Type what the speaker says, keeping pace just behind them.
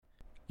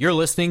You're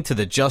listening to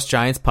the Just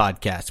Giants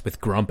podcast with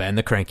Grump and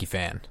the Cranky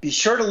Fan. Be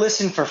sure to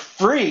listen for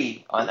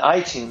free on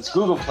iTunes,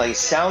 Google Play,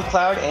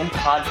 SoundCloud, and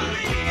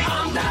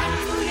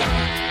Podbean.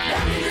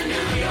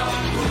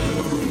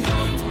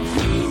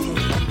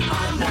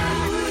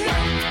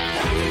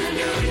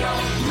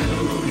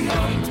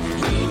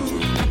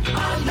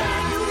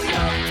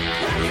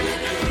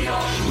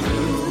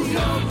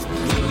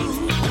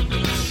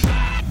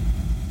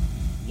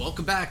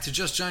 Welcome back to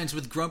Just Giants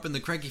with Grump and the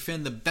Cranky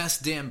Fan, the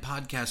best damn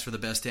podcast for the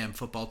best damn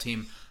football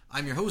team.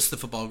 I'm your host, the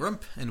Football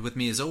Grump, and with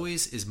me as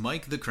always is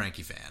Mike the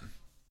Cranky Fan.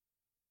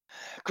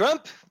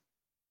 Grump,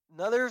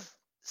 another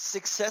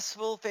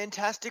successful,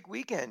 fantastic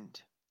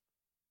weekend.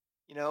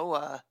 We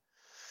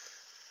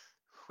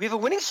have a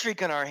winning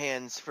streak on our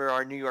hands for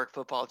our New York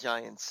Football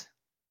Giants.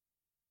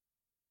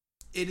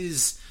 It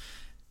is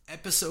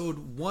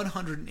episode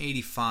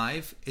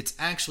 185. It's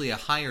actually a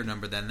higher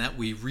number than that.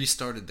 We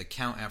restarted the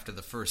count after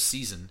the first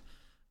season.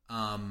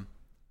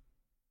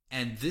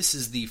 And this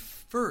is the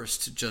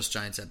first Just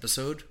Giants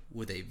episode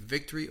with a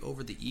victory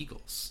over the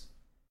Eagles.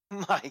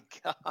 My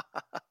God.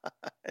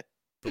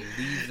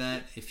 Believe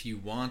that if you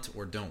want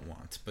or don't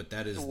want, but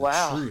that is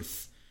Wow. the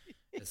truth.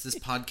 As this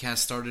podcast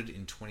started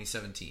in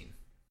 2017.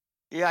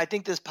 Yeah, I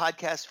think this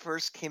podcast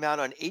first came out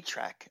on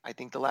 8-Track. I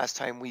think the last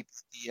time we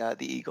beat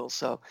the Eagles.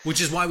 So, which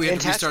is why we had to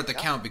fantastic restart the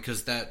count,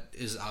 because that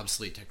is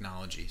obsolete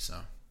technology. So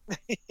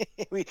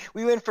we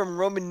went from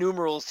Roman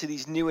numerals to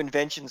these new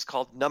inventions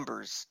called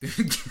numbers.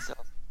 So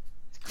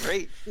it's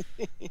great.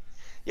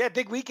 Yeah,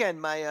 big weekend.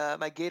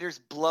 My Gators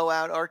blow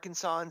out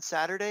Arkansas on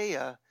Saturday.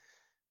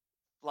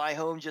 Fly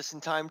home just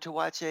in time to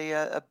watch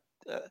a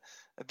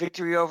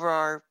victory over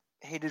our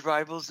hated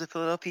rivals, the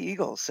Philadelphia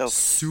Eagles. So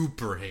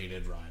super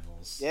hated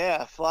rivals.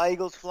 Yeah, fly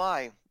Eagles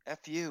fly.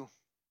 F you.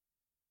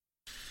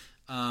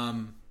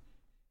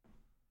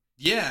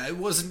 Yeah, it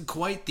wasn't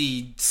quite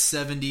the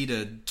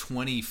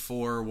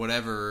 70-24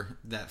 whatever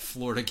that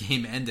Florida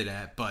game ended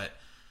at, but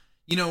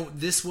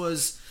this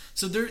was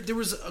so there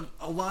was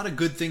a lot of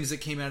good things that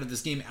came out of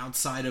this game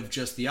outside of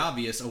just the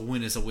obvious. A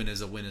win is a win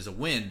is a win is a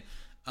win.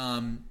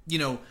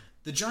 The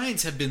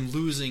Giants have been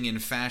losing in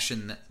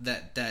fashion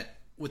that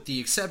with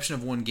the exception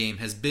of one game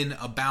has been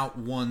about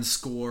one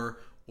score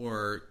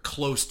or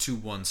close to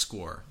one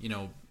score.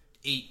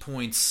 8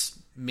 points,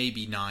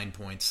 maybe 9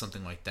 points,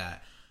 something like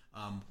that.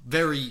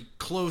 Very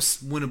close,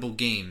 winnable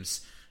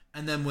games.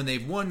 And then when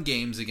they've won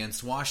games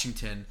against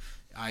Washington,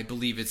 I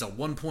believe it's a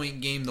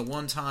 1-point game the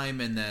one time,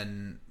 and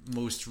then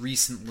most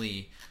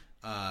recently,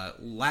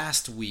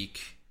 last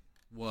week,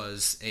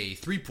 was a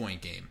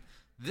 3-point game.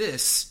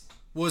 This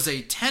was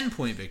a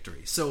 10-point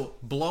victory. So,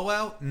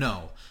 blowout?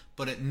 No.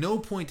 But at no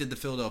point did the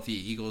Philadelphia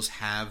Eagles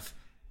have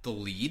the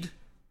lead.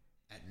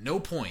 At no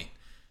point.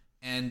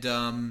 And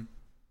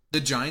the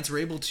Giants were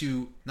able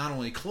to not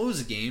only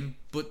close the game,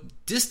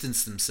 but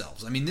distance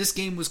themselves. I mean, this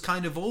game was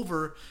kind of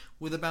over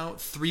with about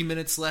 3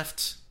 minutes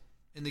left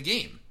in the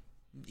game.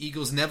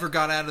 Eagles never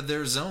got out of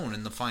their zone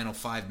in the final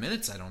 5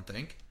 minutes, I don't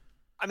think.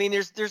 I mean,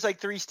 there's like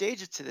 3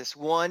 stages to this.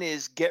 One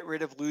is get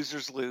rid of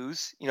losers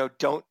lose.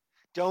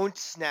 Don't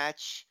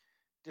snatch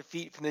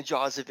defeat from the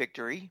jaws of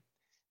victory.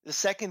 The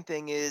second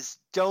thing is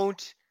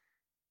don't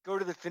go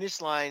to the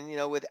finish line,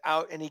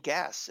 without any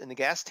gas in the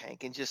gas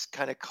tank and just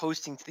kind of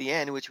coasting to the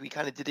end, which we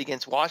kind of did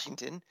against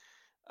Washington.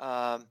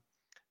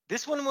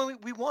 This one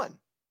we won.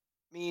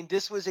 I mean,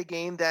 this was a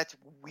game that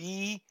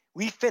we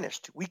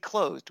finished, we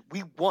closed,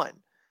 we won.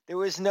 There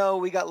was no,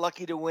 we got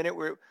lucky to win it.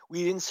 We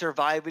didn't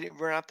survive. We didn't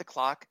run out the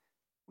clock.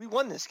 We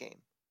won this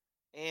game.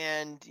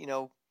 And,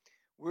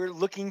 we're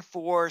looking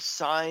for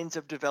signs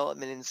of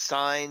development and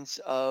signs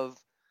of,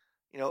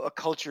 a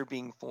culture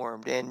being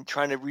formed and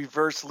trying to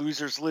reverse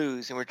losers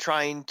lose. And we're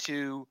trying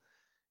to,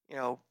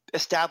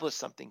 establish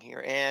something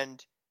here.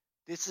 And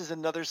this is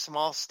another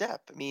small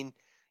step. I mean,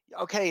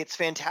 okay, it's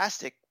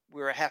fantastic.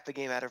 We're a half a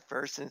game out of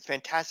first, and it's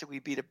fantastic we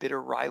beat a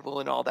bitter rival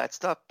and all that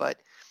stuff.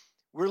 But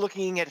we're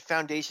looking at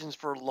foundations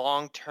for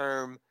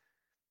long-term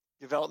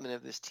development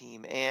of this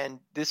team. And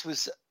this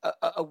was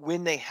a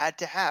win they had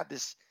to have.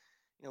 This,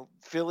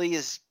 Philly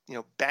is,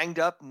 banged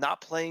up,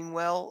 not playing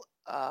well.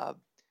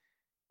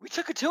 We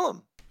took it to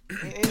him.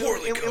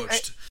 Poorly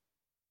coached.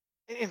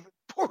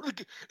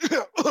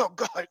 Oh,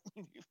 God.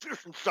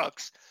 Pearson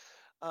sucks.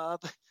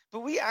 But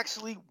we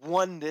actually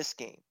won this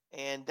game,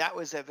 and that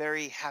was a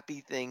very happy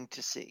thing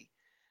to see.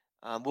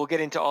 We'll get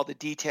into all the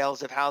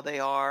details of how they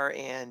are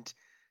and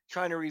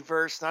trying to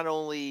reverse not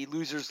only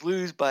losers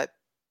lose, but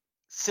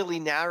silly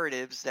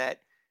narratives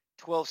that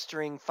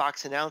 12-string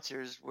Fox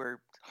announcers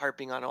were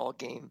harping on all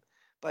game.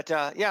 But,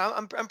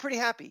 I'm pretty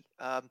happy.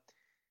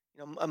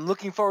 I'm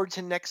looking forward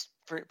to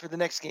for the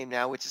next game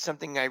now, which is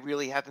something I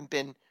really haven't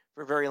been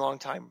for a very long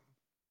time.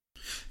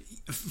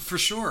 For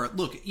sure.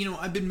 Look,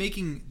 I've been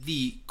making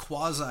the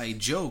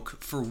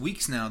quasi-joke for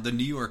weeks now, the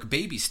New York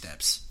baby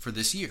steps for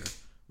this year.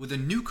 With a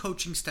new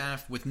coaching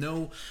staff, with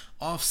no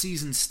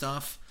off-season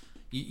stuff,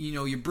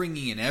 you're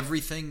bringing in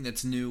everything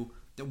that's new,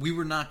 that we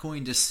were not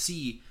going to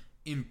see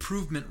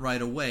improvement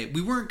right away.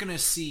 We weren't going to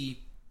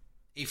see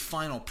a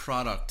final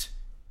product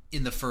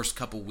in the first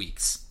couple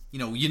weeks.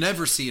 You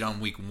never see it on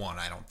week 1,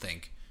 I don't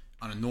think,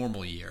 on a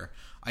normal year.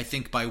 I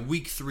think by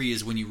week 3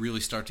 is when you really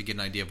start to get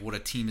an idea of what a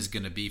team is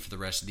going to be for the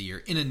rest of the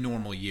year in a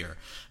normal year.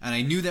 And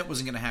I knew that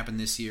wasn't going to happen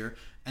this year,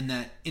 and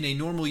that in a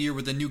normal year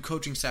with a new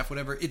coaching staff,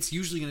 whatever, it's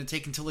usually going to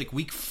take until like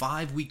week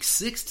 5, week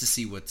 6 to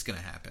see what's going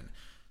to happen.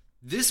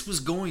 This was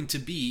going to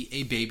be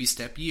a baby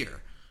step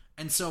year.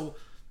 And so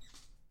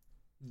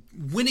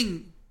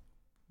winning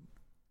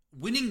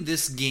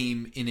this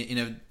game in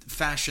a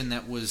fashion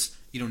that was,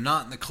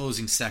 not in the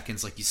closing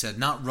seconds, like you said,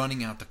 not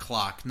running out the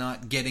clock,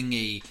 not getting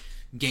a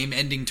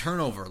game-ending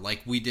turnover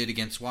like we did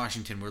against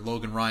Washington, where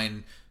Logan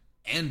Ryan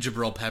and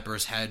Jabril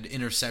Peppers had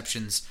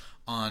interceptions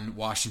on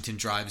Washington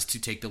drives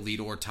to take the lead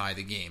or tie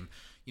the game.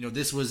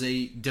 This was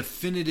a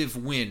definitive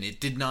win.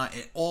 It did not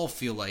at all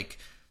feel like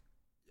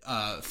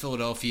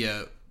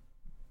Philadelphia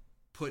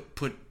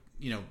put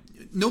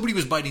nobody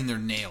was biting their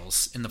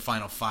nails in the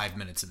final 5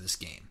 minutes of this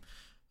game.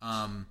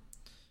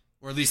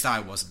 Or at least I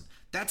wasn't.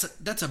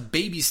 That's a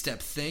baby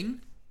step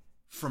thing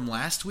from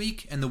last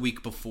week and the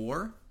week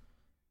before,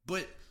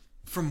 but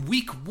from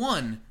week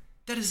 1,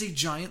 that is a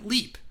giant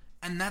leap,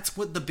 and that's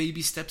what the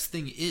baby steps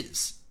thing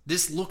is.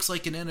 This looks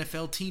like an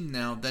NFL team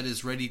now that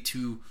is ready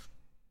to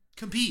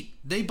compete.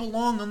 They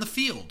belong on the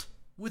field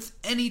with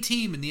any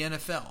team in the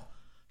NFL.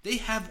 They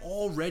have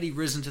already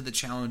risen to the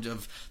challenge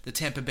of the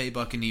Tampa Bay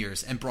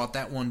Buccaneers and brought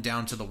that one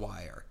down to the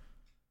wire.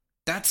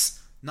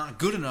 That's not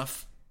good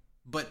enough,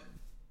 but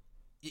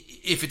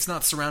if it's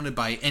not surrounded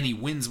by any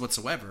wins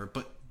whatsoever,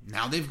 but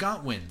now they've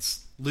got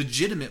wins.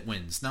 Legitimate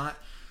wins, not,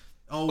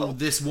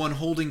 this one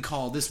holding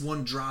call, this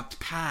one dropped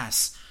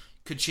pass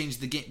could change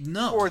the game.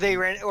 No. Or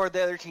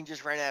the other team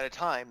just ran out of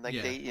time. Like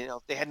if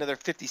they had another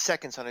 50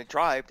 seconds on a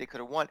drive, they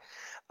could have won.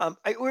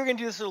 We're going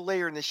to do this a little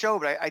later in the show,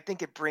 but I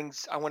think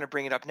I want to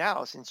bring it up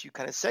now since you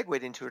kind of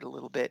segued into it a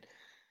little bit.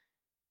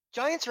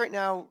 Giants right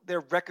now,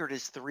 their record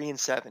is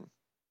 3-7.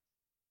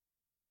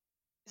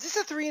 Is this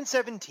a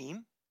 3-7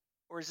 team?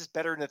 Or is this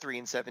better than a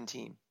 3-7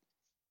 team?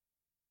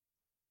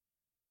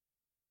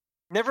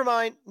 Never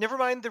mind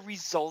the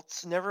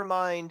results. Never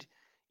mind,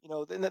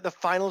 the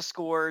final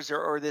scores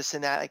or this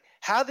and that. Like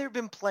how they've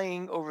been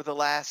playing over the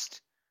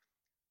last,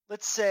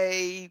 let's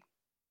say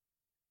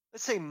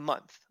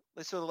month.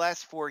 Let's say the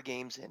last 4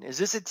 games in. Is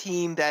this a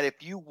team that if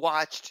you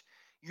watched,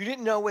 you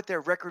didn't know what their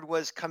record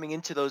was coming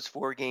into those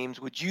 4 games?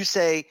 Would you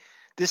say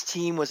this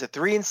team was a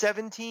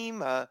 3-7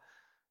 team? A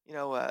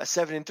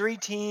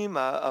 7-3 team,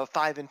 a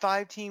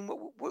 5-5 team.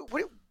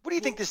 What do you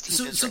think this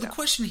team is? So the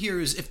question here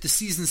is, if the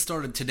season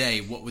started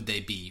today, what would they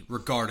be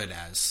regarded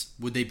as?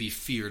 Would they be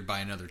feared by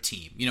another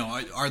team?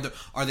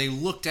 Are they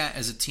looked at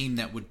as a team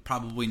that would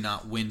probably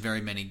not win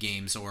very many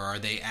games, or are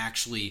they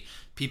actually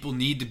people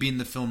need to be in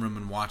the film room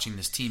and watching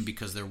this team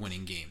because they're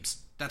winning games?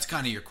 That's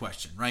kind of your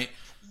question, right?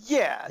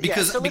 Yeah.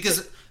 Because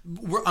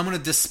I'm going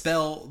to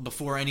dispel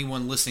before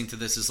anyone listening to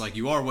this is like,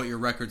 you are what your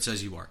record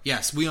says you are.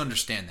 Yes, we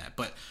understand that,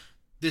 but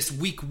this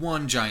Week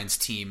 1 Giants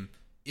team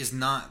is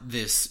not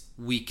this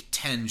Week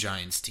 10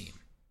 Giants team.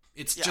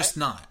 It's just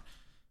not.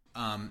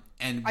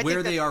 And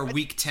where they are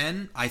Week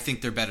 10, I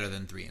think they're better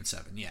than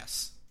 3-7.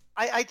 Yes.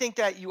 I think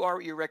that you are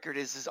what your record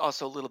is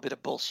also a little bit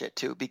of bullshit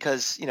too,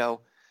 because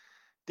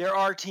there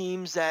are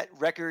teams that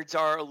records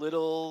are a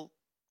little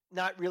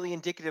not really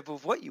indicative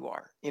of what you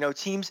are.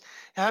 Teams.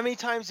 How many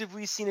times have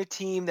we seen a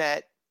team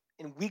that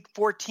in Week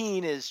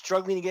 14 is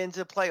struggling to get into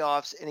the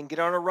playoffs and then get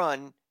on a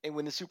run and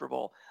win the Super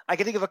Bowl? I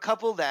can think of a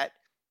couple that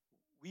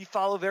we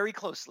follow very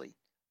closely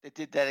that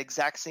did that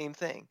exact same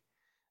thing.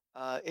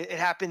 It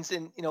happens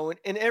in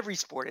every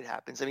sport. It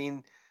happens. I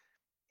mean,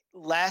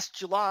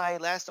 last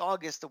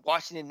August, the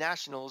Washington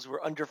Nationals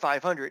were under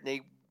 500 and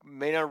they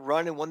made a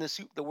run and won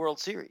the World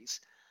Series.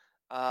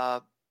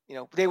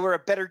 They were a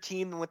better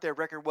team than what their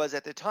record was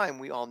at the time.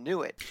 We all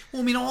knew it.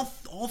 Well, I mean, all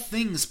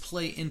things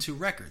play into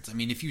records. I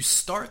mean, if you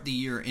start the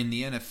year in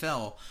the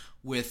NFL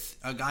with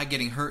a guy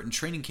getting hurt in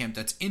training camp,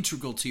 that's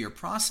integral to your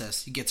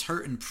process. He gets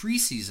hurt in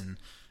preseason,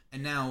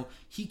 and now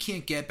he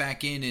can't get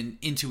back in and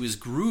into his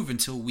groove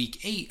until week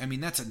 8. I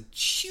mean, that's a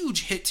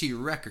huge hit to your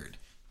record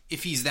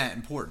if he's that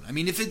important. I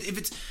mean, if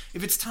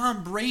it's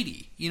Tom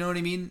Brady, you know what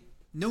I mean?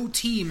 No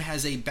team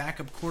has a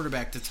backup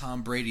quarterback to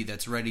Tom Brady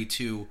that's ready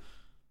to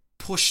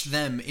push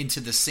them into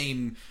the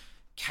same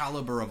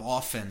caliber of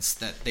offense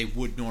that they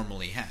would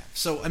normally have.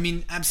 So, I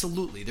mean,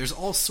 absolutely. There's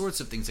all sorts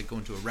of things that go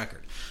into a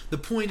record. The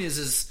point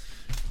is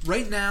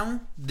right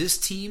now, this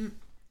team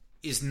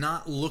is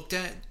not looked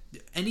at.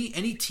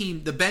 Any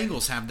team, the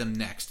Bengals have them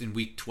next in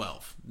Week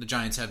 12. The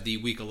Giants have the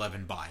Week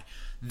 11 bye.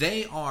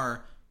 They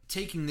are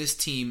taking this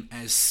team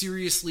as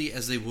seriously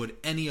as they would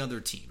any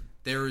other team.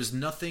 There is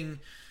nothing,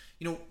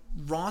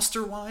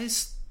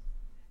 roster-wise,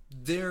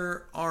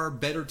 there are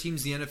better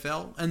teams in the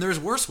NFL, and there's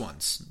worse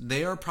ones.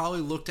 They are probably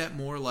looked at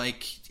more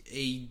like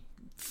a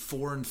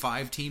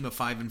 4-5 team, a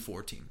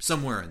 5-4 team,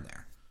 somewhere in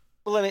there.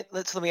 Well,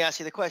 let me ask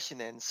you the question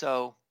then.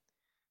 So,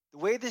 the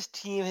way this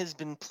team has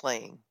been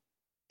playing,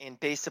 and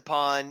based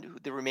upon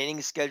the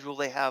remaining schedule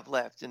they have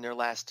left in their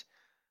last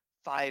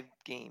 5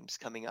 games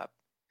coming up,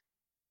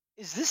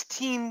 is this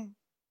team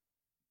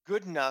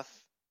good enough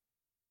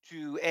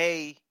to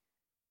A,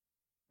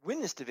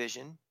 win this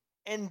division,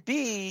 and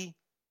B,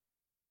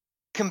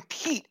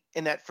 compete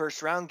in that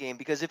first round game.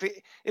 Because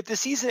if the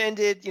season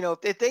ended,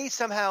 if they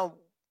somehow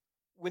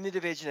win the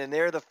division and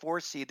they're the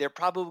 4th seed, they're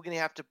probably going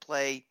to have to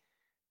play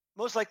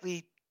most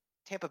likely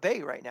Tampa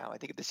Bay right now. I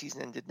think if the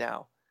season ended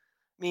now,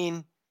 I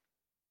mean,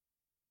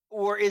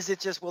 or is it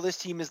just, well, this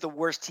team is the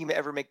worst team to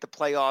ever make the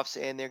playoffs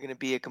and they're going to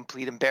be a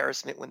complete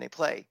embarrassment when they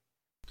play?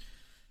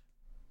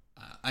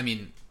 I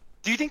mean,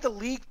 do you think the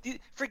league,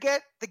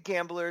 forget the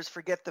gamblers,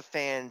 forget the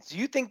fans, do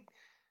you think,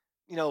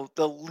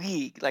 the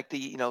league, like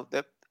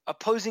the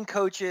opposing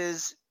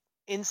coaches,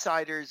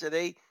 insiders, are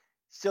they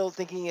still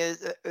thinking, are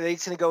they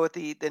just going to go with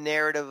the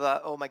narrative,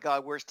 oh my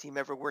God, worst team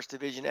ever, worst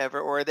division ever?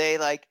 Or are they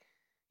like,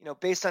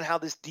 based on how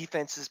this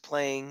defense is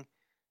playing,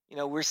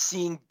 we're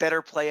seeing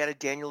better play out of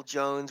Daniel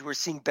Jones. We're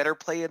seeing better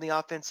play in the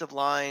offensive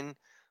line.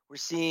 We're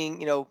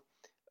seeing,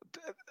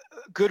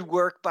 good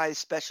work by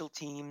special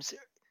teams.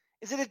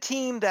 Is it a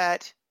team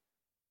that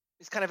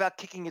is kind of out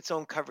kicking its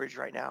own coverage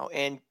right now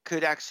and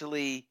could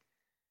actually,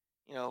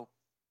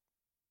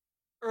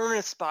 earn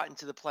a spot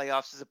into the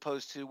playoffs as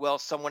opposed to, well,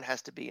 someone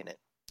has to be in it?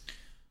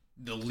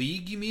 The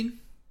league, you mean?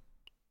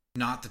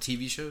 Not the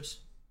TV shows?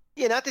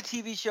 Yeah, not the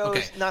TV shows.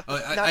 Okay. Not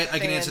I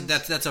can answer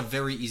that. That's a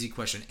very easy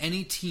question.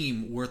 Any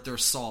team worth their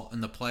salt in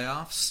the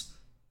playoffs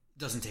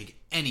doesn't take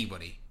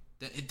anybody.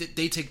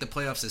 They take the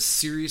playoffs as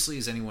seriously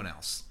as anyone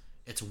else.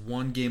 It's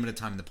one game at a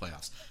time in the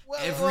playoffs.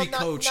 Every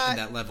coach in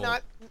that level.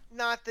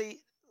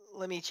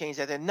 Let me change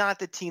that then. Not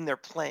the team they're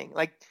playing.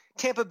 Like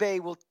Tampa Bay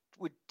would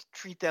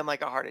treat them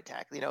like a heart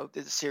attack,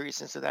 the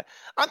seriousness of that.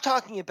 I'm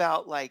talking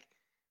about like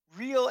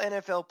real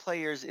NFL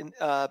players in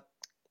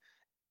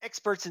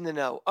experts in the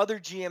know, other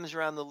GMs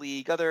around the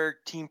league, other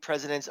team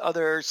presidents,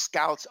 other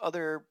scouts,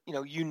 other,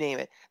 you name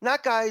it.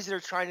 Not guys that are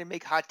trying to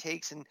make hot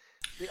takes and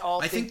they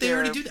all. I think they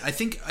already do that. I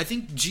think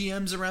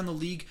GMs around the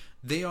league,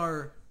 they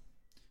are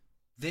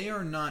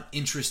not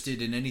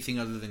interested in anything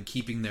other than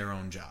keeping their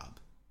own job.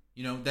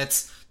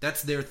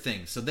 That's their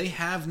thing. So they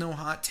have no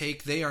hot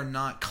take. They are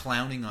not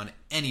clowning on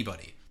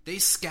anybody. They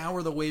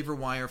scour the waiver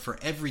wire for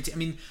every team. I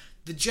mean,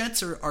 the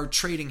Jets are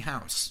trading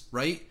house,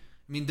 right?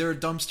 I mean, they're a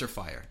dumpster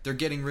fire. They're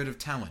getting rid of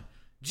talent.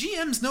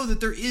 GMs know that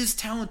there is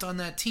talent on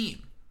that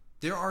team.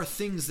 There are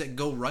things that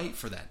go right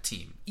for that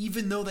team,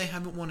 even though they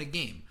haven't won a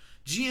game.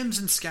 GMs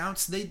and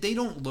scouts, they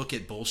don't look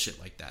at bullshit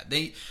like that.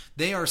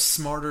 They are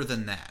smarter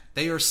than that.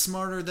 They are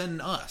smarter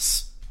than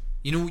us.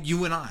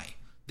 You and I.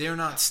 They're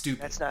not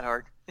stupid. That's not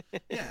hard.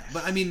 Yeah,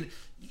 but I mean,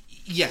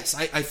 yes,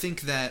 I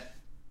think that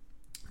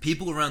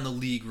people around the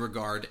league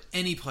regard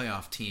any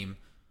playoff team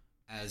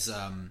as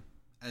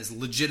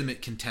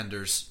legitimate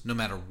contenders, no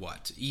matter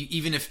what.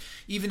 Even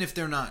if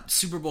they're not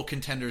Super Bowl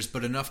contenders,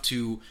 but enough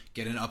to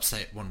get an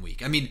upset one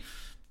week. I mean,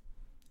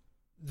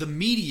 the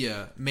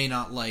media may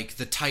not like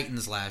the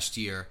Titans last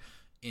year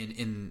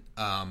in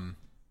the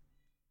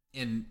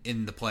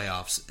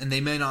playoffs, and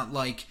they may not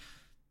like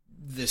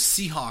the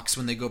Seahawks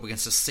when they go up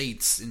against the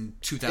Saints in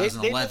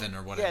 2011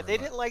 or whatever. Yeah, they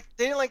didn't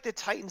like the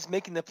Titans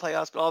making the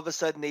playoffs, but all of a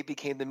sudden they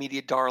became the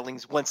media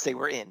darlings once they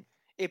were in.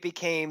 It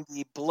became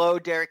the below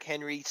Derrick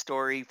Henry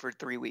story for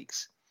 3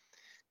 weeks.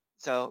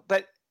 So,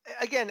 but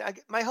again,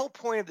 my whole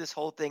point of this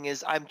whole thing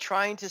is I'm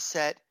trying to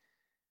set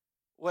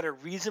what a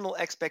reasonable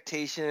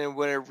expectation and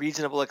what a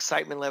reasonable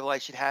excitement level I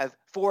should have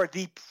for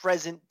the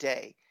present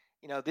day.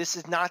 This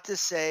is not to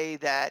say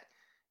that,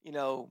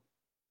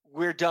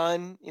 we're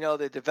done,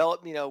 the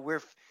development,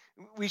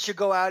 we should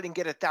go out and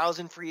get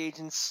 1,000 free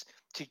agents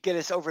to get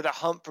us over the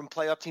hump from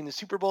playoff team to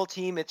Super Bowl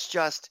team. It's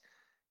just,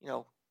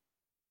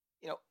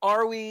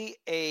 are we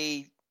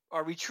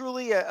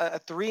truly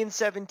a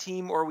 3-7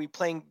 team, or are we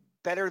playing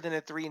better than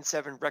a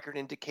 3-7 record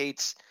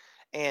indicates?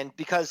 And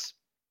because,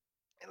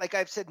 like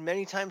I've said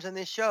many times on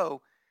this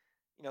show,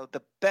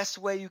 the best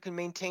way you can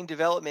maintain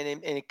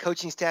development and a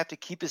coaching staff to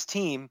keep his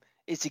team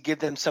is to give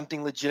them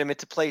something legitimate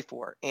to play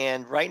for.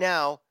 And right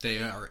now, they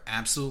are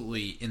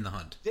absolutely in the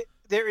hunt.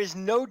 There is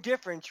no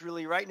difference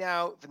really right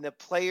now from the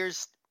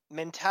players'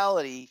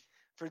 mentality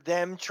for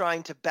them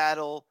trying to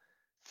battle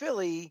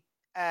Philly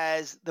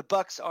as the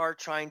Bucs are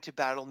trying to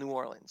battle New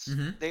Orleans.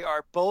 Mm-hmm.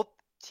 Both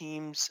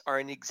teams are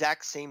in the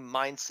exact same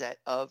mindset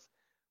of,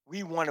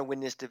 we want to win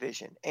this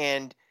division.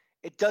 And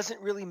it doesn't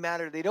really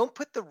matter. They don't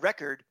put the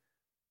record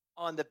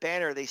on the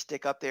banner they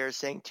stick up there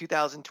saying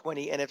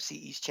 2020 NFC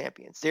East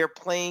champions. They're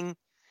playing,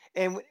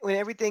 and when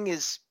everything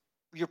is,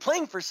 you're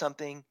playing for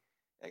something,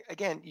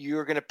 again,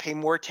 you're going to pay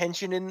more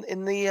attention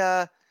in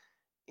the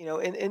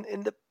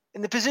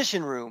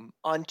position room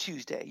on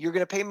Tuesday. You're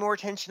going to pay more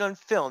attention on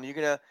film. You're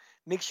going to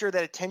make sure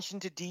that attention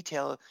to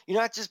detail, you're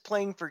not just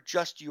playing for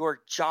just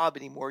your job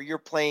anymore. You're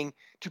playing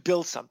to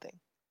build something.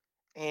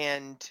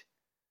 And,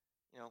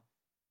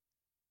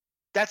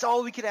 that's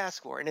all we could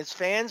ask for. And as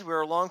fans,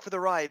 we're along for the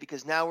ride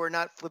because now we're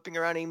not flipping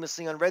around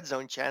aimlessly on Red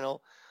Zone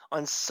channel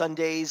on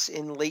Sundays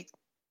in late,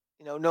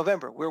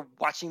 November. We're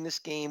watching this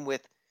game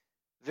with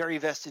very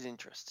vested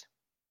interest.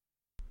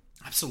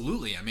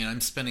 Absolutely. I mean,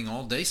 I'm spending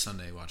all day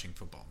Sunday watching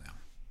football now.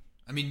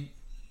 I mean,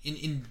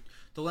 in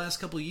the last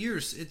couple of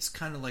years, it's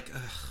kind of like,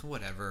 ugh,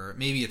 whatever.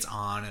 Maybe it's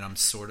on and I'm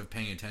sort of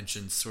paying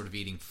attention, sort of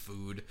eating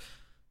food,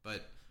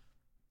 but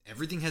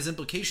everything has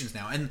implications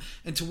now. And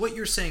to what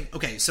you're saying,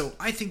 okay, so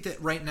I think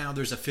that right now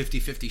there's a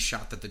 50-50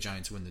 shot that the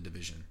Giants win the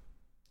division.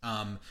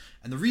 And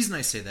the reason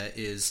I say that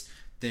is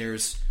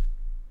there's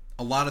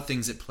a lot of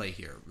things at play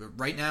here.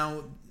 Right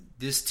now,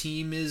 this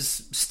team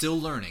is still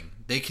learning.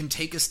 They can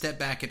take a step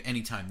back at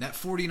any time. That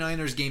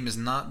 49ers game is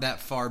not that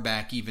far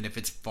back, even if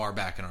it's far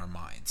back in our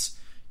minds.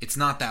 It's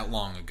not that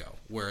long ago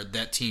where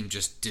that team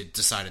just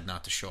decided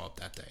not to show up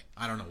that day.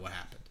 I don't know what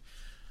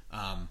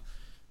happened.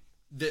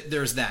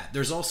 There's that.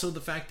 There's also the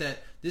fact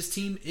that this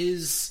team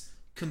is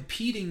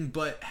competing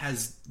but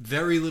has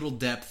very little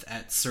depth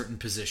at certain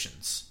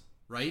positions,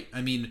 right?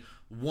 I mean,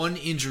 one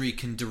injury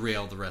can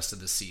derail the rest of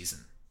the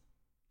season.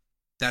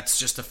 That's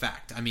just a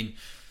fact. I mean,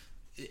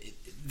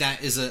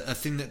 that is a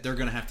thing that they're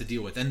going to have to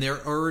deal with. And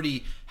they're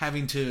already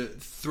having to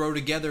throw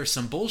together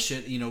some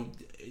bullshit. You know,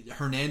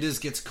 Hernandez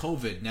gets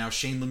COVID. Now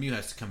Shane Lemieux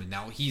has to come in.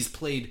 Now he's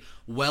played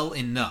well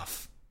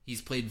enough.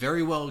 He's played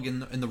very well in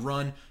the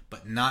run,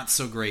 but not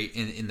so great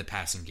in the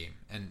passing game.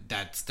 And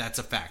that's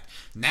a fact.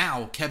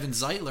 Now Kevin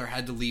Zeitler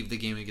had to leave the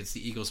game against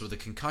the Eagles with a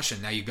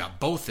concussion. Now you've got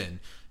both in.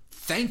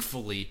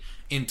 Thankfully,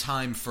 in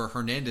time for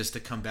Hernandez to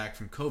come back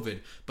from COVID,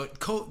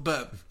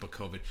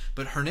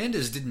 but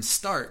Hernandez didn't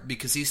start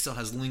because he still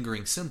has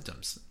lingering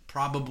symptoms.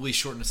 Probably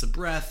shortness of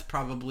breath.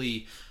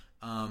 Probably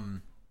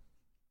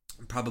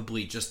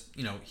just,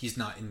 you know, he's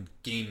not in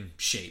game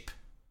shape.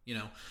 You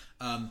know,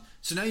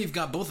 so now you've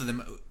got both of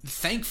them.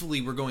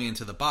 Thankfully, we're going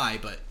into the bye,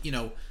 but you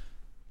know,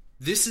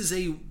 this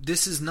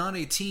is not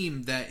a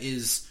team that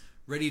is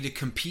ready to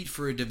compete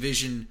for a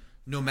division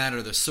no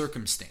matter the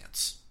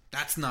circumstance.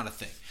 That's not a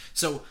thing.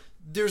 So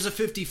there's a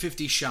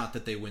 50-50 shot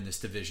that they win this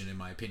division, in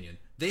my opinion.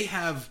 They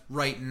have,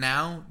 right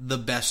now, the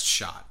best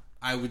shot,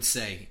 I would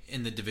say,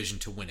 in the division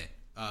to win it.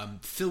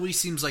 Philly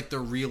seems like they're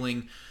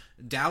reeling.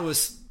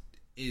 Dallas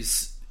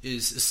is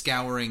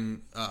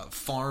scouring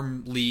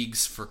farm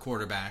leagues for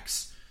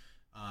quarterbacks.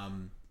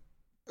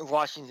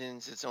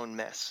 Washington's its own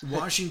mess.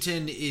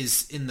 Washington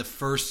is in the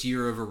first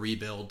year of a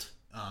rebuild.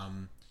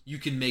 You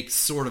can make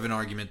sort of an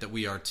argument that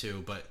we are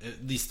too, but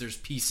at least there's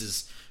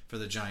pieces for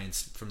the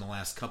Giants from the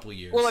last couple of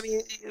years. Well,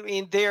 I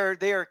mean, they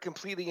are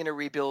completely in a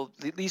rebuild.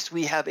 At least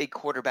we have a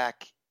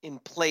quarterback in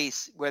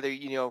place. Whether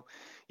you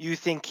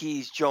think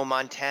he's Joe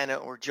Montana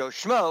or Joe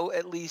Schmo,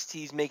 at least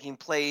he's making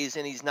plays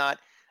and he's not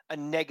a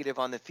negative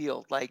on the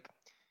field. Like,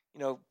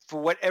 for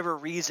whatever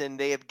reason,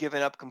 they have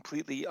given up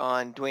completely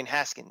on Dwayne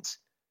Haskins.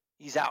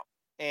 He's out,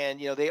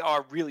 and they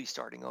are really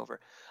starting over.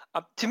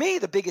 To me,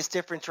 the biggest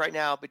difference right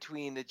now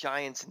between the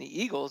Giants and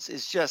the Eagles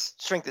is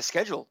just strength of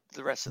schedule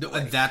the rest of the way.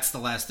 And that's the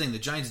last thing. The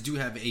Giants do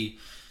have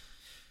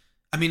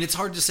it's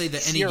hard to say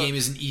that any game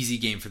is an easy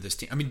game for this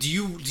team. I mean, do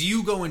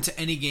you go into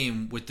any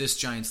game with this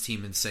Giants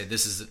team and say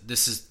this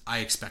is I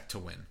expect to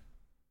win?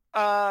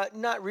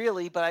 Not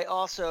really, but I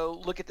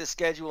also look at the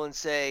schedule and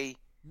say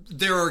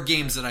there are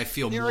games that I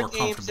feel more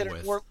comfortable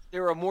with.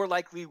 There are more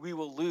likely we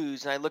will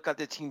lose, and I look at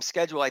the team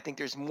schedule. I think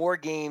there's more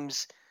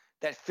games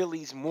that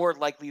Philly's more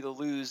likely to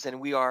lose than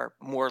we are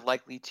more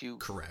likely to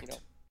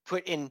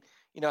put in,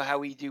 how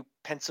we do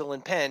pencil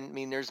and pen. I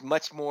mean, there's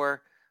much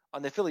more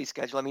on the Philly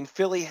schedule. I mean,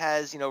 Philly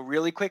has,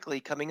 really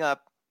quickly coming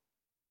up,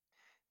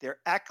 they're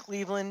at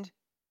Cleveland,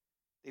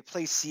 they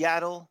play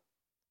Seattle,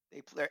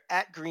 they're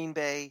at Green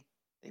Bay,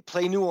 they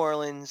play New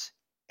Orleans,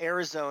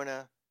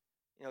 Arizona,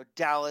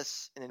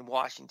 Dallas, and then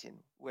Washington.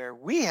 Where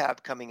we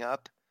have coming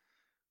up,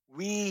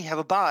 we have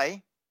a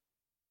bye,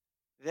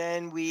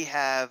 then we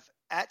have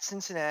at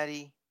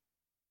Cincinnati,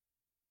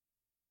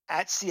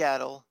 at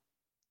Seattle,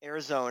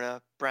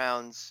 Arizona,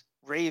 Browns,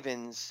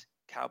 Ravens,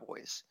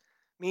 Cowboys.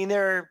 I mean,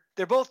 they're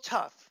both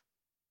tough.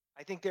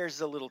 I think theirs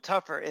is a little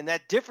tougher, and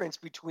that difference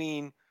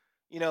between,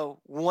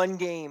 one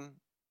game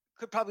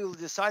could probably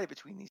decide it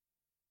between these.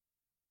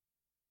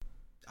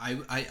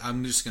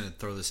 I'm just gonna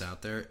throw this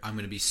out there. I'm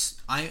gonna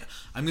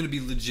be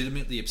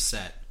legitimately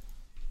upset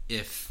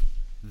if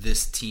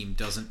this team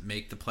doesn't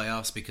make the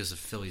playoffs because of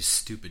Philly's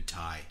stupid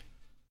tie.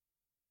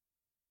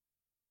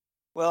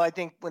 Well, I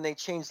think when they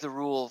changed the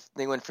rule,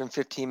 they went from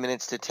 15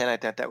 minutes to 10. I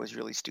thought that was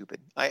really stupid.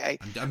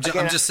 I'm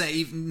just saying,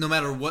 even, no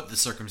matter what the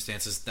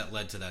circumstances that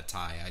led to that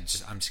tie, I'm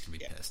just gonna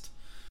be pissed.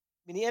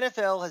 I mean, the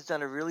NFL has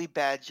done a really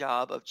bad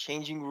job of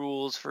changing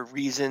rules for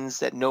reasons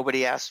that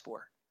nobody asked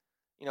for.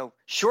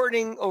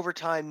 Shortening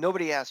overtime,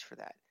 nobody asked for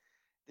that.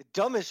 The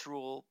dumbest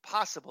rule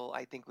possible,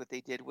 I think, what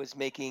they did was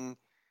making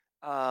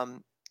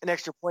an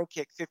extra point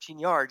kick 15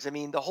 yards. I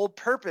mean, the whole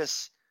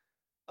purpose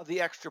of the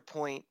extra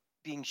point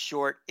being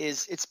short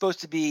is it's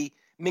supposed to be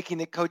making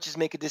the coaches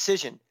make a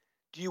decision.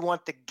 Do you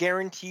want the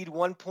guaranteed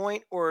 1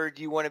 point, or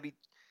do you want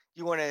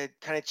to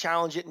kind of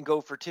challenge it and go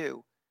for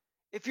two?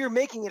 If you're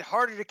making it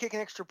harder to kick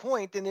an extra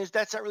point, then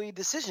that's not really a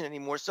decision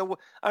anymore. So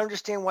I don't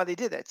understand why they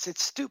did that.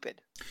 It's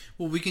stupid.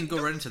 Well, we can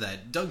go right into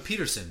that. Doug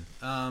Peterson,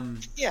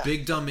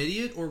 big dumb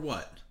idiot or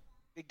what?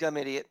 Big dumb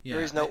idiot. Yeah,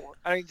 there is no.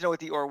 I don't even know what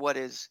the or what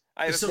is.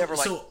 I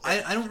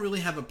don't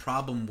really have a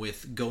problem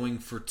with going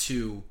for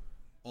two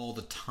all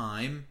the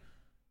time.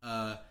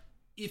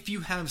 if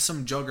you have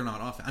some juggernaut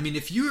offense. I mean,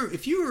 if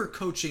you were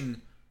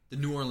coaching the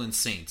New Orleans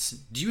Saints,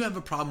 do you have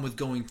a problem with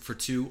going for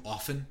 2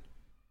 often?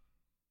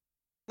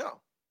 No.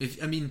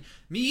 Me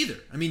either.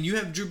 I mean, you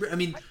have Drew. I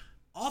mean,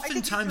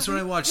 oftentimes when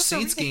I watch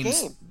Saints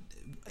games,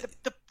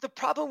 the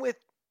problem with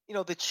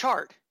the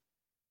chart,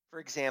 for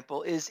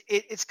example, is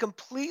it's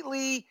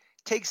completely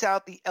takes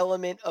out the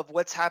element of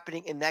what's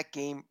happening in that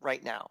game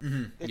right now.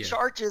 The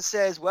chart just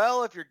says,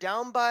 well, if you're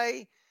down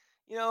by,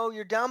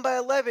 you're down by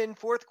 11,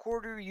 fourth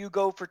quarter, you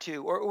go for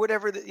 2 or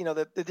whatever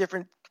the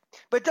different,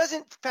 but it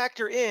doesn't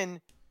factor in.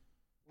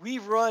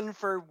 We've run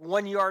for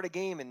 1 yard a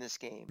game in this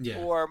game,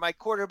 or my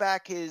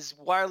quarterback is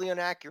wildly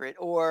inaccurate,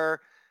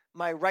 or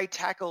my right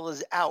tackle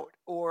is out,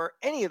 or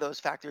any of those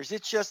factors.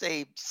 It's just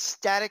a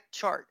static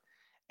chart.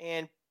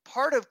 And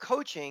part of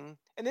coaching,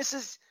 and this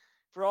is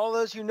for all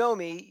those who know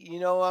me,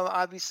 I'm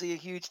obviously a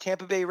huge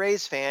Tampa Bay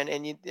Rays fan,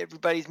 and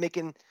everybody's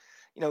making,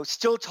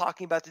 still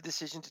talking about the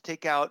decision to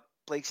take out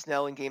Blake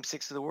Snell in Game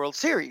 6 of the World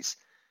Series.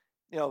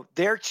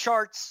 Their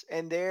charts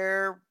and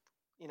their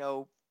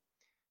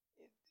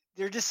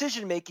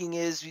decision making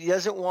is he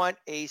doesn't want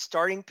a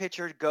starting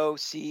pitcher to go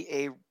see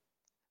a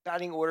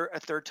batting order a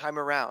third time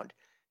around.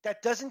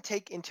 That doesn't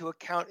take into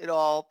account at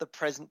all the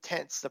present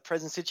tense, the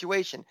present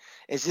situation.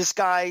 Is this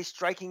guy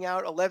striking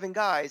out 11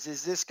 guys?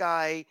 Is this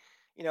guy,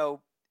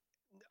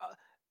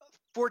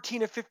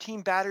 14 of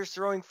 15 batters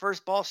throwing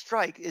first ball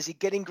strike? Is he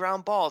getting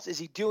ground balls? Is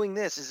he doing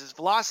this? Is his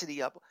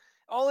velocity up?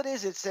 All it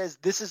says,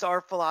 this is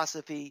our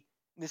philosophy.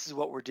 This is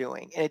what we're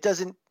doing. And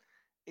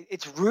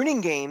it's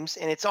ruining games.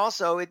 And it's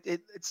also,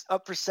 it's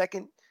up for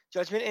second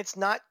judgment. It's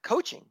not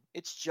coaching.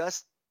 It's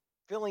just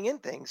filling in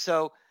things.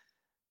 So,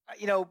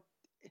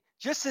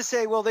 just to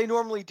say, well, they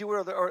normally do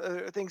what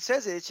or thing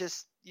says it. It's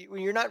just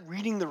when you're not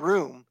reading the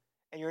room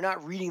and you're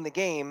not reading the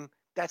game,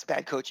 that's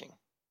bad coaching.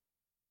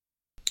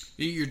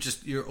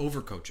 You're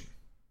over coaching.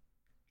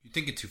 You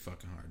think it too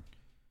fucking hard.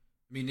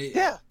 I mean,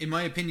 in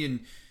my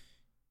opinion,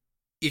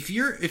 if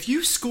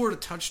you scored a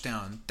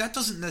touchdown, that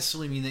doesn't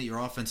necessarily mean that your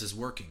offense is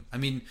working. I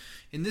mean,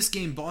 in this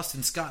game,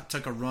 Boston Scott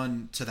took a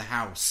run to the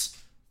house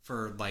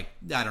for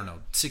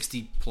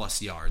 60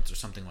 plus yards or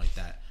something like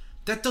that.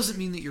 That doesn't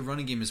mean that your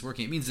running game is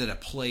working. It means that a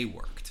play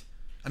worked.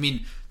 I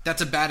mean,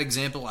 that's a bad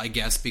example, I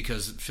guess,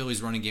 because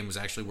Philly's running game was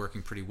actually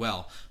working pretty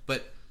well.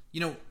 But,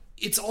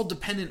 it's all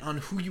dependent on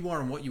who you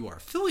are and what you are.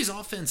 Philly's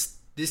offense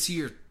this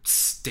year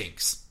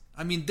stinks.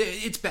 I mean,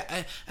 it's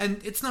bad,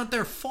 and it's not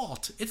their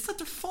fault. It's not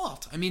their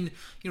fault. I mean,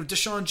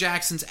 Deshaun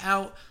Jackson's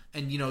out,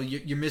 and,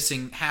 you're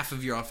missing half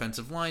of your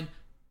offensive line.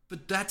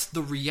 But that's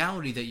the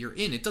reality that you're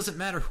in. It doesn't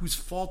matter whose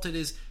fault it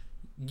is.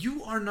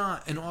 You are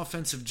not an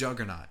offensive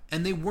juggernaut,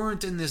 and they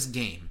weren't in this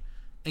game.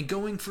 And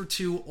going for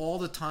 2 all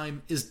the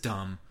time is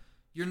dumb.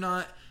 You're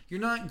not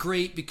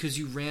great because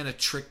you ran a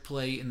trick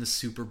play in the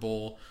Super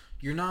Bowl.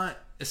 You're not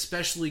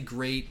especially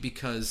great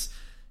because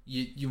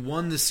you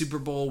won the Super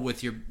Bowl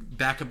with your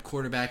backup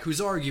quarterback, who's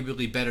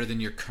arguably better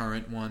than your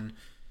current one.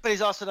 But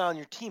he's also not on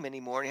your team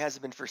anymore, and he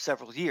hasn't been for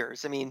several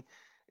years. I mean,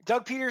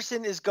 Doug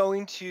Peterson is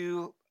going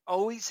to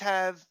always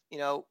have,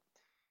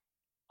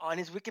 on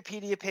his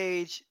Wikipedia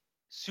page,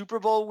 Super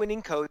Bowl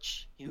winning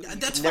coach.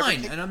 That's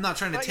fine, and I'm not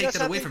trying to take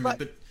that away from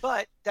you,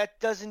 but that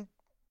doesn't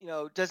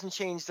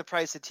change the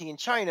price of tea in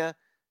China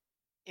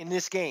in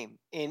this game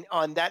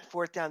on that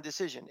fourth down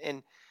decision.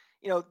 And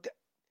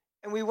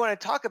and we want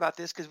to talk about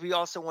this because we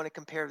also want to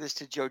compare this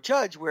to Joe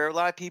Judge, where a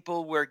lot of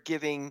people were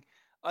giving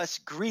us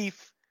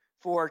grief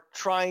for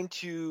trying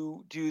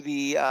to do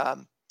the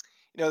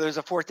there's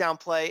a fourth down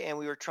play and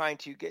we were trying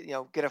to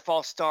get a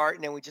false start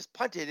and then we just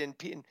punted and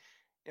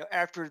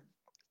after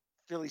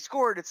Philly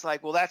scored, it's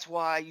like, well, that's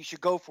why you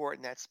should go for it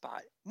in that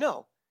spot.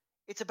 No,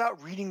 it's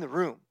about reading the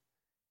room.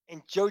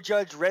 And Joe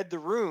Judge read the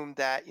room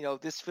that,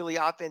 this Philly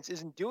offense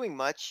isn't doing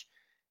much.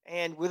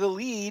 And with a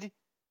lead,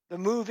 the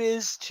move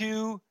is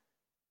to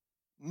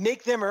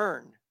make them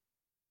earn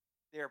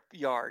their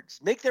yards,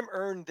 make them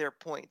earn their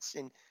points.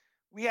 And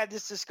we had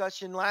this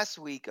discussion last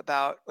week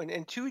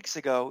and 2 weeks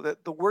ago,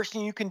 that the worst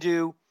thing you can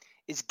do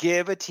is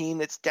give a team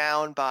that's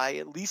down by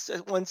at least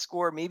 1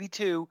 score, maybe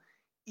 2,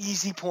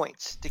 easy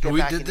points to get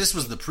back. This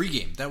was the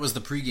pregame. That was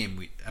the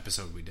pregame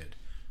episode we did.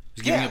 It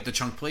was giving up the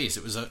chunk plays.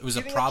 It was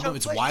a problem.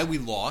 It's why we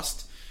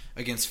lost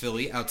against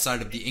Philly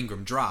outside of the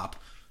Ingram drop.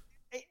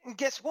 And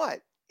guess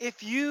what?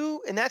 If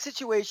you, in that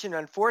situation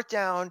on fourth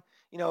down,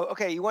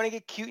 okay, you want to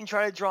get cute and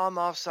try to draw them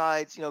off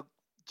sides,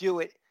 do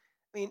it.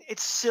 I mean,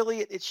 it's silly.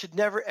 It should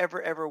never,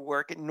 ever, ever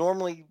work. It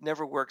normally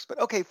never works. But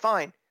okay,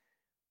 fine.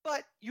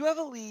 But you have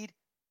a lead.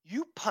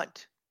 You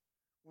punt.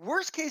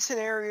 Worst case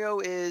scenario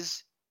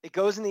is it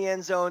goes in the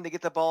end zone. They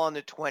get the ball on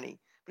the 20.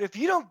 But if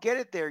you don't get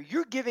it there,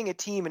 you're giving a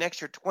team an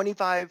extra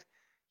 25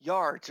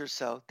 yards or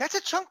so. That's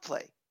a chunk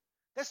play.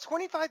 That's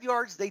 25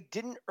 yards they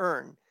didn't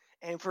earn.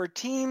 And for a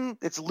team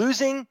that's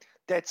losing,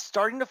 that's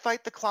starting to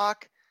fight the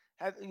clock,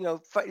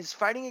 is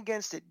fighting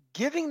against it,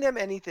 giving them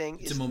anything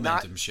is a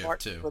momentum not shift smart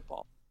too.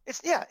 Football.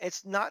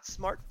 It's not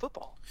smart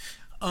football.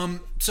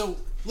 So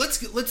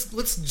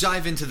let's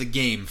dive into the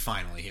game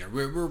finally here.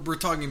 We're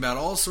talking about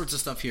all sorts of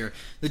stuff here.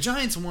 The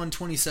Giants won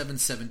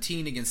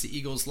 27-17 against the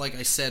Eagles. Like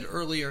I said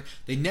earlier,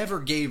 they never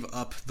gave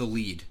up the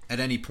lead at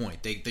any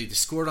point. They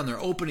scored on their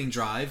opening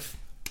drive.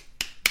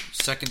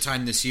 Second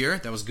time this year.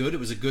 That was good. It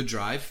was a good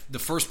drive. The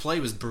first play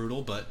was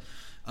brutal, but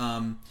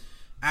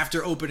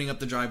after opening up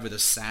the drive with a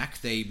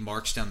sack, they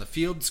marched down the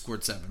field,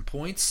 scored 7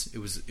 points. It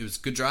was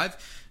a good drive,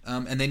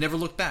 and they never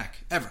looked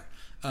back ever.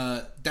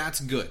 That's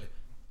good.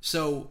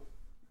 So,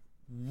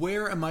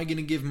 where am I going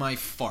to give my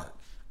fart?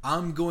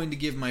 I'm going to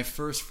give my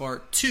first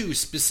fart to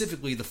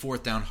specifically the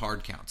fourth down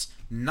hard counts.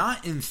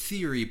 Not in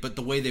theory, but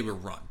the way they were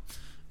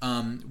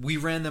run. We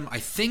ran them, I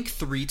think,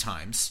 3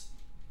 times.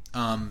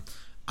 I'm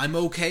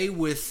okay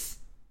with...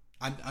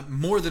 I'm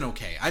more than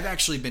okay. I've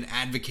actually been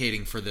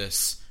advocating for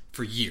this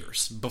for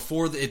years.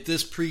 Before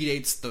this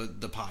predates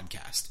the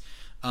podcast.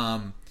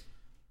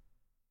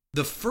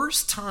 The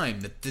first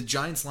time that the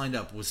Giants lined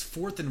up was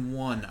 4th and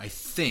 1, I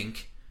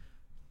think,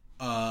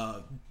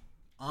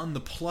 on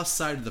the plus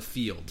side of the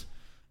field.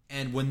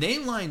 And when they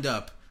lined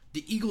up,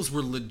 the Eagles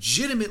were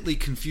legitimately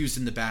confused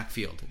in the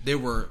backfield. There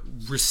were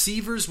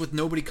receivers with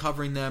nobody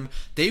covering them.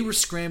 They were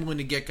scrambling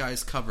to get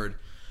guys covered.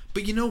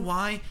 But you know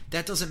why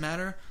that doesn't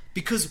matter?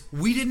 Because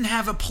we didn't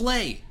have a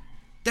play.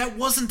 That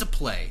wasn't a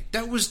play.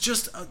 That was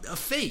just a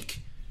fake.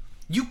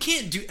 You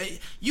can't do...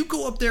 You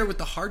go up there with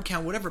the hard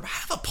count, whatever, but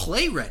have a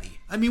play ready.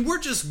 I mean, we're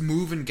just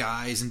moving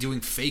guys and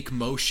doing fake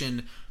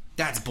motion.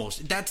 That's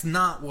bullshit. That's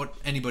not what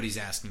anybody's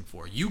asking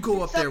for. You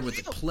go up there with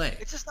a play.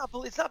 It's just not...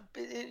 It's not...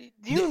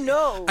 You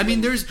know... I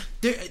mean,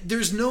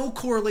 there's no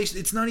correlation.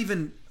 It's not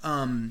even...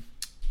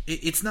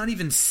 It's not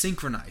even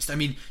synchronized. I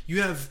mean,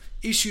 you have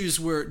issues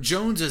where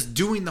Jones is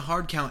doing the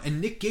hard count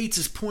and Nick Gates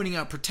is pointing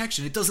out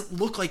protection. It doesn't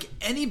look like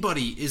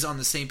anybody is on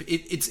the same...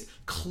 It's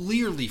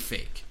clearly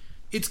fake.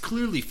 It's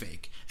clearly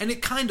fake. And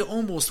it kind of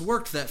almost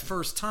worked that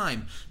first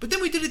time. But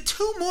then we did it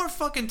 2 more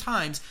fucking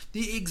times.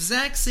 The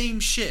exact same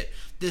shit.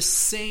 This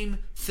same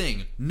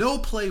thing. No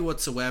play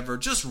whatsoever.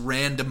 Just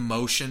random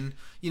motion.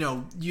 You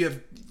know, you have...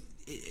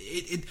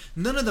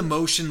 none of the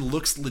motion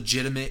looks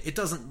legitimate. It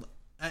doesn't...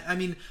 I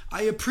mean,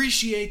 I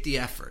appreciate the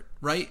effort,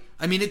 right?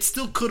 I mean, it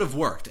still could have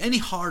worked. Any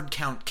hard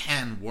count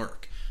can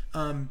work.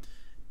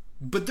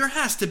 But there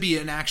has to be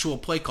an actual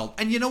play called.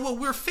 And you know what?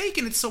 We're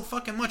faking it so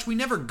fucking much. We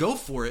never go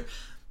for it.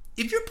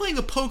 If you're playing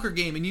a poker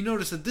game and you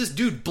notice that this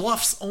dude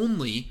bluffs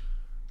only,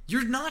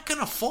 you're not going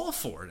to fall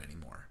for it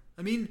anymore.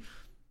 I mean,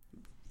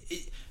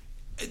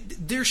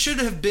 there should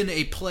have been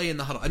a play in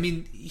the huddle. I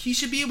mean, he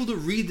should be able to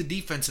read the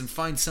defense and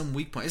find some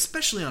weak point,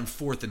 especially on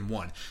 4th and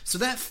 1. So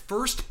that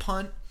first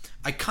punt,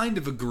 I kind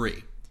of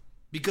agree.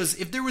 Because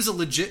if there was a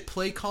legit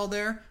play call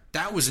there,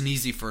 that was an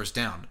easy first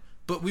down.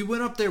 But we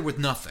went up there with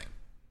nothing.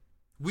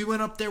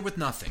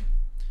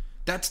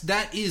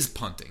 That is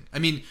punting. I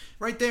mean,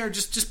 right there,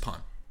 just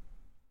punt.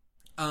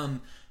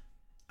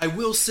 I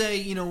will say,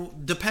 you know,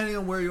 depending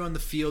on where you're on the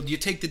field, you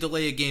take the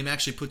delay of game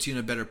actually puts you in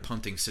a better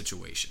punting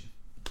situation.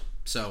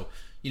 So,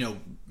 you know,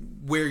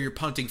 where you're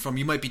punting from,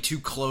 you might be too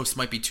close,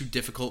 might be too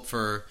difficult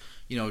for,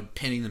 you know,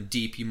 pinning them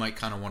deep. You might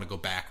kind of want to go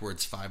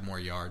backwards 5 more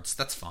yards.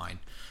 That's fine.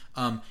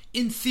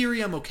 In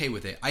theory, I'm okay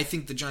with it. I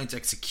think the Giants'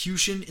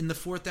 execution in the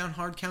 4th down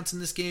hard counts in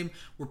this game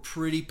were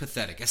pretty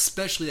pathetic,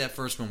 especially that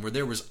first one where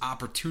there was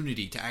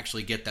opportunity to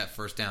actually get that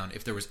first down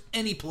if there was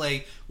any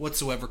play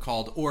whatsoever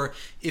called, or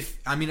if,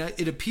 I mean,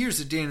 it appears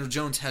that Daniel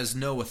Jones has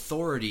no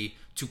authority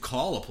to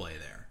call a play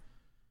there.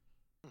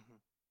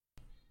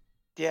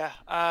 Yeah,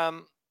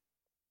 I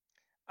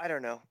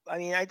don't know. I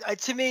mean,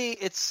 to me,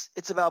 it's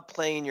about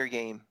playing your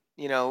game.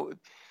 You know,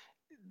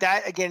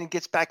 that again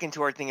gets back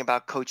into our thing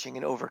about coaching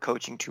and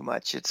overcoaching too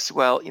much. It's,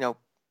 well, you know,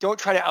 don't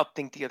try to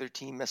outthink the other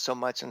team so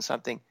much on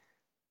something.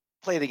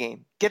 Play the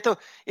game.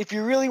 If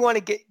you really want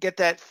to get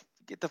the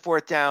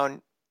 4th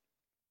down,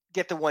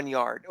 get the 1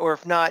 yard, or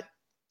if not,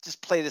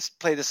 just play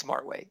the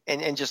smart way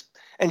and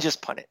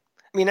just punt it.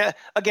 I mean,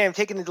 again,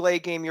 taking the delay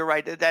game, you're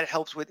right. That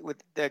helps with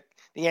the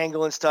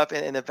angle and stuff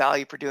and the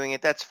value for doing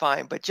it. That's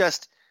fine. But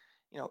just,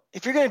 you know,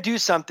 if you're going to do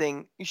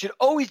something, you should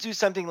always do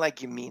something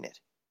like you mean it.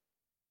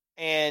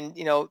 And,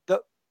 you know,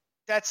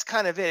 that's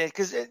kind of it,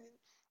 because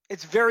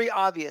it's very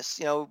obvious.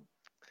 You know,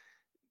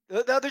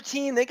 the other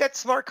team, they got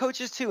smart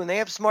coaches too, and they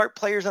have smart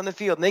players on the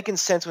field, and they can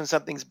sense when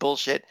something's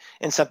bullshit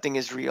and something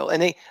is real.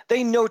 And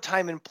they know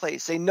time and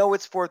place. They know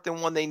it's 4th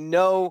and 1. They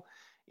know,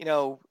 you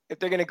know, if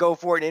they're going to go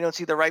for it and they don't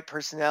see the right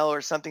personnel or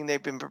something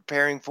they've been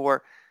preparing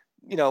for.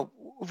 You know,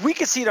 if we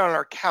could see it on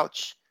our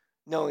couch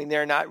knowing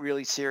they're not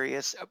really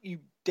serious, you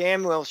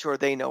damn well sure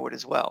they know it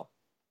as well.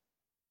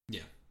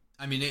 Yeah.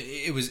 I mean,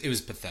 it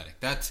was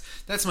pathetic.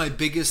 That's my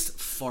biggest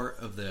fart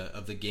of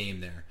the game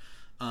there.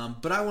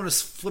 But I want to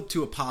flip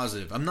to a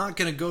positive. I'm not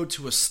going to go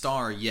to a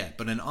star yet,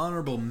 but an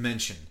honorable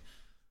mention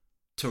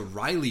to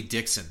Riley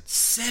Dixon.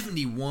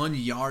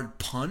 71-yard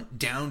punt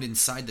down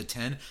inside the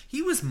 10.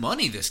 He was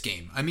money this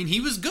game. I mean,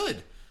 he was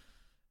good.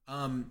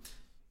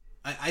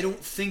 I don't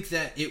think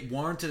that it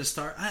warranted a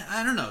star.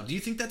 I don't know. Do you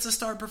think that's a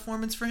star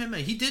performance for him?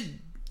 He did,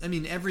 I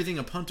mean, everything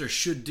a punter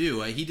should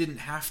do. He didn't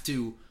have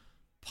to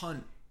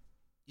punt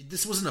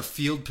This wasn't a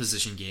field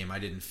position game. I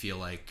didn't feel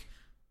like,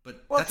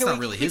 but Well, that's not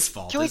really his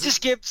fault. Can we is just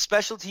it? give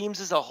special teams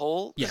as a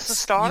whole Yes. just a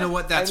star? You know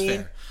what? That's I mean,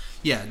 fair.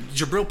 Yeah,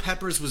 Jabril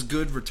Peppers was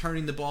good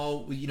returning the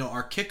ball.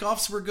 Our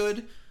kickoffs were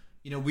good.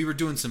 We were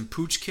doing some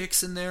pooch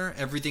kicks in there.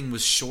 Everything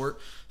was short.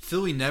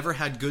 Philly never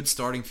had good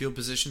starting field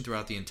position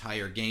throughout the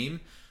entire game.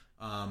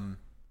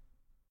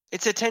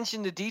 It's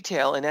attention to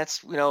detail, and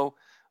that's,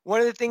 one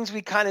of the things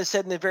we kind of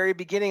said in the very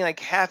beginning, like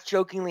half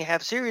jokingly,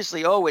 half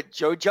seriously, with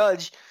Joe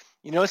Judge,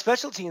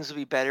 special teams will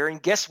be better.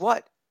 And guess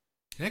what?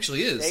 It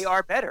actually is. They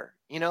are better,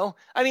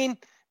 I mean,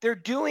 they're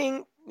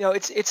doing,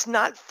 it's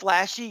not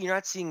flashy. You're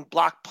not seeing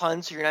block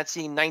punts, or you're not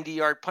seeing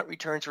 90-yard punt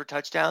returns for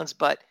touchdowns,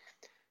 but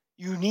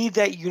you need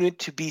that unit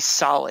to be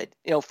solid.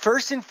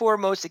 First and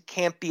foremost, it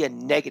can't be a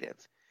negative.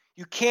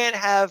 You can't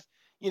have,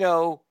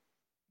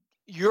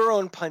 your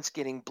own punts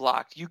getting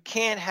blocked. You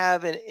can't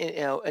have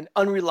an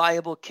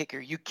unreliable kicker.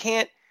 You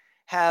can't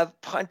have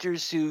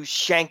punters who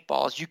shank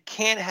balls. You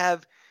can't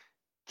have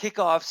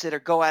kickoffs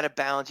that go out of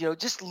bounds.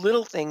 Just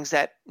little things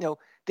that,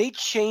 they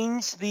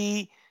change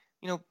the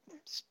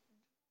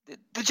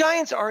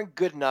Giants aren't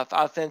good enough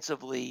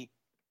offensively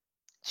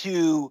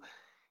to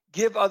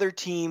give other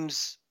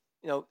teams,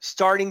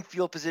 starting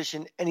field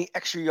position any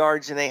extra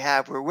yards than they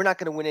have, where we're not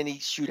going to win any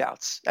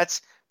shootouts.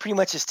 That's pretty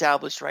much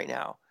established right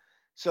now.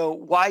 So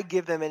why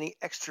give them any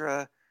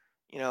extra,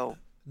 No,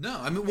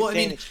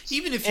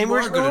 even if And you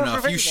we're- are good we're enough,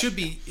 you preventing should that.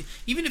 be.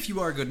 Even if you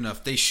are good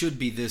enough, they should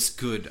be this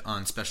good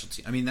on special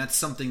teams. I mean, that's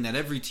something that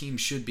every team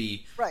should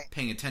be Right.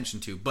 paying attention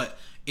to. But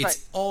it's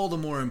Right. all the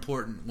more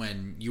important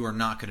when you are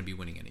not going to be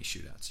winning any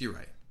shootouts. You're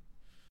right.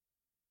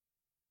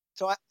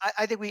 So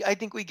I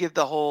think we give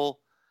the whole,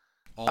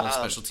 All the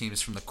special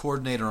teams from the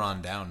coordinator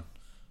on down.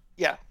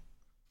 yeah.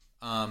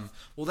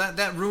 Well,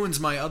 that ruins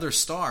my other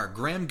star,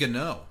 Graham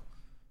Gano.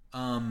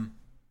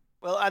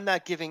 Well, I'm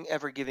not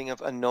ever giving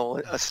a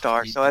Nolan a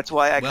star, so that's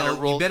why I kind of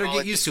rolled. you better all get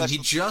into used to him. He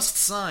special- just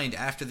signed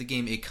after the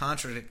game a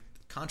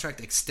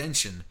contract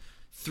extension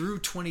through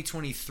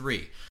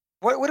 2023.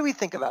 What do we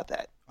think about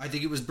that? I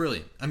think it was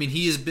brilliant. I mean,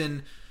 he's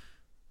been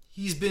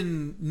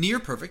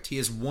near perfect. He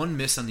has one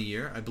miss on the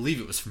year. I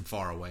believe it was from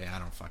far away. I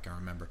don't fucking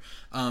remember.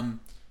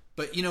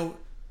 But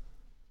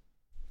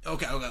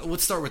okay,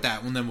 let's start with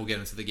that one, then we'll get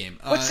into the game.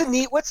 What's the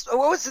need? What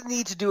was the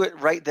need to do it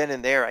right then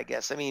and there? I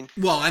guess. I mean,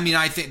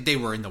 I think they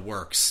were in the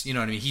works. You know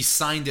what I mean? He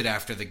signed it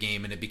after the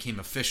game and it became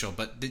official.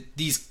 But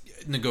these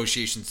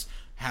negotiations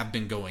have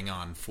been going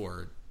on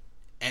for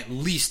at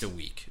least a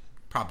week,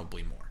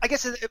 probably more. I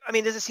guess. I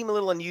mean, does it seem a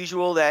little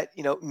unusual that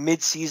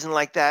mid-season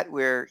like that,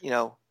 where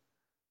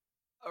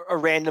a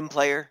random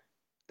player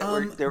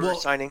that we're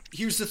signing?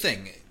 Here's the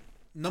thing.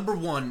 Number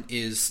one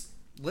is,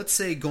 let's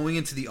say going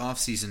into the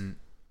offseason,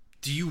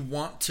 do you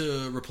want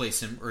to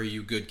replace him, or are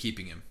you good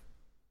keeping him?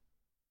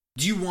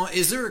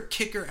 Is there a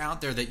kicker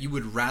out there that you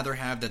would rather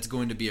have that's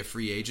going to be a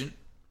free agent?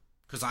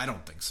 Because I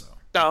don't think so.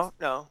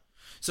 No.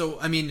 So,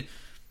 I mean,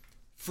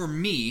 for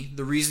me,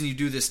 the reason you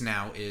do this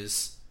now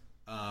is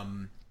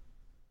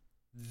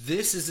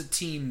this is a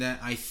team that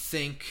I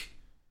think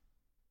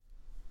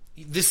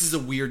this is a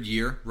weird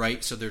year,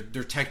 right? So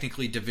they're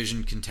technically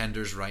division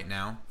contenders right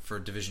now for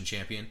a division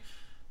champion.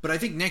 But I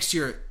think next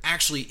year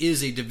actually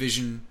is a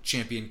division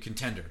champion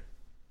contender.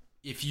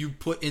 If you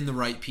put in the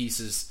right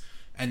pieces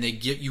and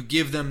you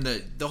give them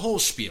the whole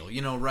spiel,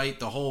 right?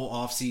 The whole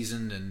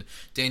offseason and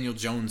Daniel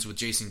Jones with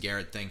Jason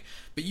Garrett thing.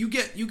 But you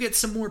get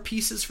some more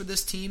pieces for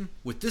this team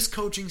with this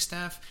coaching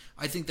staff.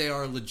 I think they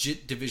are a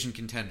legit division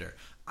contender.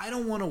 I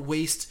don't want to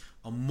waste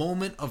a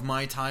moment of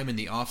my time in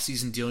the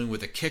offseason dealing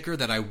with a kicker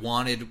that I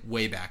wanted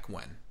way back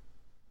when.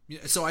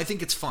 So I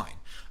think it's fine.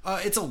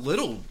 It's a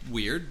little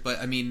weird, but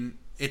I mean,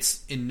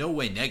 it's in no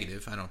way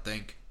negative, I don't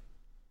think.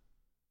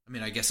 I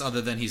mean, I guess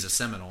other than he's a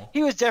Seminole.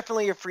 He was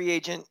definitely a free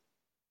agent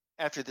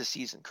after the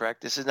season,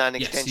 correct? This is not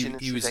an extension.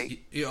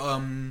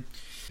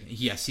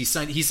 Yes, he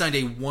signed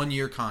a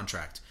 1-year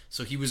contract,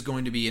 so he was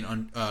going to be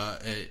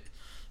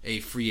a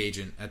free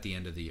agent at the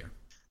end of the year.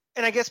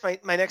 And I guess my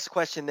next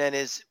question then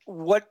is,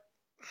 what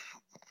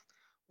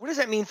does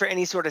that mean for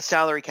any sort of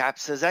salary cap?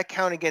 So does that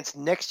count against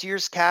next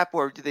year's cap,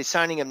 or do they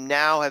signing him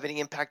now have any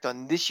impact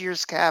on this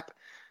year's cap?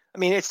 I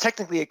mean, it's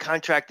technically a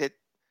contract that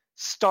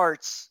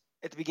starts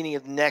at the beginning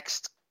of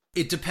next.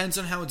 It depends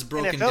on how it's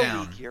broken NFL down.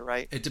 league here,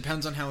 right? It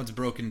depends on how it's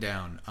broken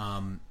down.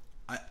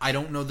 I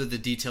don't know that the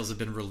details have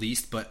been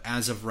released, but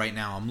as of right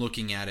now, I'm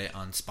looking at it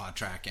on Spot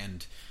Track,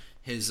 and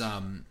his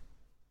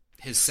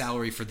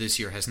salary for this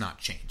year has not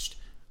changed.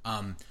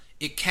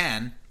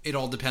 It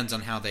all depends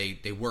on how they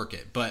work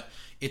it, but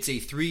it's a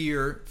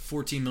 3-year,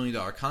 $14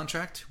 million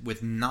contract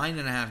with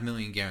 $9.5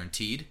 million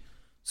guaranteed.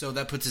 So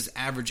that puts his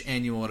average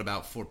annual at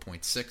about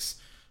 4.6. Does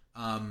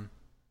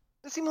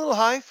that seem a little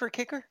high for a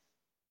kicker?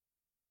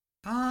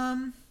 It's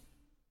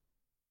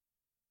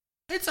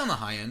on the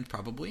high end,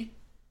 probably.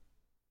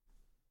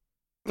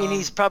 I mean,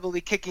 he's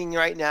probably kicking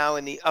right now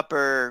in the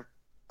upper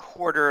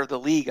quarter of the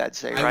league, I'd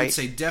say, right? I would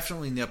say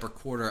definitely in the upper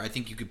quarter. I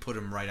think you could put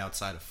him right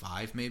outside of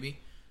 5, maybe.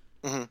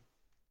 Mm-hmm.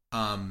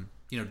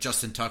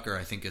 Justin Tucker,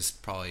 I think, is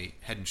probably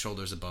head and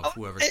shoulders above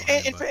whoever's and,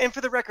 behind and, him. and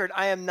for the record,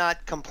 I am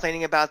not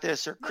complaining about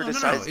this or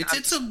criticizing. No.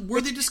 It's a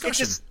worthy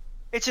discussion.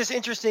 It's just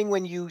interesting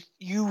when you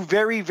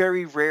very,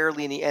 very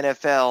rarely in the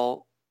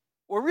NFL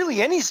or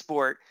really any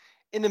sport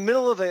in the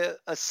middle of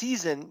a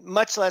season,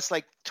 much less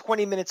like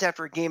 20 minutes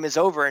after a game is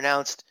over,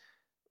 announced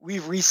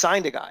we've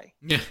re-signed a guy.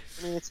 Yeah.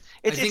 I mean,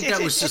 I think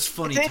that was just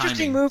funny timing. It's an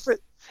interesting move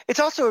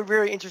it's also a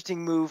very interesting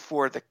move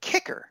for the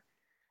kicker.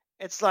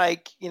 It's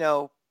like,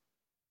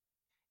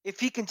 if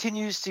he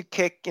continues to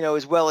kick,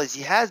 as well as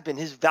he has been,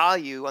 his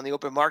value on the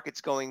open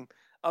market's going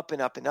up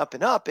and up and up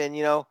and up. And,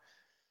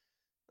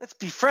 let's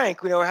be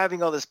frank, we're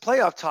having all this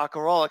playoff talk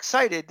and we're all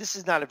excited. This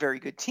is not a very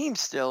good team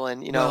still.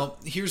 And, Well,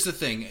 here's the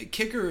thing.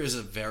 Kicker is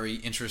a very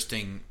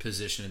interesting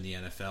position in the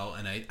NFL.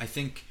 And I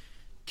think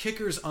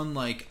kickers,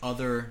 unlike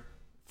other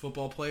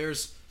football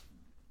players,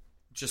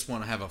 just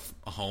want to have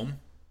a home.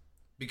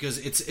 Because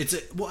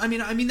I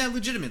mean that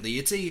legitimately.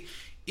 It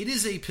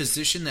is a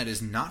position that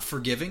is not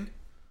forgiving.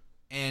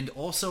 And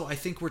also, I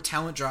think where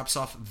talent drops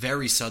off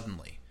very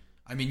suddenly.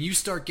 I mean, you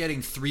start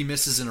getting 3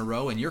 misses in a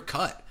row and you're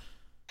cut.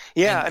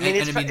 Yeah,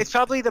 it's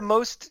probably the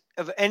most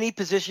of any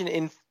position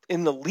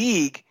in the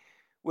league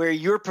where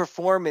your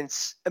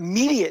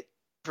immediate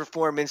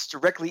performance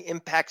directly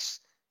impacts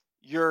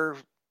your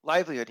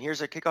livelihood.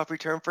 Here's a kickoff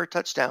return for a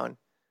touchdown.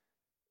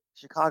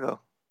 Chicago.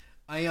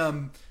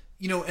 And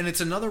it's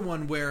another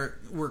one where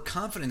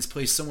confidence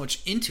plays so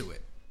much into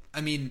it. I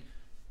mean,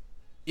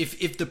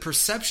 if the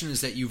perception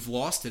is that you've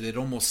lost it, it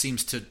almost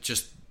seems to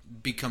just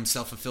become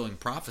self-fulfilling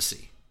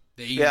prophecy.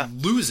 They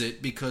lose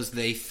it because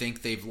they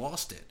think they've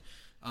lost it.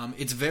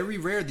 It's very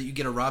rare that you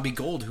get a Robbie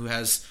Gould who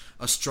has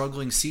a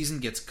struggling season,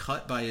 gets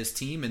cut by his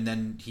team, and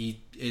then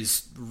he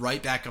is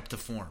right back up to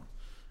form.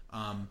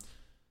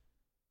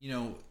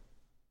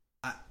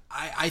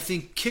 I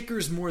think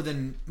kickers, more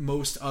than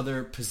most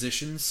other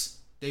positions,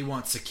 they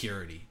want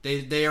security.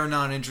 They are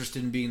not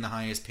interested in being the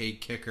highest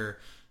paid kicker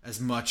as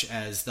much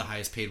as the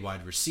highest paid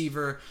wide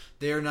receiver.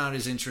 They are not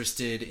as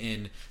interested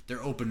in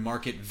their open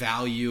market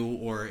value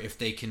or if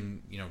they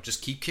can,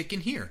 just keep kicking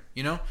here,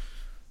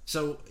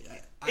 So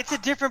it's a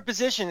different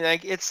position.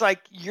 Like, it's like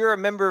you're a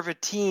member of a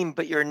team,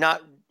 but you're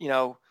not,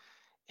 you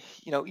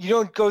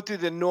don't go through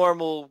the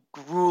normal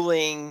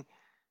grueling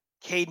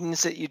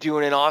cadence that you do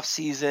in an off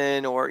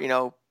season, or,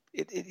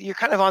 you're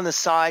kind of on the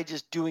side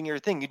just doing your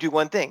thing. You do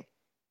one thing.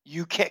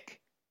 You kick.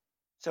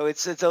 So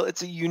it's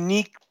a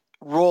unique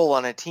role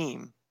on a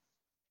team.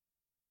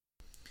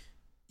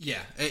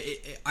 Yeah,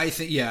 I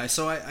think. Yeah,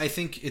 so I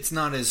think it's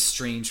not as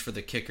strange for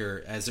the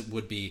kicker as it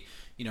would be,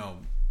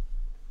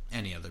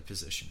 any other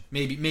position.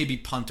 Maybe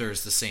punter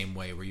is the same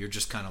way, where you're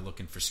just kind of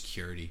looking for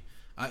security.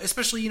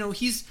 Especially,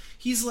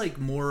 he's like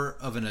more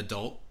of an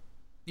adult.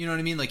 You know what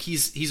I mean? Like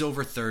he's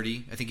over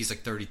 30. I think he's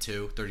like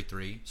 32,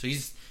 33. So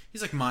he's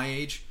like my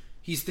age.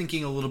 He's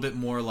thinking a little bit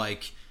more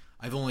like,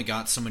 I've only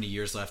got so many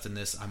years left in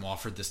this. I'm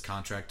offered this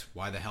contract.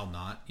 Why the hell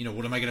not?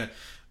 What am I gonna?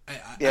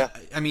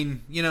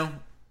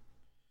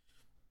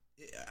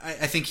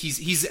 I think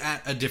he's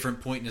at a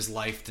different point in his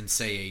life than,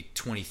 say, a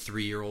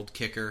 23-year-old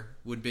kicker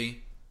would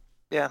be.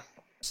 Yeah.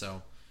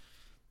 So,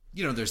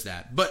 there's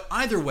that. But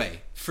either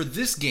way, for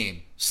this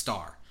game,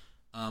 star.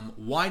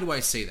 Why do I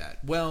say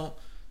that? Well,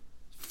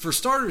 for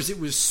starters, it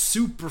was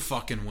super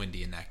fucking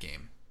windy in that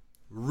game.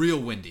 Real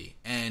windy.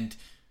 And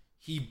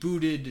he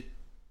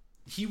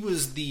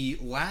was the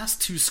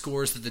last 2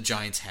 scores that the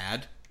Giants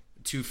had.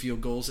 2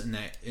 field goals in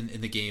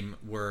the game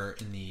were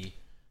in the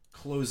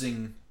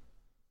closing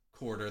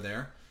quarter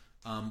there.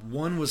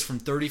 One was from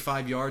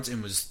 35 yards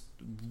and was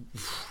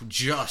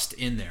just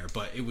in there,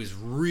 but it was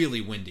really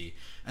windy.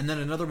 And then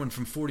another one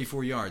from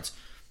 44 yards.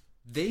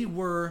 They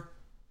were,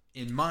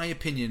 in my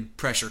opinion,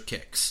 pressure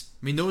kicks.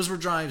 I mean, those were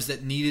drives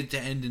that needed to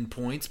end in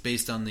points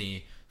based on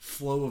the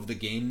flow of the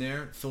game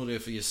there.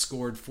 Philadelphia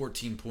scored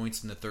 14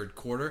 points in the third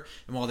quarter,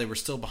 and while they were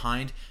still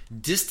behind,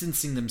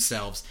 distancing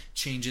themselves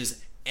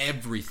changes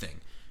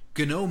everything.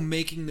 Gano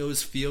making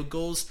those field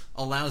goals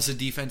allows the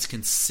defense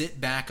can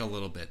sit back a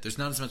little bit. There's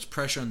not as much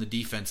pressure on the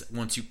defense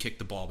once you kick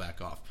the ball back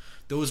off.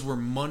 Those were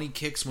money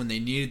kicks when they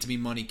needed to be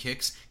money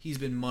kicks. He's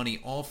been money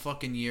all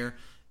fucking year,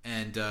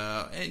 and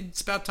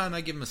it's about time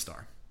I give him a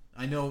star.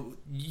 I know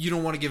you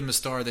don't want to give him a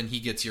star, then he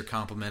gets your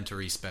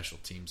complimentary special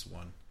teams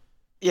one.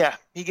 Yeah,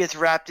 he gets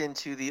wrapped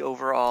into the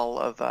overall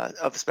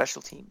of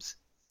special teams.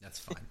 That's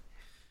fine.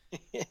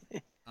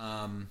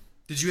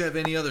 Did you have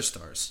any other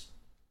stars?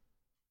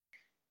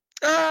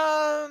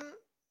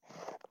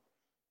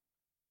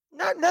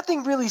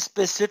 Nothing really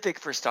specific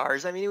for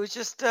stars. I mean, it was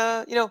just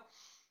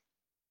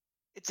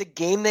it's a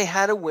game they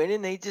had to win,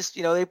 and they just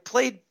they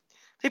played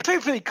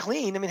pretty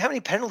clean. I mean, how many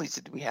penalties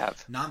did we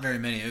have? Not very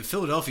many.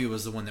 Philadelphia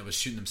was the one that was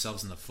shooting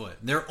themselves in the foot.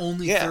 Their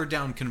only third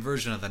down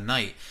conversion of the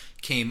night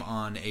came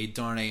on a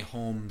Darnay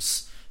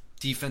Holmes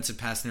defensive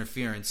pass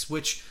interference,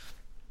 which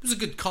was a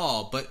good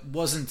call, but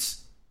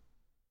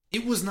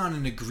it was not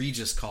an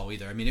egregious call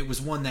either. I mean, it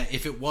was one that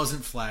if it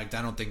wasn't flagged,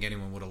 I don't think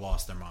anyone would have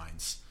lost their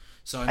minds.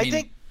 So I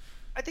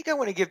think I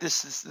want to give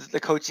the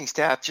coaching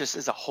staff just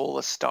as a whole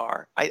a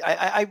star.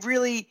 I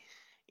really,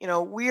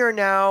 we are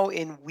now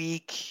in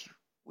week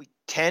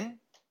 10.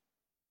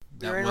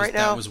 We're in right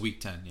now. That was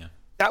week 10, yeah.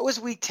 That was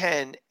week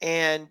 10,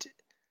 and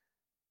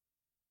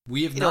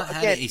we have not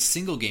had a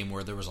single game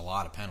where there was a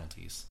lot of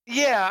penalties.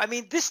 Yeah, I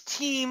mean, this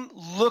team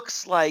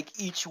looks like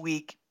each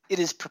week it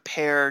is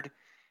prepared.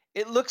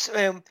 It looks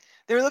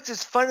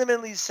as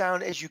fundamentally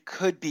sound as you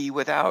could be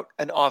without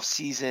an off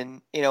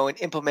season,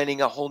 and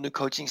implementing a whole new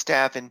coaching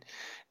staff and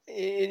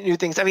new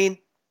things. I mean,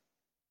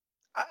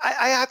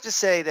 I have to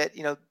say that,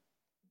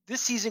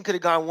 this season could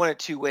have gone one of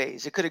two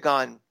ways. It could have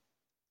gone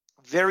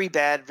very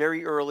bad,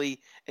 very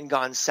early, and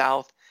gone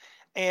south.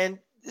 And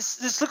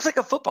this looks like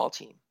a football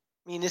team.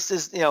 I mean, this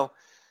is,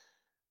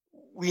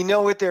 we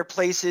know what their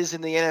place is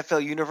in the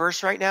NFL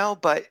universe right now,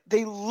 but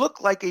they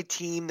look like a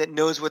team that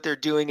knows what they're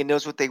doing and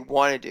knows what they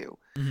want to do.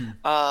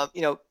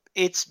 Mm-hmm.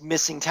 It's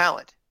missing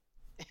talent.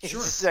 Sure.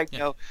 It's like,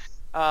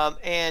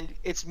 and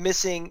it's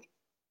missing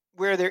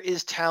where there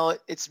is talent.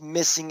 It's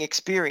missing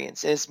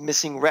experience, and it's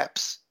missing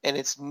reps, and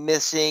it's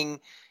missing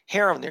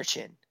hair on their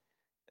chin.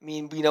 I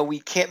mean, we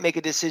can't make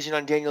a decision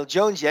on Daniel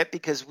Jones yet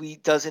because he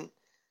doesn't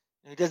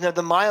have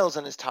the miles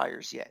on his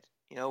tires yet.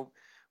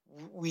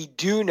 We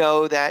do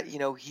know that,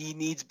 he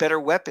needs better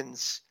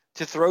weapons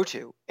to throw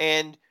to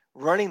and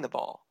running the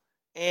ball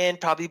and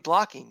probably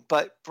blocking.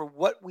 But for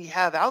what we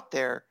have out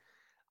there,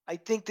 I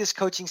think this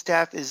coaching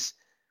staff is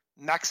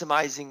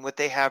maximizing what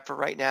they have for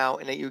right now,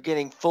 and that you're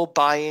getting full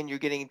buy-in. You're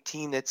getting a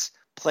team that's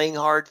playing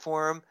hard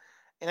for them.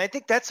 And I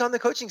think that's on the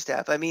coaching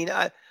staff. I mean,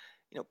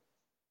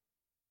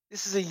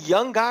 this is a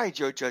young guy,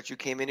 Joe Judge, who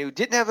came in who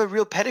didn't have a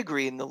real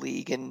pedigree in the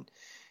league. And,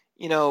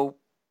 to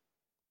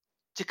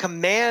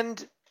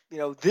command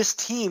this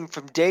team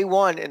from day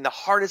one in the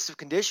hardest of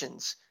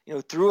conditions,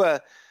 through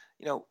a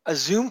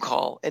Zoom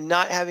call and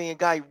not having a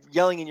guy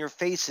yelling in your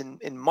face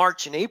in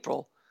March and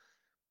April.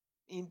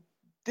 I mean,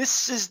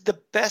 this is the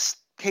best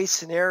case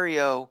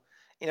scenario.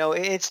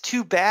 It's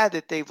too bad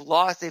that they've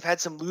lost. They've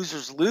had some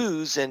losers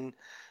lose, and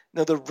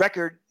the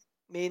record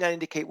may not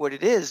indicate what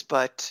it is,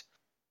 but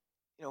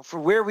for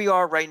where we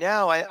are right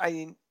now,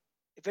 I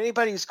if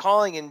anybody who's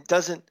calling and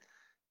doesn't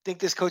think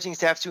this coaching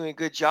staff's doing a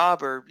good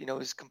job, or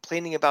is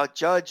complaining about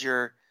Judge,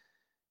 or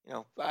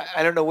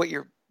I don't know what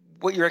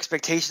your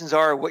expectations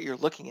are or what you're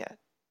looking at.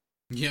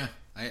 Yeah,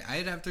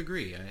 I'd have to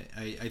agree.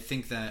 I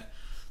think that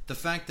the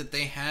fact that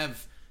they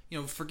have,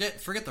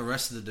 forget the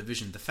rest of the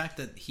division, the fact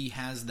that he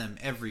has them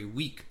every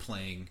week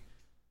playing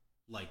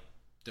like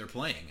they're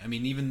playing. I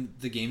mean, even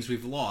the games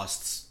we've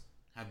lost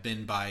have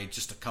been by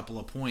just a couple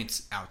of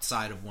points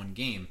outside of one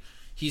game.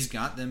 He's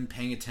got them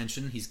paying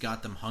attention. He's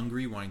got them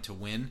hungry, wanting to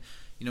win.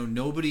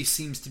 Nobody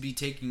seems to be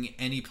taking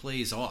any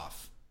plays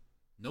off.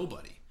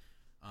 Nobody.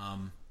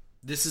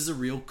 This is a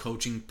real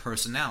coaching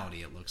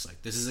personality, it looks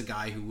like. This is a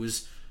guy who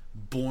was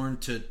born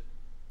to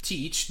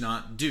teach,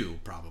 not do,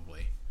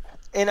 probably.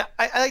 And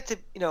I like to,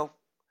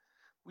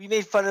 we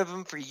made fun of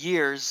him for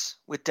years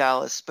with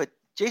Dallas, but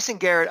Jason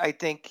Garrett, I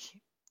think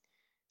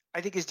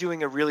is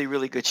doing a really,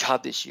 really good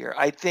job this year.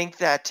 I think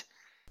that,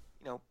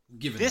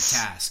 given the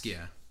task,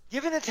 yeah.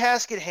 Given the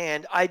task at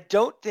hand, I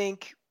don't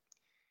think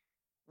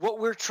what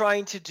we're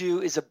trying to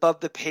do is above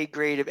the pay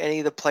grade of any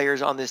of the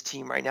players on this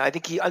team right now. I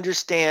think he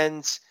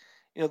understands,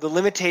 the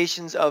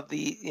limitations of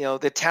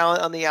the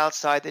talent on the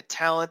outside, the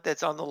talent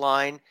that's on the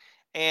line,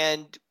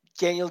 and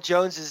Daniel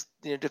Jones's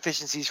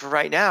deficiencies for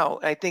right now.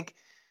 And I think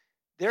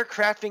they're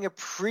crafting a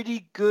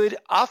pretty good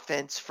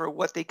offense for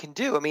what they can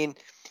do. I mean,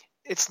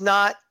 it's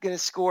not going to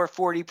score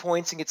 40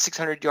 points and get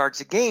 600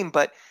 yards a game,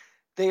 but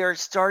they are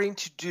starting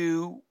to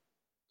do,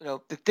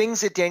 the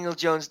things that Daniel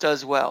Jones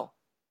does well.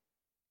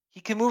 He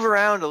can move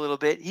around a little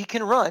bit. He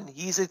can run.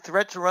 He's a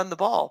threat to run the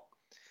ball.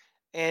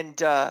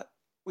 And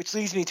which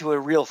leads me to a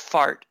real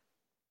fart.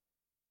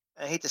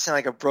 I hate to sound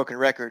like a broken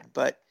record,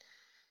 but,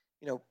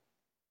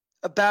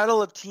 a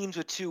battle of teams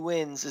with 2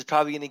 wins is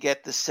probably going to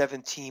get the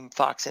 7-team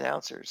Fox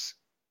announcers.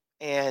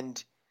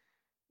 And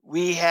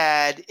we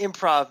had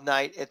improv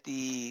night at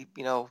the,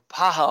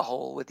 Paha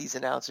Hole with these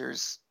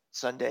announcers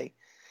Sunday.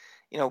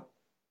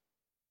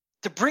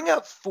 To bring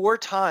up 4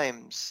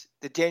 times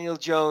the Daniel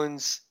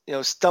Jones,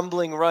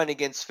 stumbling run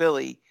against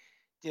Philly,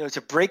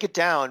 to break it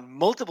down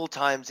multiple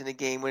times in a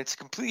game when it's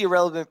completely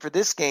irrelevant for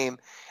this game,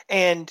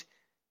 and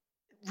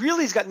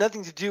really has got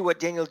nothing to do what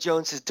Daniel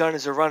Jones has done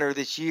as a runner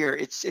this year.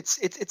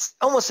 It's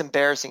almost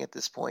embarrassing at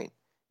this point.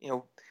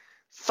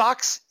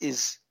 Fox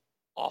is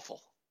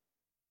awful.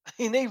 I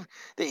mean,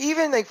 they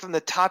even like from the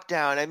top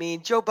down. I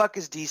mean, Joe Buck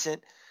is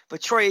decent,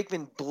 but Troy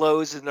Aikman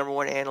blows as the number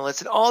 1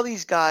 analyst, and all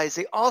these guys,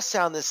 they all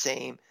sound the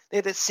same. They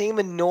have that same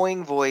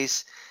annoying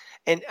voice,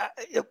 and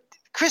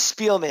Chris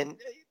Spielman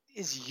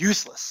is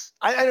useless.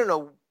 I don't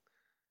know.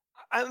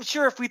 I'm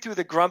sure if we threw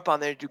the Grump on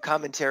there to do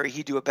commentary,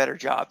 he'd do a better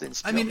job than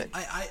Spielman.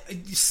 I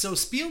mean, so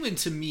Spielman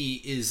to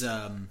me is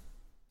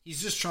he's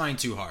just trying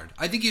too hard.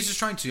 I think he's just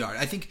trying too hard.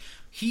 I think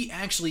he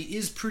actually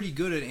is pretty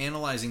good at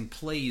analyzing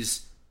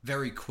plays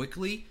very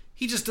quickly.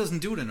 He just doesn't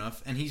do it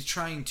enough, and he's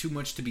trying too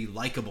much to be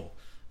likable,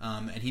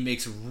 and he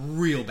makes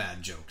real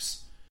bad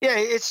jokes. Yeah,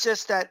 it's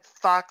just that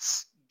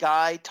Fox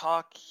guy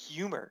talk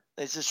humor.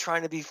 It's just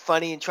trying to be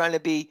funny and trying to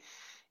be,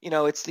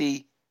 it's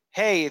the,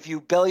 hey, if you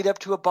bellied up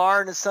to a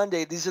bar on a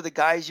Sunday, these are the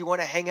guys you want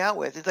to hang out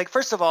with. It's like,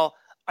 first of all,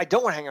 I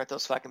don't want to hang out with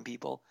those fucking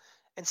people.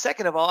 And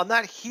second of all, I'm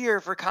not here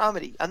for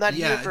comedy. I'm not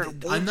here for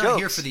I'm not jokes.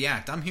 here for the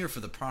act. I'm here for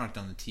the product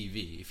on the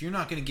TV. If you're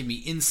not going to give me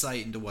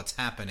insight into what's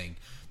happening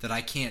that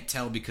I can't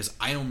tell because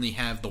I only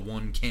have the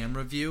one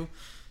camera view,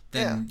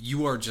 then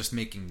you are just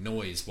making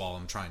noise while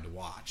I'm trying to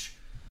watch.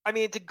 I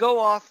mean, to go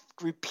off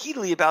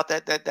repeatedly about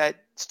that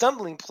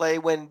stumbling play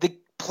when the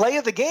play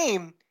of the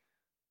game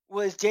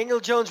was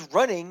Daniel Jones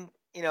running,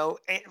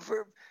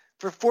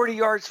 for 40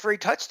 yards for a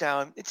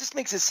touchdown, it just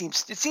makes it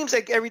seems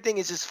like everything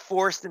is just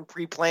forced and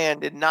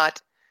pre-planned and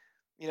not,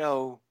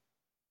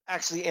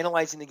 actually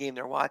analyzing the game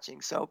they're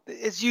watching. So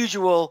as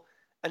usual,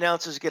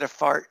 announcers get a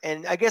fart.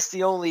 And I guess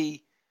the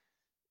only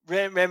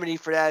remedy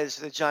for that is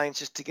for the Giants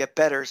just to get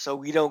better so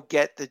we don't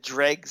get the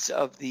dregs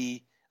of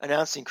the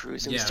announcing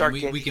crews. And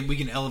we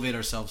can elevate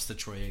ourselves to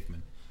Troy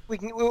Aikman. We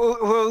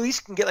at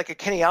least can get like a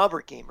Kenny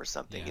Albert game or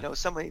something,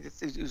 somebody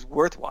who's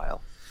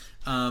worthwhile.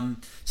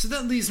 So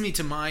that leads me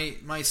to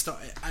my star.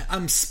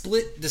 I'm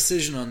split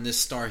decision on this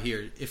star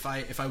here. If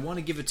I want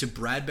to give it to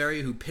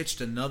Bradbury, who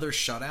pitched another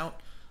shutout,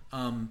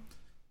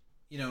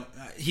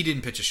 he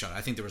didn't pitch a shutout.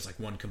 I think there was like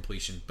one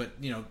completion, but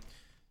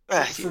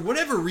for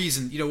whatever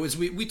reason, as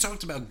we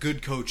talked about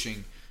good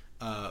coaching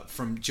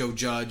from Joe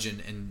Judge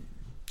and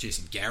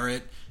Jason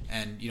Garrett,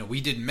 and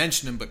we didn't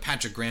mention him, but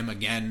Patrick Graham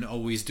again,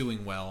 always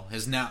doing well,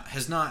 has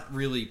not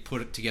really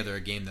put together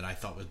a game that I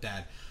thought was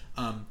bad.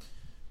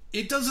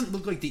 It doesn't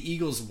look like the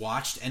Eagles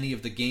watched any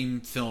of the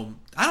game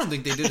film. I don't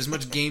think they did as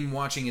much game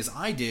watching as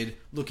I did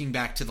looking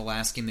back to the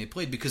last game they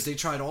played because they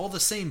tried all the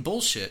same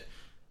bullshit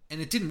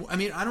and it didn't. I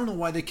mean, I don't know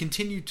why they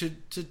continue to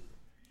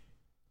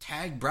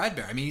tag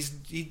Bradbury. I mean,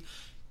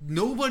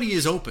 nobody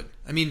is open.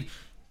 I mean,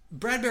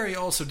 Bradbury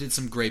also did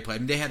some great play. I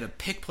mean, they had a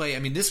pick play. I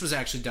mean, this was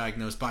actually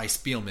diagnosed by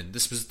Spielman.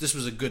 This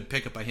was a good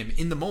pickup by him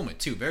in the moment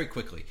too, very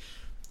quickly.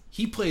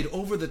 He played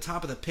over the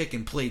top of the pick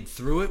and played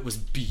through it. Was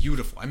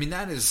beautiful. I mean,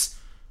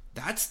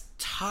 that's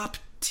top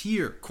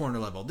tier corner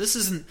level. This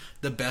isn't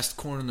the best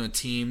corner on the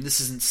team. This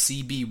isn't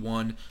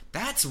CB1.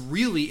 That's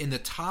really in the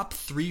top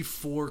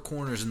 3-4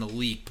 corners in the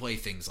league play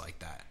things like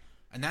that.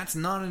 And that's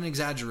not an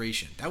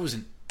exaggeration. That was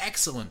an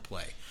excellent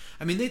play.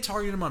 I mean, they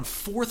targeted him on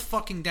 4th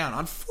fucking down.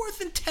 On 4th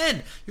and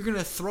 10, you're going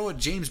to throw at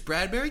James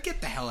Bradbury?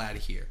 Get the hell out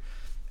of here.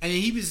 I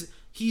mean,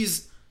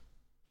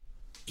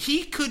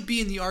 he could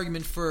be in the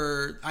argument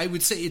for, I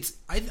would say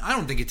I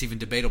don't think it's even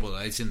debatable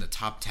that he's in the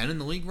top 10 in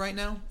the league right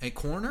now at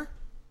corner.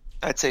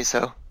 I'd say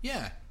so.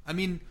 Yeah. I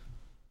mean,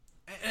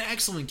 an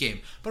excellent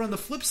game. But on the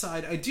flip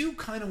side, I do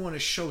kind of want to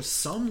show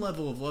some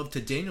level of love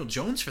to Daniel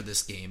Jones for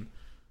this game.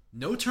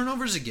 No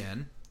turnovers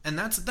again, and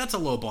that's a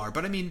low bar.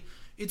 But I mean,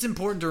 it's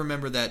important to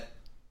remember that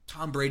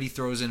Tom Brady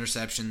throws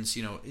interceptions.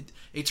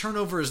 A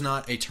turnover is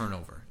not a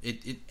turnover.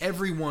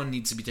 Everyone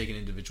needs to be taken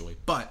individually.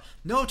 But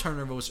no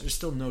turnovers are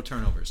still no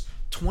turnovers.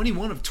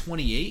 21 of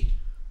 28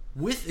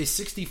 with a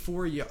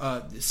 64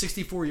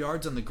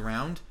 yards on the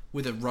ground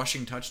with a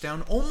rushing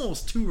touchdown,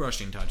 almost 2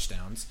 rushing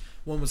touchdowns.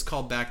 One was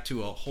called back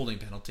to a holding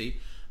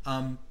penalty.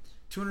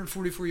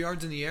 244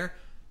 yards in the air.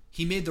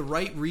 He made the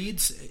right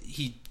reads.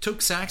 He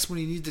took sacks when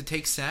he needed to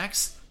take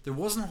sacks. There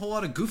wasn't a whole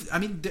lot of goof. I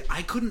mean,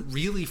 I couldn't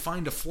really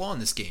find a flaw in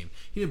this game.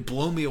 He didn't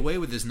blow me away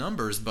with his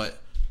numbers,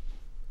 but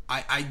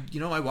I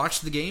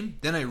watched the game,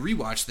 then I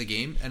rewatched the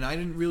game, and I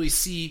didn't really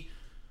see.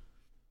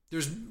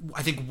 There's,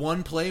 I think,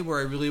 one play where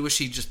I really wish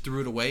he just threw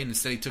it away and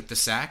instead he took the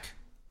sack.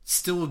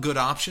 Still a good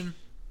option.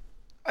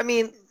 I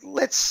mean,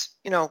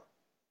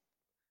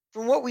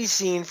 from what we've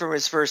seen from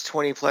his first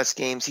 20-plus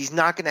games, he's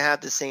not going to have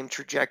the same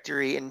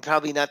trajectory and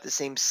probably not the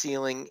same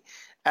ceiling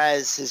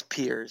as his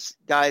peers.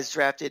 Guys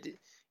drafted,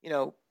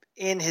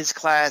 in his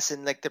class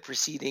and like the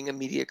preceding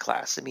immediate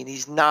class. I mean,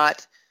 he's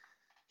not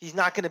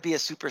going to be a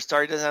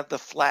superstar. He doesn't have the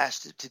flash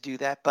to do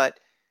that, but,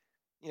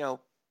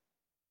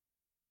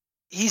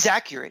 he's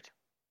accurate.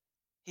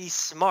 He's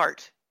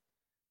smart.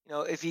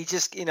 If he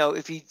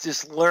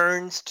just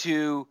learns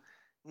to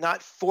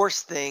not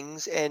force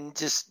things and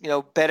just,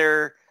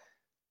 better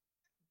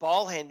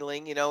ball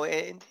handling,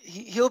 and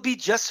he'll be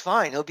just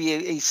fine. He'll be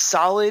a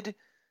solid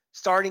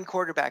starting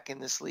quarterback in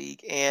this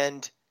league,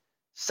 and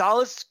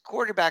solid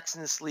quarterbacks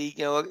in this league,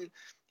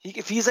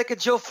 if he's like a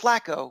Joe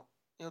Flacco,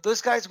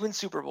 those guys win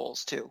Super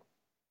Bowls too,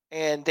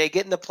 and they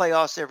get in the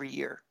playoffs every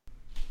year.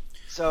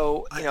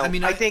 So,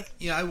 I think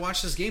I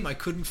watched this game. I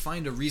couldn't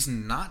find a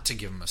reason not to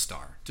give him a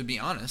star, to be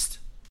honest.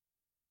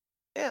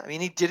 Yeah, I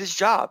mean, he did his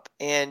job.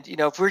 And,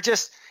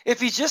 if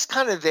he's just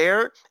kind of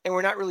there and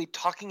we're not really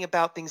talking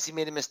about things he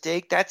made a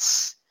mistake,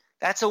 that's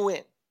a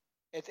win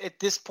at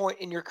this point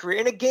in your career.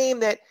 In a game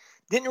that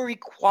didn't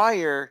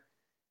require,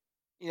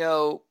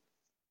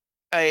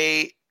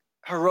 a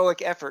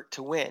heroic effort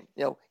to win.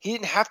 He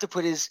didn't have to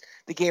put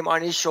the game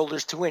on his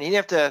shoulders to win. He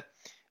didn't have to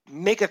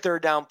make a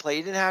third down play.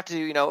 He didn't have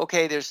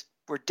to,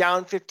 we're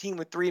down 15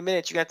 with 3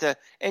 minutes. You got to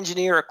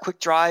engineer a quick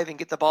drive and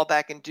get the ball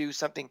back and do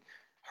something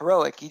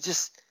heroic. He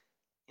just,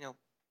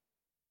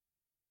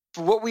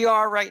 for what we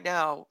are right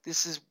now,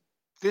 this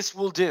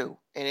will do.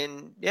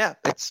 And yeah,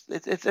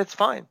 it's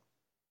fine.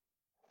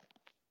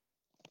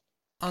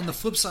 On the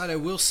flip side, I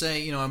will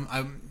say,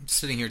 I'm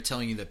sitting here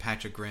telling you that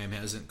Patrick Graham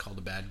hasn't called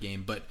a bad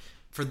game, but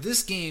for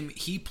this game,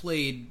 he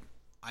played,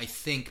 I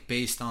think,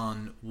 based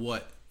on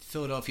what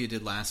Philadelphia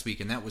did last week,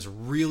 and that was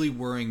really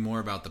worrying more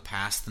about the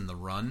pass than the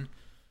run,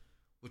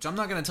 which I'm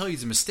not going to tell you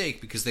is a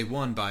mistake because they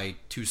won by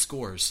 2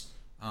 scores.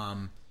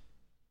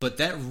 But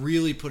that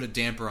really put a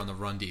damper on the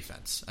run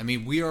defense. I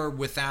mean, we are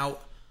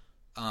without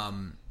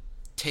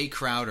Tay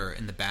Crowder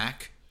in the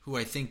back, who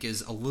I think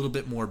is a little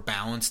bit more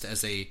balanced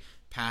as a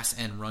pass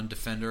and run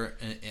defender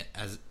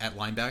at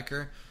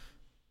linebacker.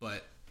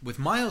 But with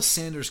Miles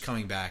Sanders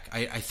coming back,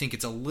 I think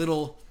it's a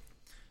little...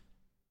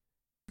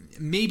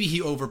 Maybe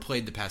he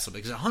overplayed the pass a little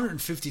bit, because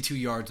 152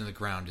 yards on the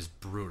ground is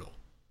brutal.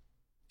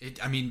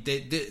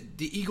 The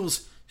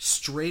Eagles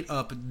straight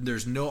up,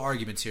 there's no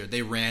arguments here,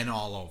 they ran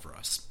all over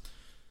us.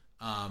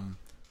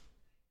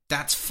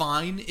 That's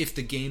fine if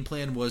the game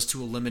plan was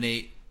to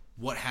eliminate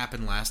what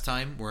happened last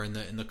time, where in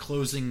the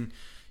closing,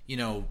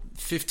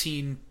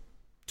 15,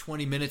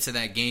 20 minutes of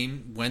that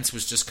game, Wentz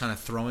was just kind of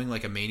throwing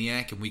like a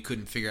maniac and we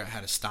couldn't figure out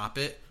how to stop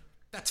it.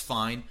 That's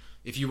fine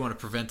if you want to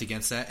prevent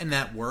against that, and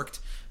that worked.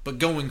 But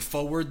going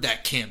forward,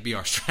 that can't be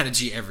our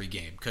strategy every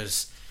game,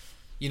 because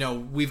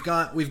we've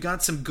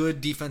got some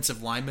good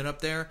defensive linemen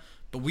up there,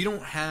 but we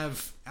don't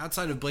have,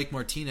 outside of Blake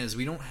Martinez,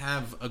 we don't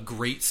have a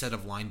great set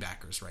of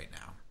linebackers right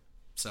now.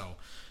 So,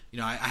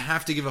 I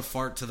have to give a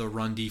fart to the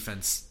run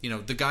defense.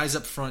 The guys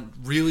up front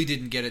really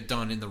didn't get it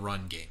done in the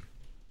run game.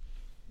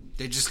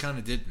 They just kind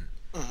of didn't.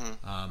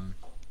 Mm-hmm.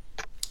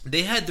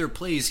 They had their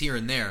plays here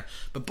and there,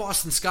 but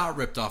Boston Scott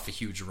ripped off a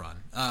huge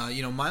run.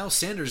 Miles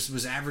Sanders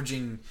was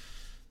averaging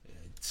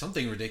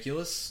something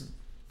ridiculous,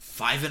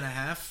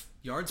 5.5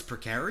 yards per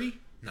carry.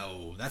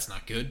 No, that's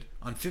not good.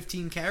 On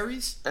 15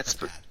 carries, that's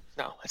bad.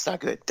 No, it's not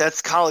good.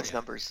 That's college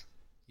numbers.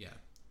 Yeah,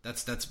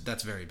 that's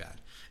very bad.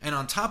 And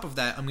on top of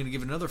that, I'm going to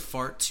give another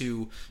fart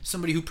to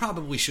somebody who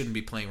probably shouldn't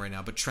be playing right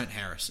now, but Trent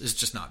Harris is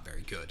just not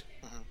very good.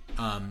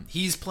 Mm-hmm.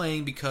 He's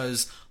playing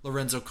because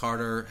Lorenzo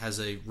Carter has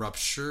a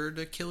ruptured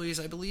Achilles,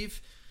 I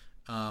believe.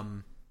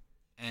 And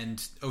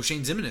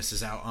O'Shane Ximines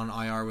is out on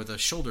IR with a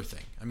shoulder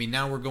thing. I mean,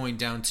 now we're going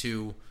down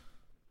to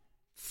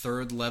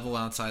third level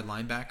outside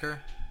linebacker.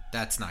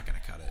 That's not going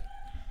to cut it.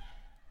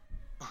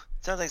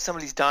 Sounds like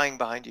somebody's dying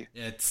behind you.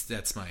 Yeah,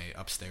 that's my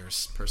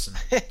upstairs person.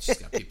 She's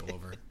got people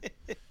over.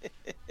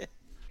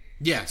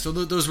 Yeah, so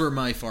those were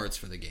my farts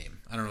for the game.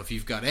 I don't know if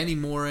you've got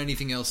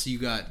anything else you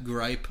got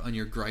gripe on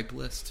your gripe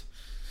list?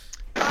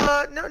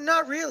 No,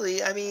 not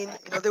really. I mean,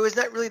 there was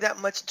not really that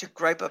much to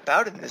gripe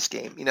about in this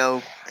game.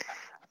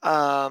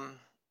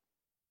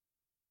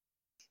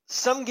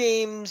 Some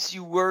games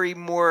you worry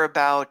more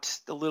about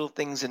the little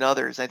things than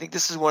others. I think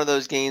this is one of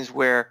those games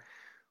where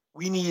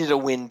we needed a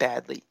win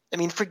badly. I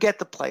mean, forget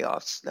the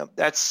playoffs. Now,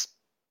 that's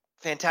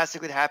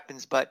fantastic what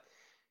happens, but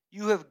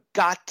you have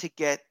got to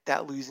get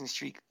that losing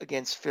streak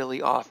against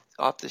Philly off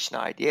the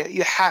schneid.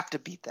 You have to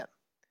beat them.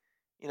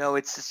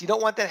 It's just, you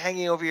don't want that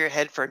hanging over your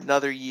head for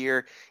another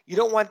year. You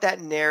don't want that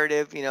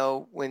narrative,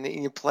 when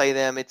you play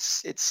them.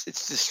 It's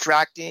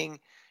distracting.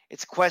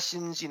 It's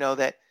questions,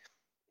 that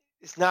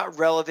it's not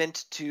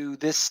relevant to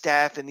this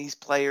staff and these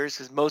players,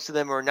 because most of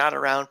them are not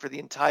around for the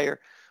entire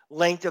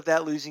length of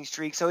that losing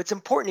streak. So it's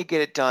important to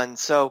get it done.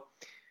 So,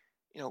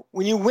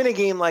 when you win a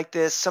game like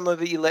this, some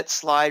of it you let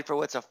slide for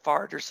what's a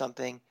fart or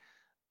something.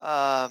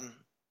 I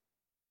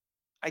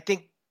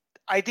think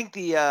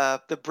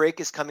the break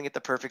is coming at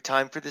the perfect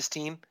time for this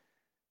team.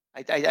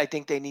 I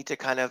think they need to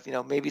kind of,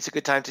 maybe it's a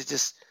good time to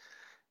just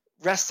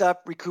rest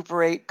up,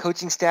 recuperate,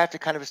 coaching staff to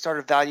kind of start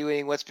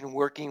evaluating what's been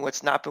working,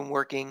 what's not been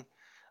working.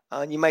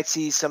 And you might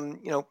see some,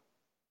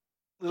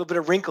 little bit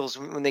of wrinkles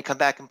when they come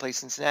back and play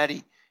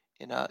Cincinnati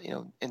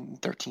in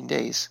 13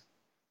 days.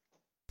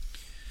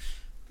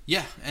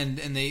 Yeah, and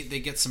they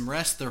get some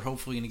rest. They're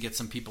hopefully going to get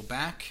some people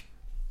back.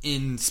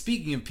 In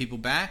speaking of people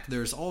back,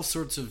 there's all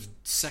sorts of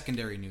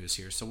secondary news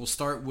here. So we'll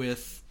start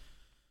with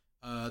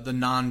the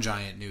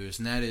non-Giant news,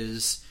 and that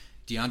is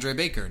DeAndre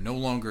Baker, no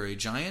longer a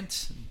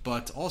Giant,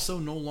 but also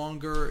no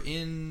longer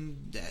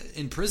in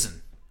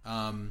prison.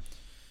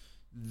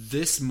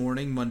 This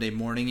morning, Monday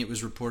morning, it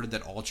was reported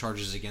that all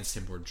charges against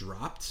him were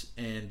dropped,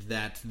 and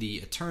that the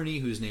attorney,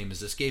 whose name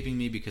is escaping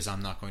me because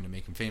I'm not going to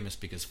make him famous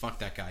because fuck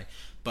that guy,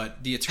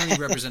 but the attorney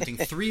representing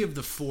 3 of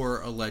the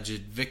 4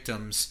 alleged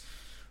victims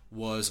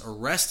was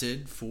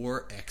arrested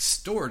for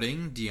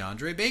extorting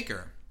DeAndre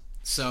Baker.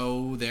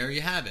 So there you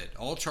have it.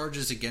 All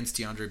charges against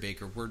DeAndre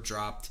Baker were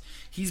dropped.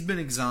 He's been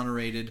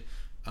exonerated,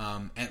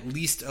 at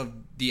least of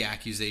the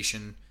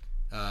accusation,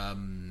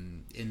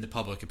 in the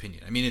public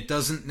opinion. I mean, it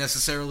doesn't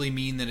necessarily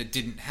mean that it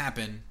didn't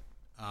happen.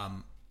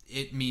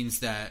 It means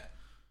that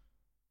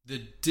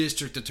the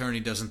district attorney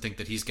doesn't think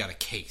that he's got a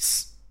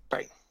case.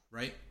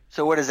 Right?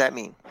 So what does that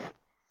mean?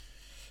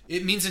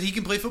 It means that he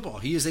can play football.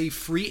 He is a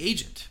free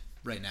agent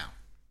right now.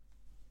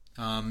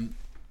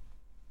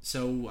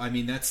 So, I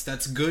mean,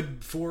 that's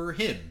good for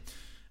him.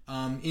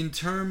 In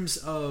terms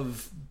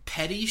of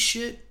petty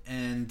shit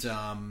and,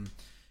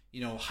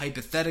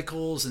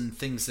 hypotheticals and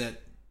things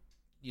that,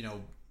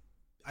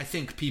 I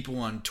think people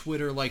on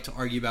Twitter like to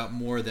argue about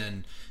more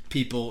than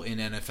people in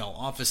NFL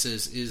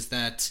offices, is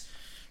that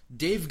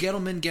Dave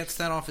Gettleman gets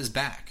that off his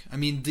back. I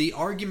mean, the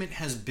argument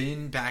has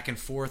been back and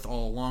forth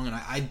all along, and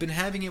I've been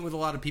having it with a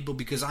lot of people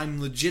because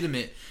I'm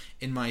legitimate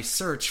in my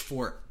search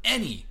for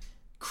any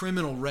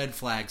criminal red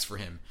flags for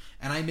him.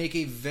 And I make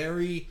a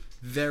very,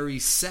 very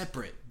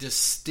separate,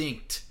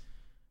 distinct,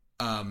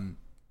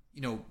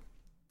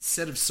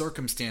 set of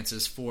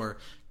circumstances for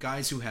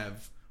guys who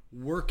have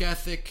work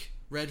ethic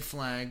red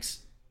flags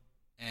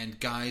and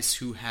guys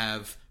who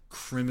have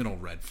criminal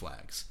red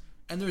flags.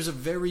 And there's a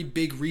very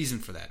big reason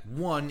for that.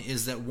 One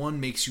is that one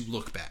makes you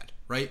look bad,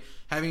 right?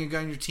 Having a guy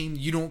on your team,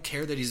 you don't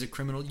care that he's a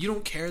criminal. You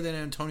don't care that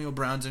Antonio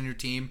Brown's on your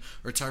team,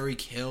 or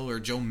Tyreek Hill, or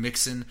Joe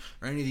Mixon,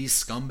 or any of these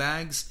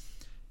scumbags.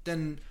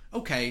 Then,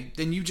 okay,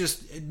 then you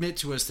just admit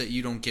to us that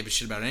you don't give a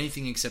shit about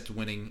anything except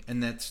winning,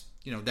 and that's,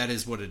 that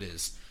is what it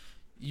is.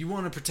 You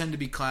want to pretend to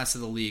be class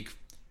of the league,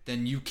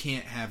 then you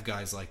can't have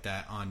guys like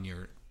that on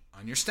your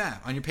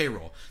staff, on your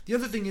payroll. The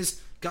other thing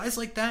is, guys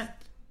like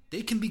that,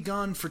 they can be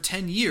gone for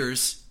 10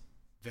 years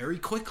very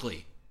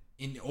quickly,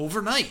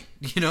 overnight,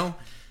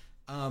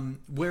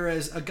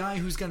 whereas a guy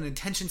who's got an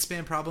attention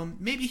span problem,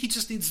 maybe he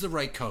just needs the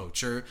right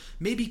coach, or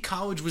maybe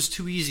college was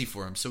too easy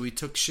for him, so he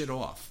took shit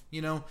off,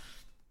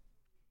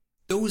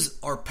 Those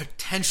are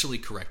potentially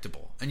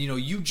correctable, and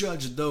you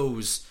judge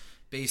those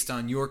based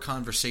on your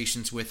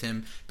conversations with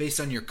him, based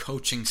on your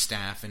coaching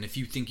staff, and if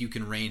you think you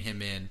can rein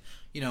him in,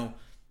 and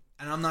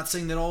I'm not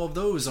saying that all of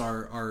those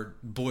are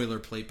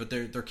boilerplate, but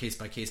they're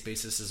case-by-case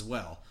basis as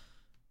well.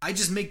 I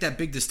just make that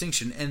big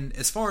distinction, and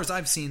as far as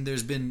I've seen,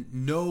 there's been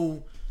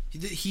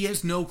he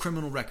has no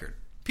criminal record,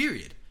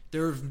 period.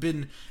 There have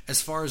been,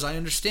 as far as I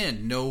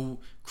understand, no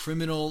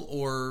criminal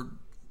or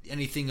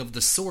anything of the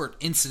sort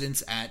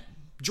incidents at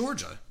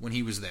Georgia when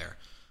he was there.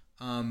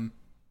 And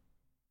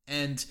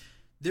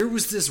there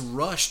was this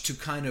rush to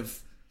kind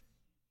of,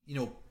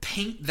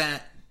 paint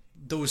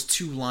those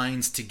two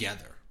lines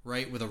together,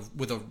 right, with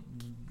a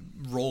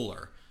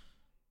roller,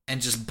 and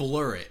just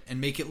blur it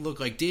and make it look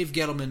like Dave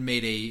Gettleman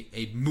made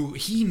a move.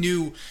 He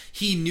knew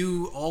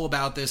all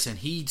about this, and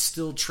he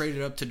still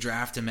traded up to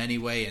draft him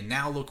anyway, and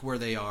now look where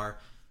they are.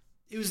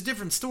 It was a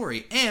different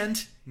story,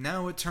 and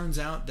now it turns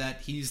out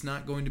that he's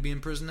not going to be in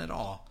prison at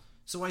all.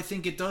 So I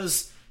think it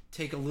does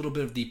take a little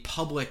bit of the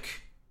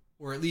public,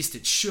 or at least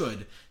it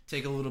should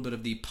take a little bit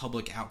of the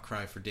public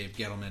outcry for Dave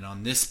Gettleman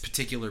on this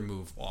particular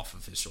move off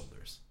of his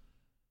shoulders.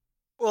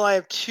 Well, I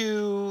have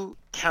two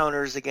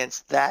counters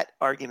against that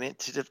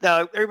argument.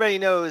 Now, everybody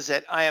knows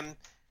that I'm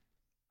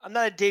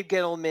not a Dave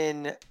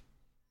Gettleman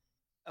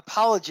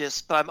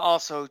apologist, but I'm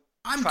also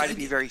trying to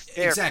be very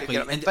fair. Exactly,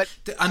 and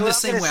I'm the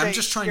same way. I'm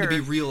just trying to be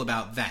real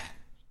about that.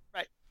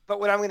 Right, but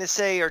what I'm going to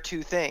say are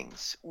two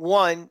things.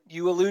 One,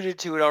 you alluded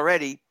to it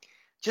already.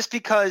 Just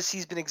because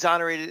he's been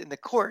exonerated in the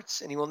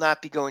courts and he will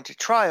not be going to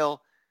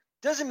trial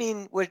doesn't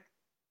mean what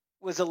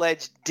was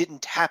alleged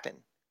didn't happen.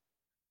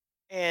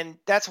 And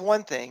that's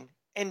one thing.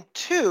 And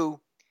two,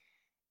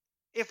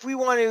 if we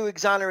want to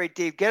exonerate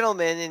Dave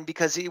Gettleman and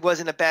because he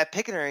wasn't a bad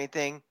pick or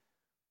anything,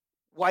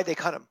 why'd they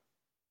cut him?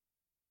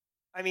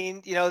 I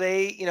mean,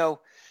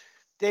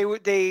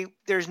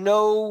 there's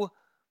no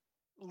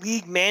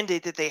league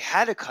mandate that they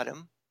had to cut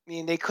him. I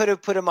mean, they could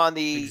have put him on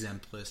the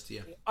exempt list,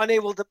 yeah,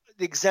 the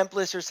exempt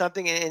list or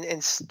something, and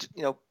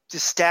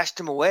just stashed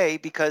him away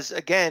because,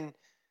 again,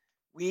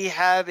 we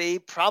have a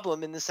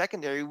problem in the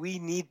secondary. We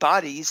need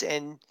bodies,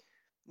 and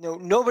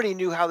nobody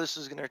knew how this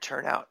was going to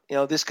turn out.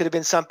 This could have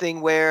been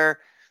something where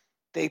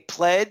they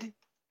pled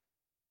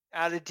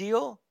out a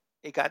deal,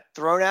 it got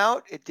thrown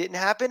out, it didn't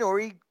happen, or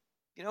he,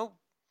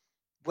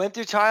 went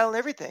through trial and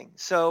everything.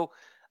 So,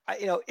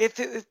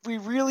 if we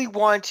really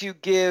want to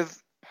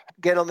give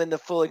Gettleman the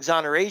full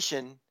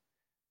exoneration,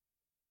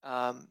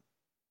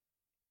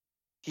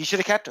 he should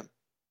have kept him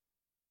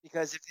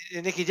because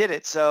I think he did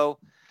it. So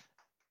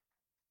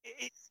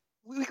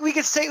we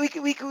could say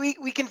we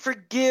can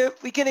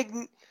forgive, we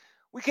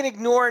can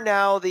ignore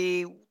now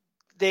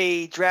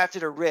they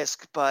drafted a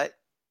risk, but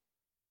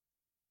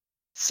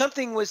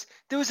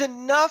there was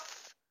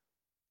enough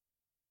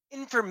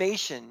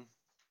information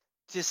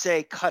to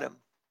say cut him.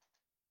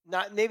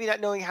 Maybe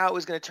not knowing how it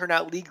was going to turn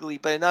out legally,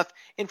 but enough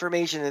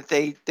information that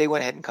they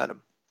went ahead and cut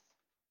him.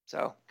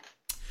 So,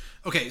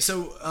 okay,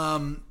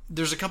 so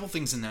there's a couple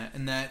things in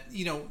that,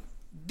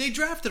 they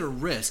drafted a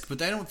risk,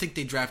 but I don't think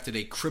they drafted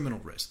a criminal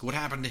risk. What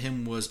happened to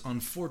him was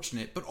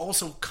unfortunate, but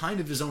also kind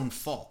of his own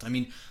fault. I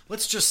mean,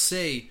 let's just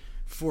say,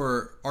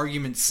 for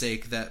argument's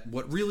sake, that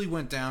what really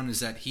went down is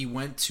that he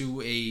went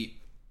to a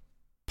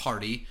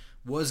party,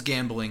 was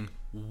gambling,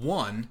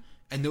 won,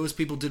 and those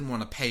people didn't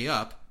want to pay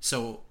up,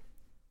 so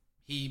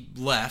he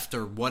left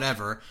or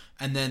whatever,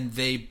 and then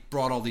they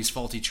brought all these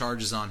faulty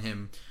charges on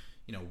him,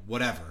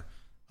 whatever.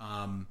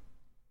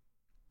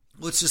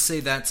 Let's just say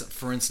that's,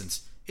 for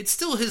instance, it's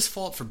still his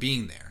fault for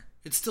being there.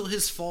 It's still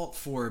his fault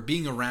for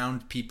being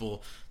around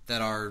people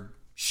that are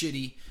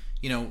shitty.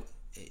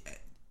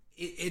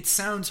 it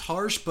sounds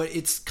harsh, but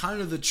it's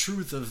kind of the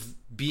truth of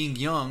being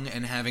young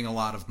and having a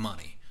lot of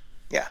money.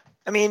 Yeah.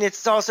 I mean,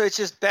 it's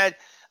just bad.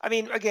 I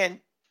mean, again,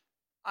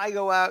 I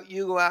go out,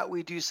 you go out,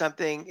 we do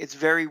something. It's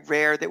very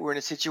rare that we're in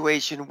a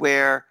situation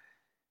where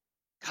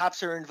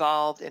cops are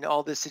involved and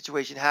all this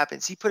situation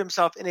happens. He put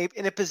himself in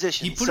a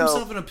position. He put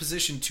himself in a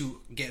position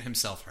to get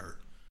himself hurt.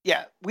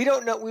 Yeah, we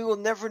don't know. We will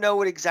never know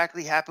what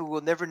exactly happened.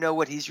 We'll never know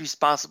what he's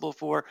responsible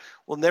for.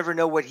 We'll never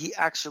know what he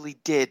actually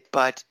did.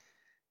 But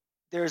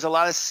there's a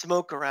lot of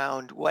smoke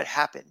around what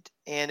happened.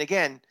 And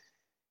again,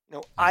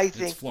 I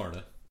think it's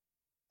Florida.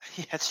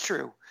 Yeah, it's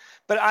true.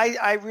 But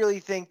I really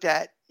think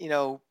that,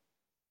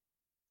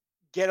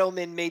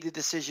 Gettleman made the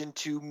decision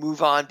to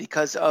move on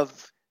because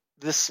of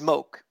the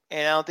smoke.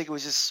 And I don't think it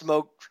was just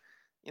smoke,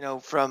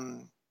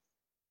 from,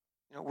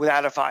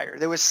 without a fire.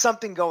 There was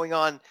something going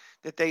on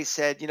that they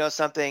said,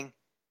 something,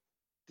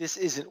 this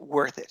isn't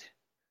worth it.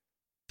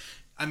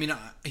 I mean,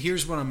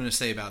 here's what I'm going to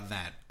say about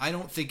that. I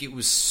don't think it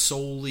was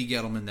solely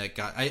Gettleman that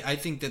got... I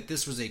think that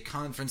this was a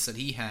conference that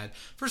he had.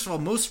 First of all,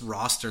 most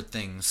roster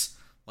things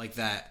like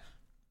that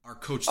are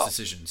coach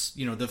decisions.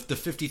 The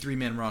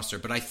 53-man roster.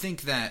 But I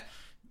think that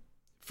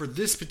for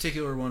this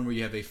particular one where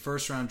you have a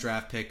first-round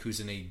draft pick who's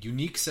in a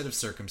unique set of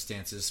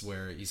circumstances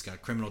where he's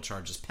got criminal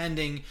charges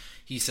pending,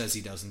 he says he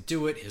doesn't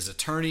do it, his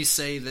attorneys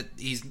say that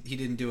he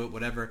didn't do it,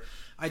 whatever.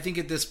 I think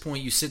at this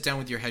point you sit down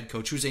with your head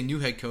coach, who's a new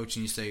head coach,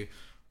 and you say,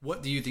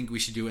 what do you think we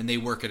should do? And they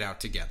work it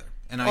out together.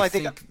 And I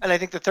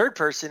think the third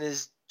person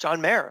is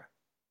John Mara.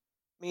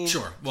 I mean,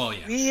 sure. Well,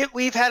 yeah.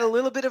 We've had a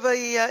little bit of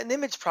an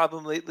image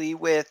problem lately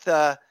with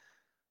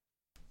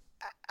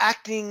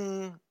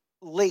acting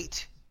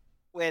late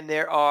when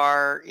there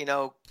are,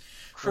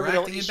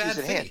 criminal issues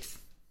at hand.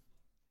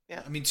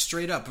 Yeah. I mean,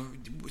 straight up,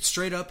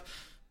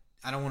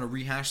 I don't want to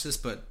rehash this,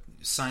 but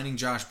signing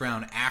Josh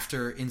Brown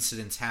after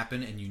incidents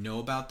happen and you know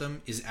about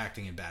them is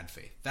acting in bad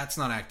faith. That's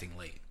not acting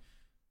late.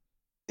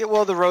 Yeah,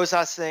 well, the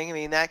Rosas thing, I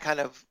mean, that kind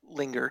of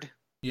lingered.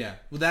 Yeah,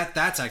 well,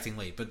 that's acting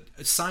late. But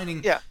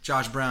signing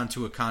Josh Brown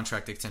to a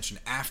contract extension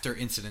after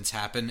incidents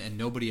happen and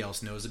nobody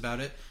else knows about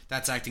it,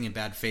 that's acting in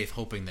bad faith,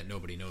 hoping that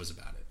nobody knows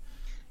about it.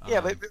 Yeah,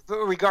 but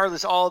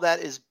regardless, all that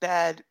is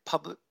bad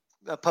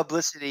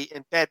publicity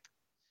and bad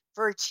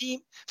for a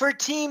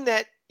team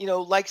that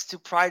likes to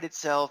pride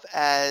itself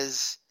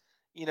as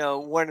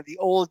one of the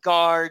old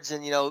guards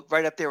and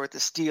right up there with the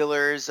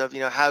Steelers of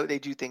how they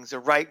do things the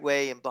right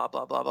way and blah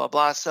blah blah blah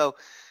blah. So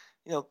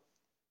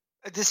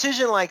a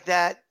decision like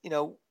that,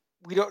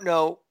 we don't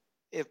know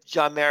if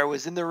John Mara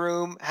was in the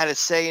room, had a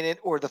say in it,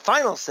 or the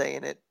final say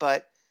in it.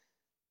 But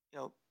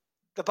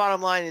the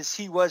bottom line is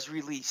he was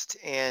released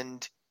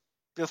and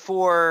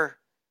before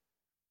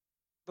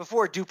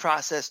due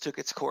process took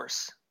its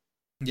course.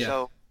 Yeah.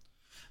 So,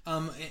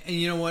 and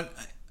you know what?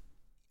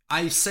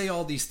 I say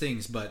all these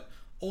things, but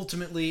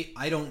ultimately,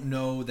 I don't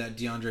know that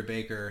DeAndre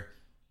Baker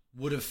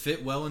would have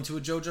fit well into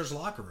a Joe Judge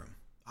locker room.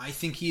 I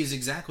think he is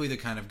exactly the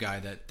kind of guy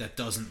that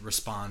doesn't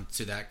respond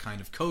to that kind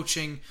of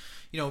coaching.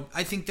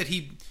 I think that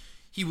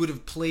he would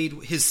have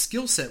played... His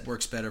skill set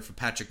works better for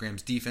Patrick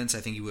Graham's defense. I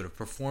think he would have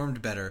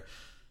performed better.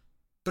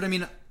 But, I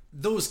mean,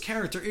 those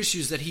character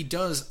issues that he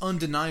does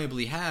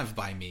undeniably have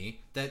by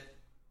me that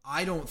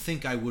I don't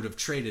think I would have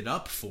traded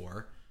up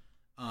for...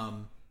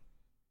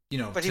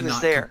 but he was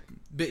there.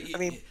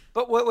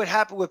 But what would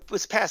happen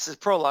was past his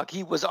prologue,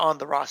 he was on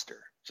the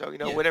roster. So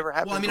whatever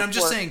happened. Well, I mean,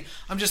 before...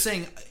 I'm just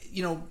saying.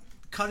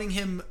 Cutting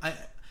him.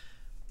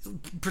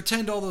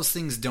 Pretend all those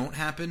things don't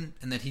happen,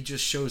 and that he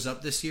just shows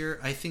up this year.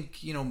 I think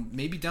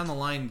maybe down the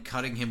line,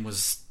 cutting him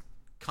was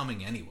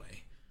coming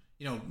anyway.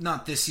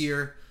 Not this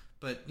year,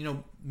 but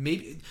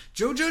maybe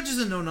Joe Judge is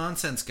a no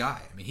nonsense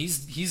guy. I mean,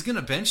 he's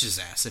gonna bench his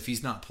ass if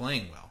he's not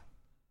playing well.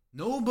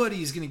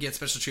 Nobody's going to get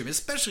special treatment,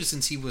 especially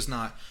since he was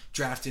not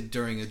drafted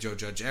during a Joe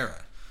Judge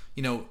era.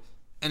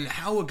 And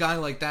how a guy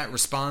like that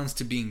responds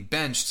to being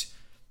benched,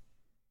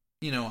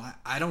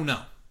 I don't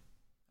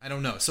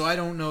know. So I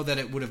don't know that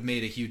it would have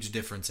made a huge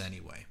difference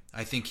anyway.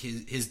 I think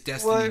his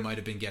destiny might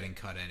have been getting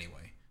cut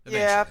anyway.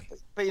 Eventually. Yeah,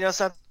 but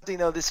something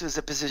though, this was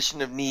a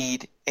position of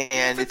need,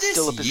 and it's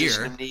still a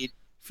position of need.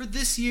 For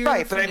this year,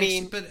 right? But I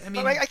mean,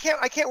 I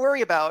can't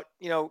worry about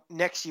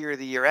next year or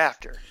the year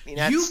after. I mean,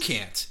 you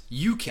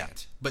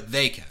can't, but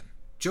they can.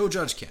 Joe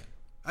Judge can.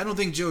 I don't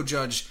think Joe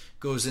Judge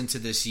goes into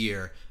this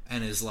year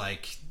and is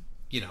like,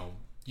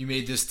 you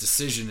made this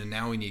decision and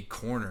now we need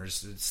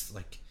corners. It's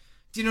like,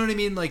 do you know what I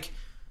mean? Like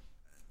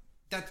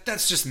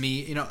that's just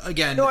me.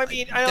 Again, no, I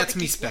mean, that's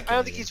me speculating. I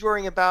don't think he's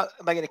worrying about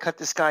am I going to cut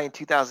this guy in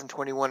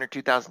 2021 or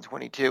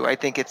 2022. I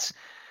think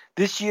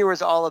this year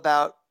was all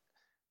about.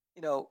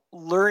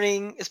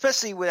 Learning,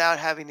 especially without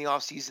having the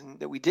offseason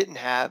that we didn't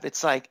have.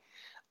 It's like,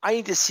 I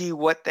need to see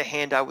what the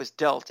hand I was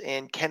dealt,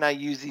 and can I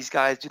use these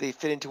guys? Do they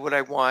fit into what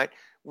I want?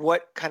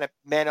 What kind of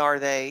men are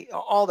they?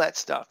 All that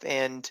stuff.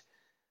 And,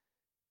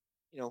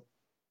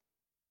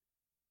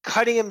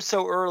 cutting him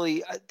so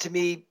early, to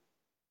me,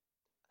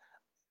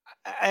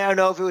 I don't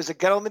know if it was a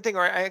Gettleman thing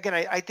or,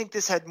 I think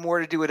this had more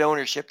to do with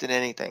ownership than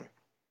anything.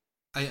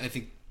 I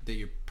think that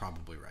you're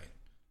probably right.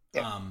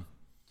 Yeah.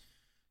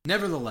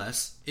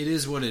 Nevertheless, it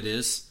is what it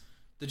is.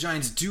 The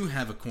Giants do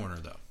have a corner,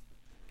 though.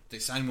 They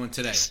signed one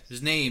today.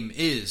 His name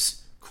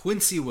is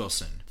Quincy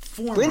Wilson.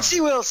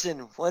 Quincy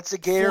Wilson, once a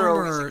Gator,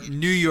 former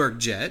New York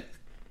Jet,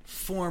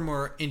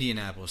 former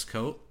Indianapolis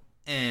Colt,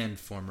 and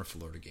former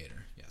Florida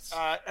Gator. Yes.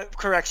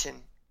 Correction.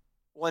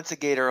 Once a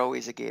Gator,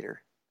 always a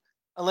Gator.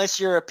 Unless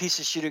you're a piece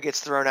of shit who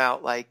gets thrown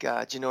out like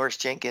Janoris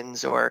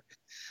Jenkins or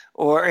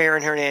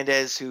Aaron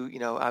Hernandez, who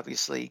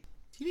obviously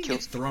he didn't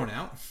get thrown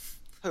out.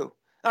 Who?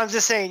 I'm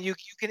just saying you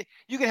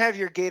can have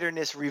your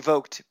Gatorness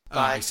revoked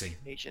by the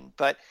nation,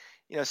 but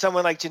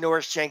someone like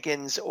Janoris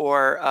Jenkins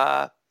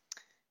or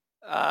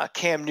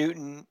Cam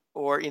Newton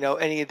or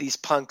any of these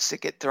punks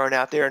that get thrown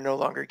out, they are no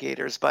longer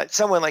Gators. But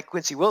someone like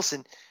Quincy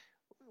Wilson,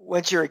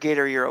 once you're a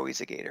Gator, you're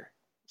always a Gator.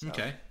 So.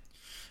 Okay.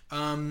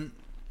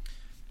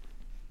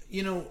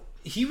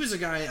 He was a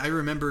guy I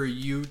remember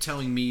you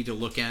telling me to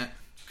look at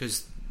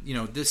because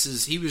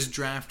he was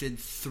drafted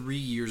 3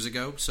 years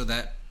ago, so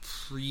that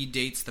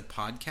predates the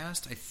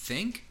podcast, I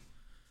think.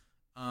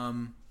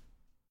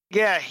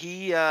 Yeah,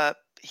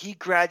 he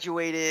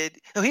graduated.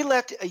 No, he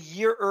left a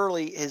year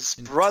early. His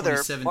brother,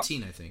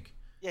 2017, I think.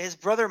 Yeah, his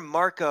brother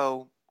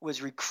Marco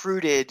was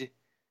recruited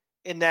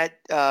in that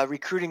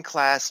recruiting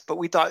class, but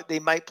we thought they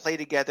might play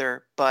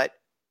together. But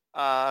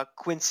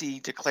Quincy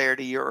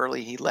declared a year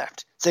early he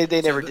left. So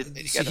they never did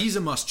play together. So he's a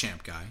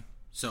Muschamp guy.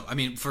 So I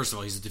mean, first of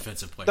all, he's a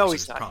defensive player. No,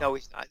 he's not. No,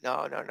 he's not.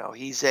 No.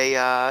 He was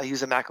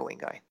a McElwain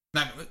guy.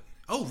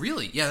 Oh,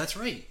 really? Yeah, that's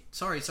right.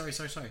 Sorry.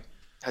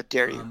 How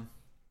dare you?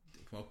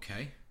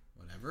 Okay,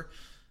 whatever.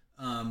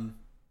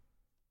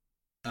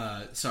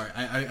 Sorry,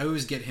 I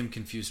always get him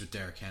confused with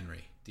Derrick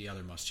Henry, the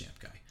other Muschamp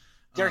guy.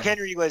 Derrick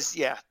Henry was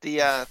the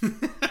the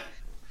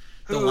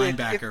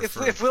linebacker.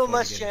 If Will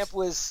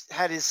Muschamp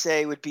had his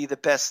say, would be the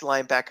best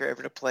linebacker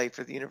ever to play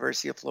for the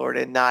University of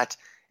Florida, and not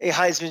a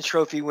Heisman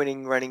Trophy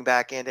winning running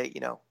back and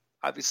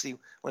obviously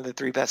one of the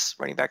 3 best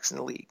running backs in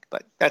the league.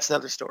 But that's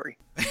another story.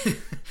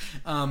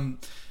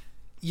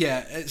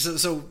 Yeah.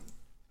 So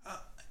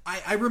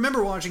I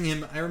remember watching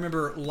him. I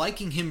remember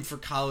liking him for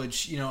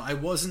college. I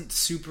wasn't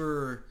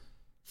super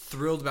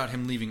thrilled about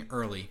him leaving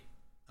early.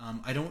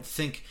 I don't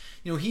think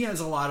he has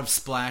a lot of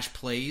splash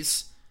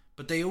plays,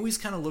 but they always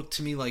kind of looked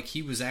to me like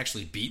he was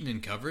actually beaten in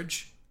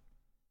coverage.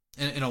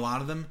 And a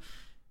lot of them,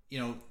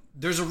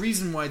 there's a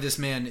reason why this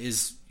man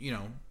is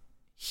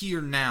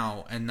here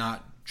now and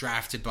not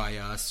drafted by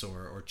us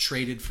or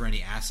traded for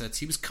any assets.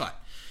 He was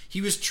cut. He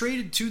was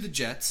traded to the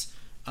Jets.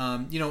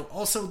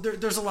 Also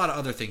there's a lot of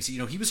other things.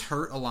 He was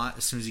hurt a lot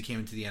as soon as he came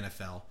into the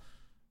NFL.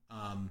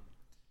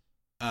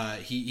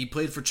 He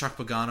played for Chuck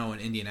Pagano in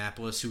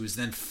Indianapolis, who was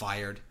then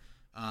fired.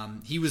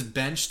 He was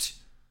benched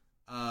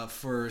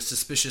for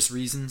suspicious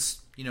reasons.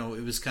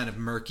 It was kind of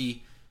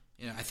murky.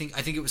 I think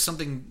it was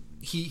something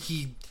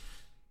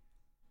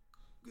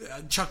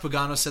Chuck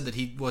Pagano said that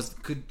he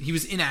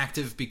was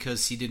inactive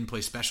because he didn't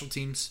play special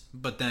teams,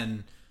 but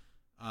then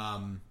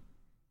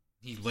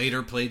he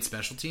later played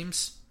special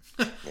teams.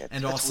 Yeah,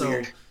 and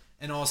also,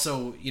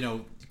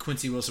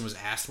 Quincy Wilson was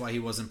asked why he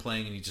wasn't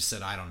playing, and he just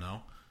said, "I don't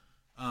know."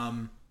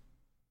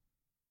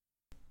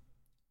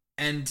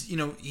 And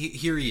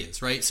here he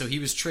is, right? So he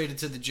was traded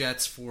to the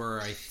Jets for,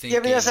 I think,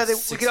 but yes, I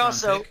think we could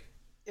also,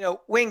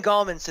 Wayne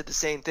Gallman said the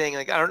same thing.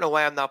 Like, I don't know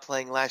why I'm not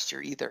playing last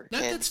year either.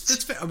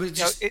 That's fair. But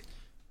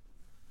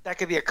that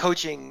could be a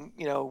coaching,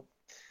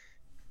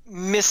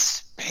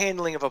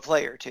 mishandling of a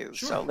player too.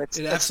 Sure. So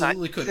it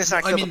absolutely could. Let's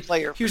not kill the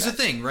player. Here's the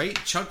thing, right?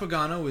 Chuck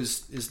Pagano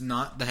is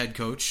not the head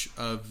coach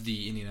of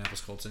the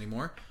Indianapolis Colts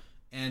anymore,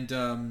 and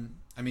I'm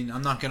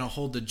not going to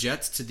hold the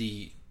Jets to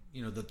the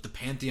the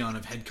pantheon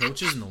of head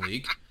coaches in the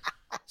league.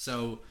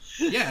 So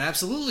yeah, it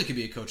absolutely could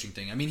be a coaching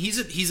thing. He's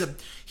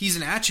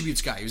an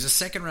attributes guy. He was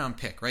a 2nd round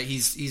pick, right?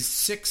 He's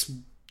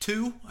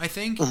 6'2", I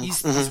think.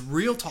 He's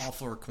real tall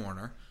for a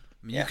corner.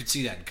 You could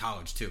see that in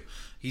college too.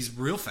 He's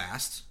real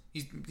fast.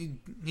 He's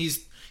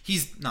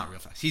not real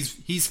fast.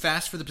 He's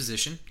fast for the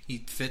position.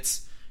 He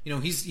fits.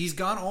 He's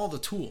got all the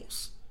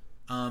tools.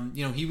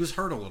 He was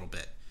hurt a little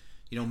bit.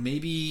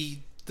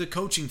 Maybe the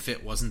coaching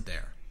fit wasn't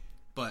there,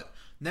 but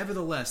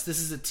nevertheless, this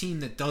is a team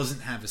that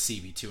doesn't have a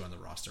CB2 on the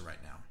roster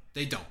right now.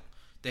 They don't.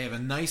 They have a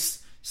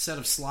nice set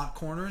of slot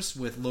corners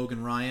with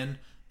Logan Ryan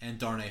and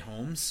Darnay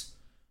Holmes.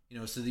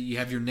 So that you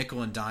have your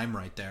nickel and dime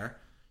right there.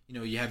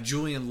 You have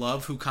Julian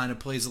Love, who kind of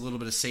plays a little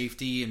bit of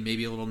safety and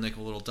maybe a little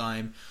nickel, a little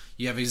dime.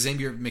 You have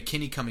Xavier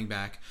McKinney coming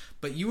back.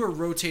 But you are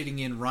rotating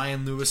in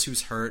Ryan Lewis,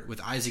 who's hurt,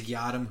 with Isaac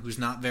Yiadom, who's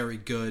not very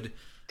good.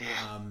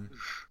 And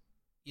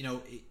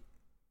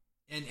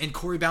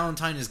Corey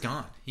Ballantyne is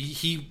gone.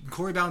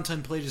 Corey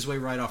Ballantyne played his way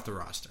right off the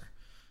roster.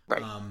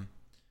 Right.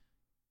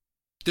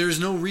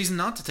 There's no reason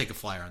not to take a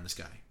flyer on this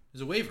guy.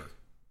 There's a waiver.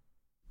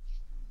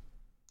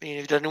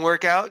 If it doesn't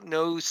work out,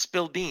 no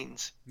spilled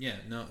beans. Yeah,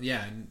 no,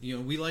 yeah, and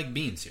we like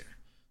beans here.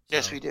 So,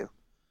 yes, we do.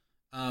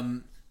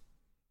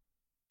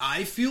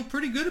 I feel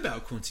pretty good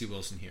about Quincy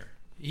Wilson here.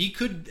 He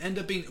could end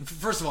up being.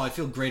 First of all, I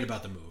feel great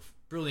about the move.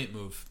 Brilliant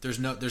move. There's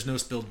no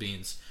spilled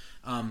beans.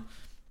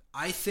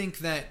 I think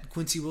that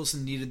Quincy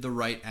Wilson needed the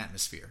right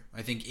atmosphere.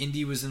 I think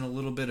Indy was in a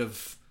little bit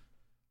of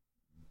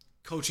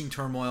coaching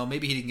turmoil.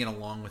 Maybe he didn't get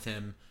along with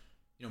him.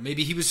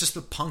 Maybe he was just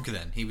a punk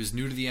then. He was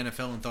new to the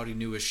NFL and thought he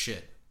knew his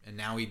shit, and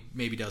now he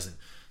maybe doesn't.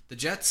 The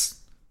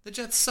Jets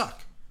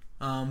suck.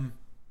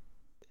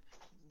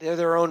 They're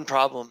their own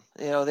problem.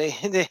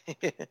 They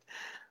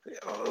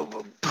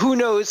who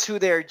knows who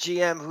their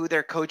GM, who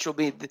their coach will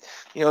be,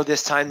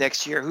 this time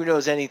next year. Who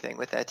knows anything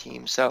with that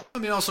team? So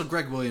also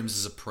Greg Williams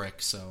is a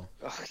prick. So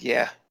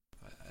yeah,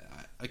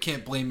 I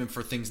can't blame him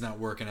for things not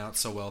working out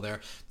so well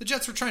there. The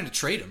Jets were trying to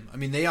trade him.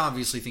 They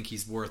obviously think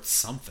he's worth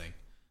something.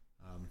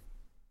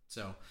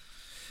 So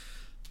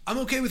I'm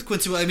okay with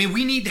Quincy.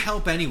 We need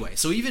help anyway.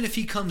 So even if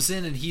he comes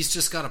in and he's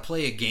just got to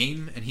play a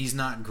game and he's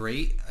not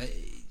great,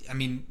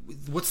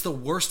 what's the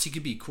worst he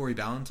could be? Corey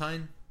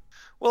Ballantyne?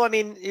 Well,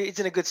 it's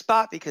in a good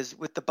spot because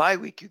with the bye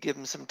week, you give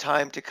him some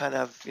time to kind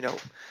of,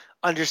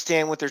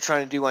 understand what they're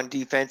trying to do on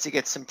defense. He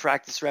gets some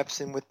practice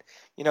reps in with,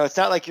 it's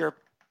not like you're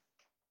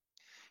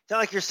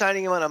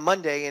signing him on a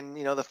Monday and,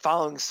 the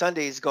following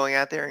Sunday is going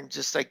out there and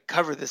just like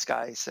cover this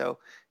guy. So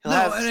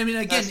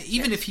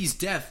even if he's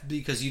depth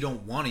because you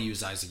don't want to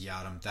use Isaac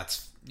Yiadom,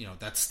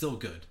 that's still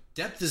good.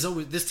 Depth is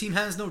always, this team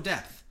has no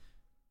depth.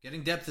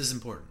 Getting depth is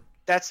important.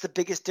 That's the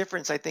biggest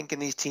difference, I think, in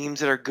these teams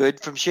that are good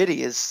from shitty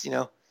is,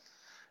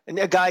 and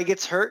a guy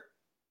gets hurt,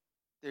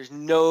 there's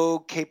no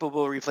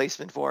capable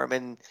replacement for him.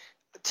 And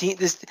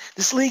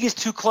this league is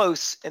too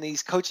close and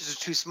these coaches are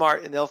too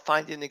smart and they'll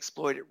find it and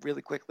exploit it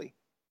really quickly.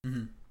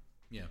 Mm-hmm.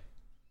 Yeah.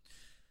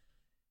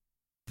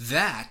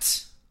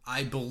 That,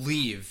 I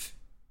believe,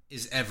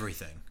 is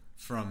everything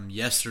from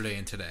yesterday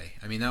and today.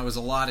 That was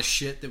a lot of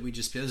shit that we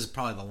just... This is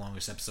probably the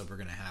longest episode we're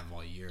going to have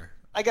all year.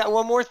 I got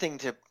one more thing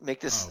to make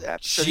this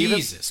episode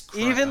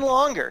even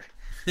longer.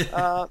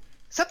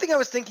 Something I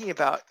was thinking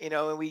about,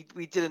 and we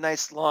did a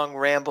nice long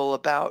ramble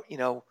about,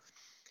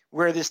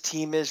 where this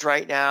team is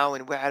right now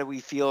and how do we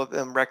feel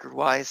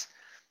record-wise.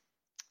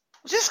 I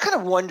was just kind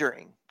of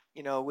wondering,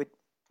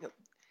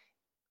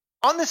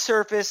 on the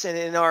surface and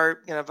in our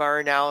our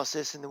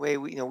analysis and the way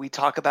we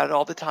talk about it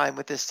all the time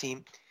with this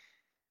team,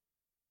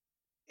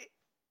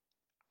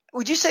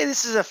 would you say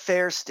this is a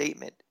fair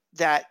statement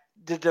that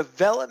the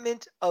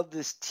development of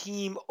this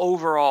team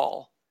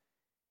overall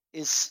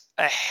is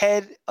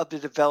ahead of the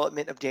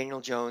development of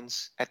Daniel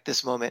Jones at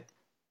this moment?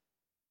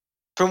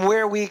 From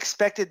where we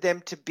expected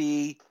them to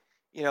be,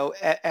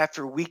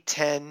 after week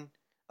 10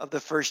 of the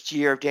first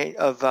year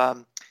of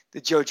the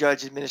Joe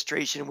Judge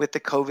administration with the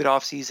COVID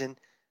offseason.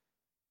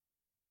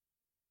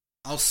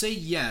 I'll say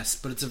yes,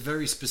 but it's a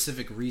very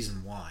specific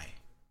reason why.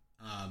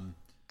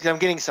 Because I'm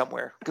getting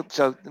somewhere.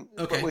 So,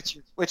 okay.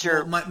 What's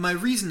your? Well, my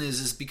reason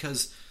is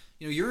because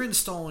you're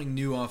installing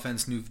new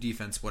offense, new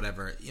defense,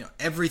 whatever.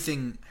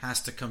 Everything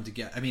has to come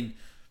together.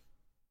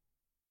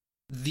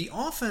 The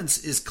offense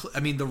is.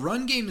 The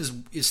run game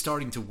is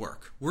starting to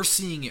work. We're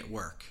seeing it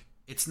work.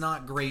 It's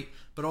not great,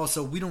 but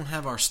also we don't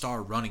have our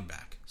star running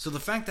back. So the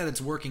fact that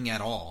it's working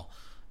at all,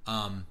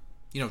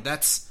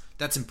 that's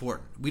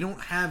important. We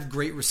don't have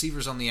great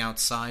receivers on the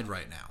outside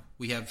right now.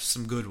 We have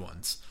some good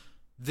ones.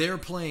 They're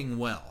playing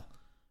well.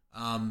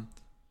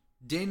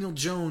 Daniel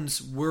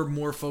Jones, we're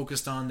more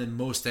focused on than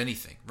most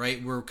anything,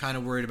 right? We're kind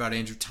of worried about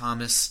Andrew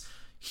Thomas.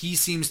 He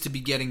seems to be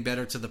getting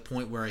better to the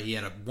point where he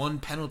had one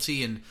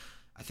penalty and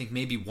I think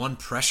maybe one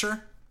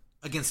pressure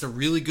against a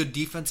really good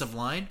defensive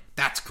line.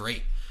 That's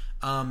great.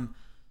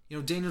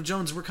 Daniel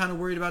Jones, we're kind of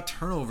worried about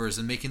turnovers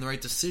and making the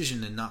right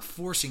decision and not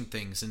forcing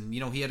things. And,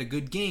 he had a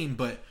good game,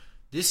 but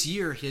this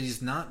year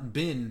he's not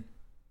been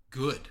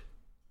good.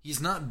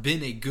 He's not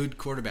been a good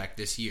quarterback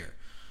this year.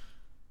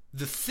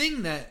 The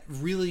thing that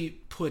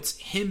really puts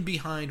him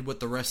behind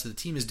what the rest of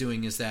the team is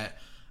doing is that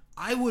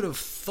I would have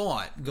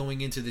thought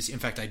going into this, in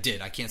fact I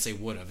did, I can't say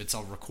would have, it's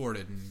all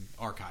recorded and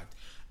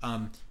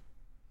archived.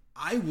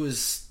 I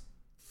was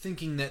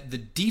thinking that the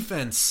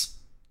defense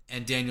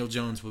and Daniel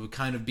Jones would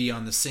kind of be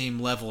on the same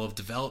level of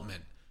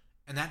development,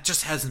 and that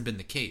just hasn't been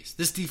the case.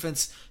 This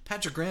defense,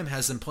 Patrick Graham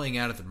has them playing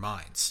out of their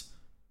minds.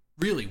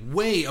 Really,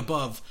 way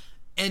above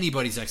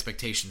anybody's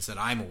expectations that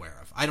I'm aware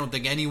of. I don't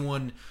think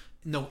anyone...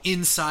 No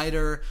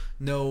insider,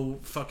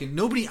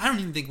 nobody. I don't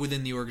even think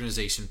within the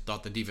organization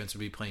thought the defense would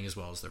be playing as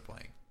well as they're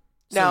playing.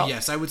 So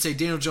yes, I would say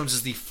Daniel Jones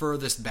is the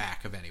furthest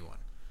back of anyone.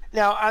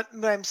 Now,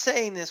 I'm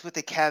saying this with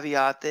the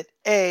caveat that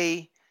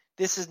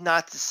this is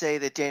not to say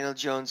that Daniel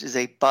Jones is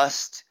a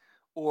bust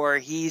or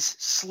he's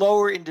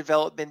slower in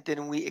development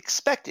than we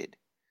expected.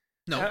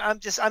 No,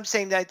 I'm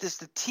saying that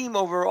the team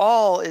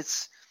overall,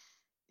 it's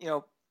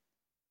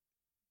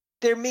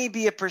there may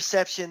be a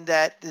perception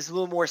that there's a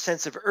little more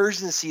sense of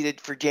urgency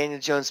for Daniel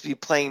Jones to be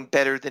playing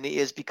better than he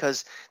is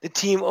because the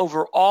team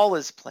overall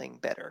is playing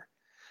better.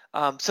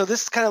 So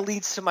this kind of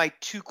leads to my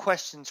two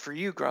questions for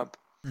you, Grump.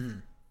 Mm-hmm.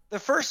 The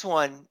first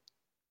one,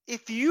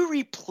 if you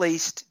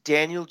replaced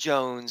Daniel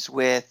Jones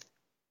with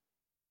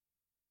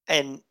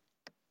an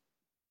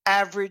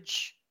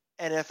average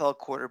NFL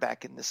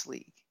quarterback in this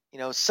league,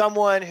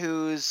 someone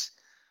who's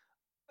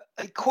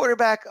a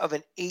quarterback of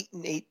an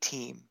 8-8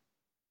 team,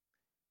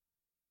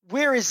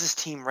 where is this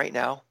team right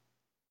now?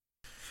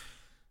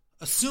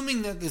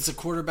 Assuming that it's a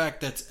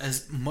quarterback that's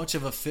as much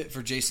of a fit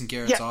for Jason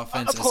Garrett's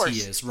offense as he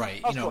is,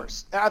 right? Of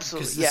course,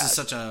 absolutely. Because this is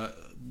such a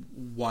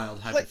wild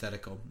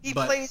hypothetical. He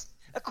plays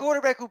a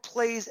quarterback who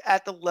plays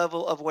at the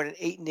level of what an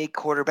 8-8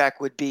 quarterback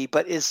would be,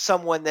 but is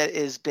someone that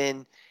has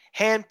been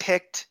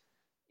handpicked.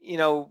 I'm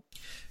not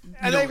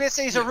going to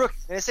say he's a rookie.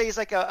 I'm going to say he's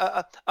like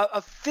a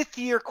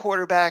fifth-year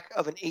quarterback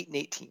of an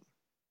 8-8 team.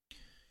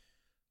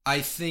 I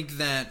think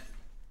that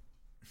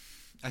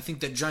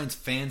Giants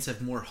fans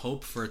have more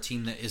hope for a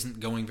team that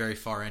isn't going very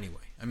far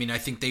anyway. I mean, I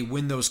think they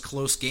win those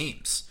close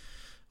games.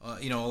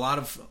 A lot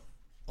of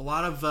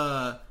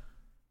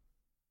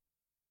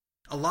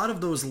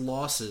those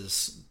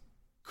losses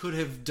could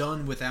have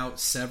done without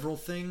several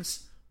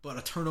things, but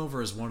a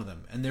turnover is one of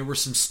them. And there were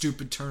some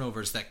stupid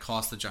turnovers that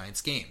cost the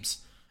Giants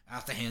games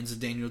at the hands of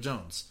Daniel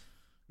Jones.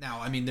 Now,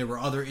 I mean, there were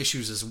other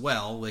issues as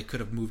well. They could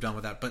have moved on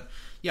with that, but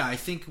yeah, I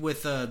think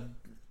with I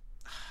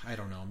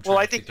don't know.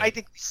 I think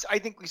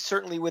we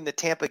certainly win the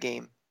Tampa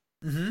game.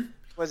 Mm-hmm.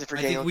 Was it for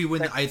I Daniel? think we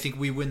win. I think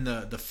we win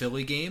the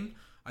Philly game.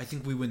 I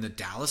think we win the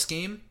Dallas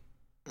game.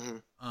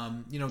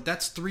 Mm-hmm.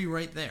 That's 3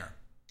 right there.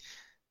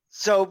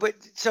 So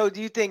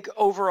do you think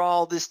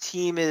overall this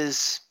team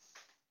is?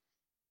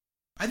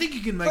 I think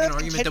you can make an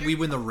argument that we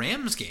win the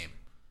Rams game.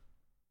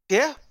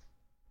 Yeah.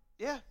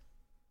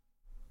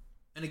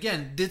 And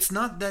again, it's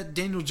not that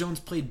Daniel Jones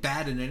played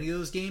bad in any of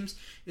those games.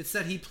 It's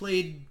that he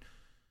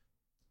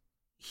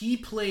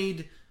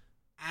played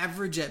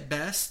average at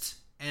best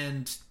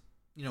and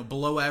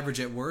below average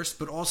at worst,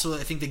 but also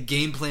I think the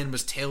game plan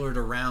was tailored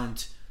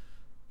around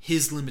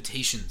his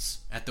limitations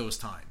at those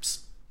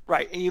times.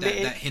 Right, and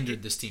that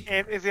hindered this team.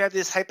 And if you have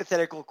this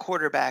hypothetical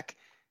quarterback,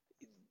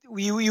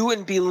 you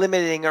wouldn't be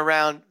limiting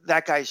around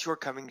that guy's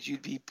shortcomings.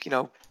 You'd be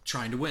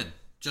trying to win,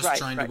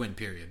 trying to win.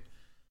 Period.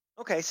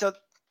 Okay, so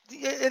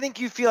I think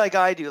you feel like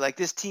I do. Like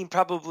this team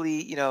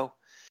probably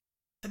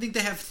I think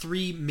they have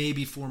 3,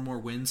 maybe 4 more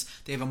wins.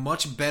 They have a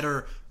much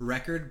better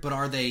record, but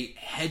are they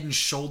head and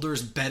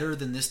shoulders better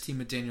than this team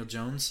with Daniel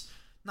Jones?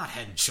 Not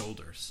head and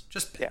shoulders,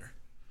 just better. Yeah.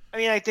 I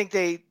mean, I think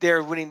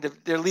they're winning.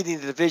 They're leading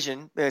the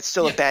division. It's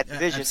still a bad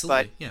division,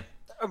 absolutely.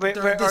 but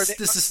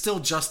this is still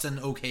just an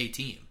okay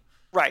team.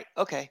 Right.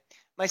 Okay.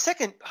 My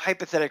second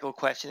hypothetical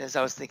question, as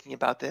I was thinking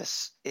about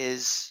this,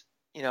 is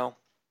and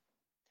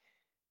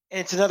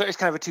it's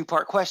kind of a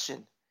 2-part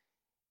question.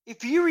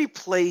 If you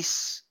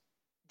replace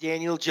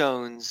Daniel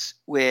Jones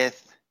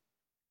with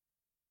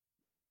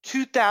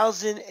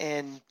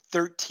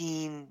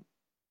 2013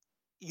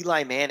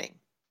 Eli Manning,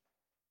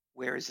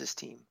 where is this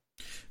team?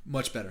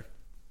 Much better.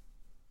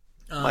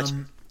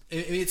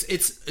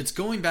 It's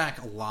going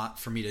back a lot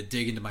for me to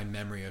dig into my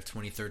memory of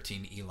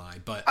 2013 Eli,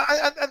 but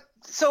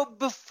so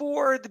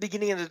before the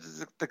beginning of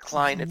the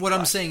decline. What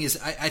I'm saying is,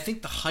 I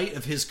think the height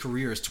of his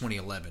career is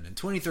 2011, and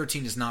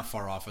 2013 is not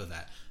far off of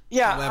that.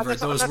 Yeah, however,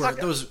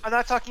 I'm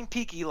not talking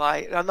peak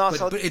Eli.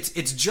 But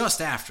it's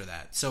just after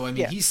that. So I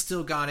mean, he's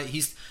still got it.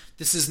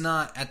 This is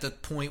not at the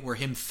point where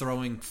him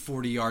throwing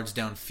 40 yards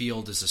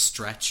downfield is a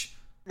stretch.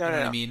 No, what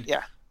I mean?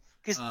 Yeah,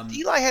 because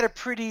Eli had a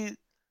pretty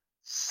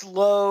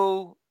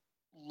slow,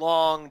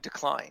 long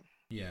decline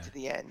to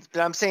the end.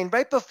 But I'm saying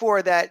right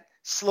before that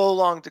slow,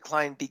 long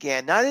decline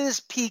began, not at his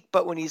peak,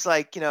 but when he's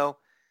like,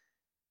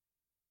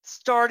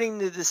 starting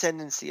the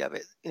descendancy of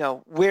it.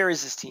 Where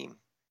is this team?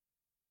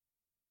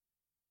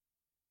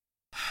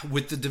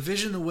 With the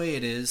division the way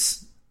it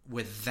is,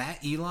 with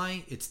that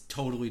Eli, it's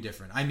totally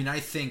different. I mean, I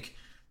think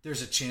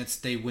there's a chance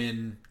they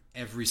win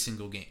every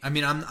single game. I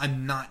mean,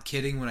 I'm not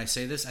kidding when I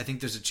say this. I think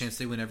there's a chance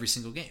they win every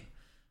single game.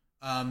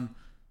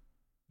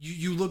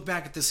 You look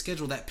back at the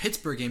schedule, that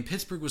Pittsburgh game,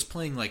 Pittsburgh was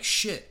playing like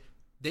shit.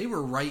 They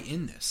were right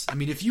in this. I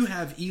mean, if you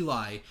have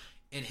Eli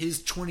at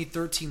his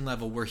 2013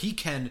 level where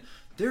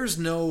there's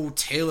no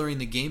tailoring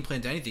the game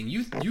plan to anything.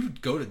 You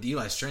go to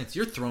Eli's strengths,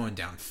 you're throwing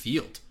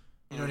downfield.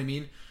 You know what I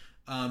mean?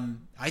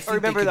 I think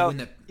remember, they could though, win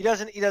that.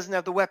 He doesn't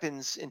have the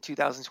weapons in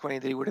 2020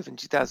 that he would have in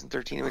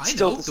 2013. I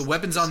know the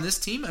weapons on this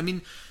team. I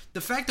mean,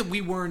 the fact that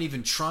we weren't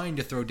even trying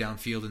to throw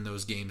downfield in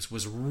those games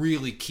was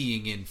really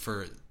keying in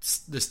for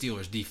the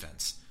Steelers'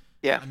 defense.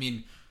 Yeah, I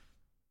mean,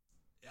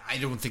 I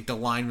don't think the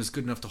line was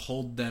good enough to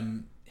hold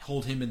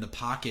him in the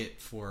pocket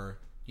for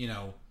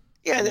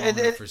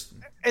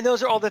and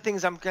those are all the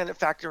things I'm kind of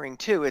factoring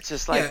too. It's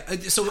just like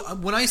So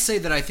when I say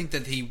that I think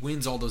that he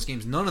wins all those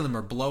games, none of them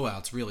are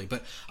blowouts really,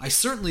 but I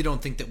certainly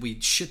don't think that we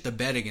shit the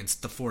bed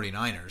against the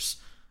 49ers.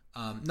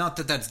 Not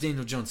that that's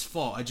Daniel Jones'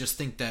 fault. I just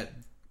think that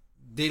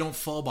they don't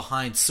fall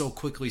behind so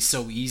quickly,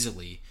 so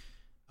easily,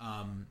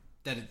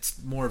 that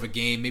it's more of a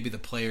game. Maybe the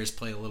players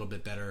play a little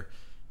bit better,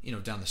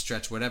 down the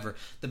stretch, whatever.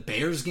 The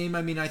Bears game,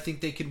 I mean, I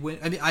think they could win.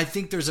 I mean, I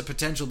think there's a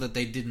potential that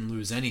they didn't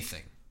lose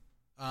anything.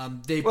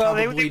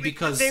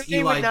 Because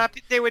Eli,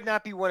 they would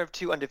not be one of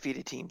 2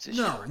 undefeated teams this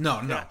year.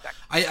 No.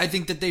 I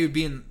think that they would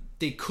be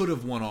they could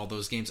have won all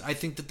those games. I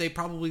think that they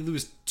probably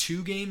lose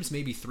 2 games,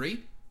 maybe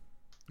 3.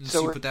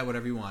 So you put that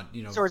whatever you want,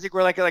 So I think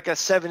we're like a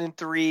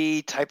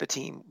 7-3 type of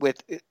team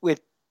with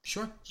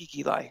sure peak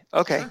Eli.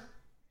 Okay.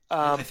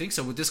 I think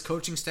so. With this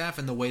coaching staff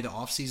and the way the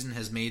offseason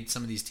has made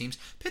some of these teams,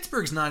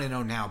 Pittsburgh's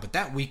 9-0 now, but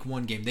that week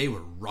 1 game, they were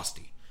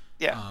rusty.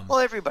 Yeah. Well,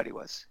 everybody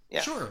was.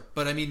 Yeah. Sure.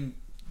 But I mean,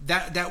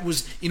 that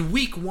was in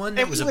week 1,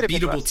 that was a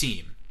beatable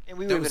team. And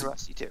we would have been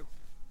rusty too.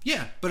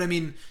 Yeah, but I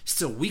mean,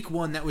 still, week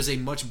 1, that was a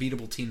much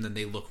beatable team than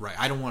they look right.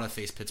 I don't want to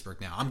face Pittsburgh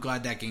now. I'm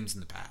glad that game's in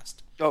the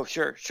past. Oh,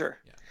 sure.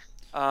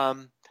 Yeah.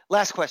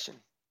 Last question.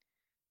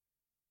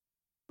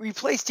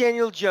 Replace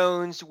Daniel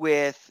Jones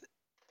with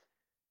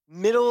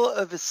middle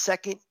of a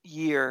second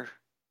year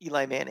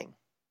Eli Manning.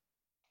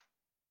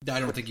 I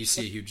don't think you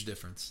see a huge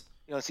difference.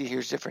 You don't see a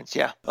huge difference,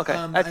 yeah. Okay.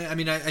 I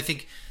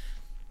think...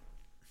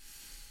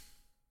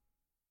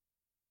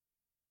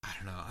 I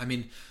don't know. I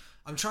mean,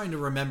 I'm trying to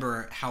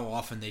remember how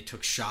often they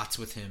took shots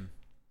with him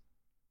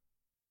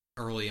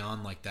early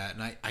on like that,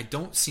 and I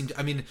don't seem to...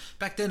 I mean,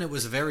 back then it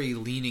was very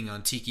leaning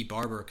on Tiki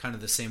Barber, kind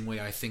of the same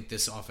way I think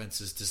this offense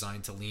is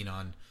designed to lean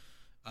on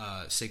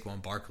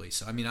Saquon Barkley.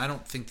 So, I mean, I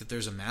don't think that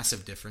there's a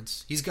massive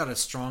difference. He's got a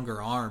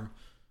stronger arm,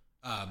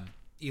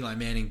 Eli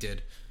Manning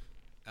did,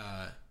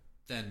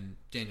 than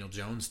Daniel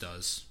Jones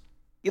does.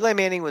 Eli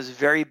Manning was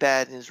very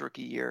bad in his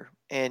rookie year,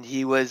 and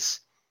he was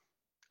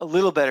a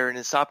little better in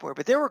his sophomore.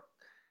 But there were,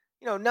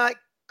 not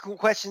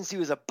questions he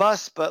was a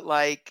bust, but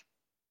like,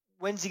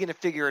 when's he going to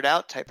figure it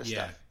out type of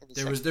stuff.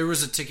 There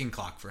was a ticking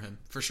clock for him,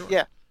 for sure.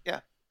 Yeah.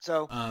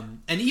 So,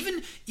 and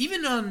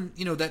even on,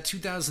 that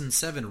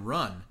 2007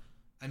 run,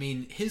 I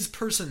mean, his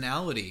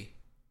personality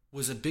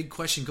was a big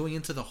question going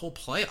into the whole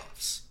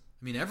playoffs.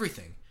 I mean,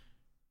 everything.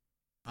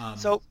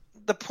 So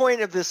the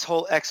point of this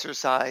whole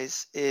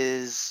exercise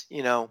is,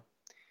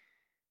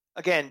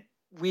 again,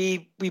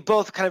 we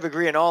both kind of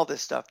agree on all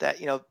this stuff that,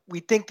 we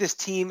think this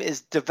team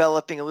is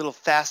developing a little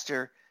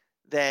faster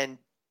than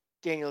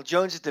Daniel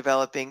Jones is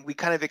developing. We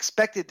kind of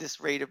expected this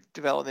rate of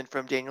development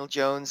from Daniel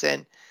Jones.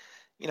 And,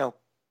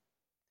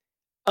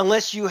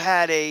 unless you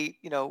had a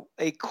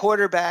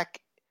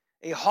quarterback,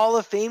 a Hall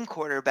of Fame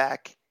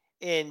quarterback,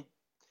 and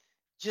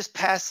just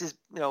past his,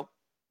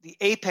 the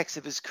apex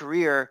of his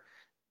career,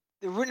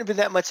 there wouldn't have been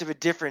that much of a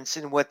difference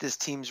in what this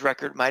team's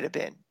record might have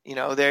been.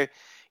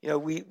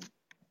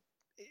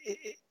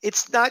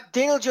 It's not,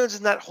 Daniel Jones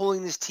is not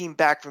holding this team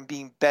back from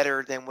being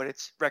better than what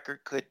its record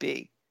could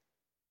be.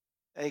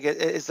 I think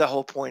it's the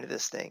whole point of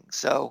this thing.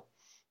 So,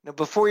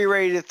 before you're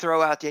ready to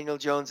throw out Daniel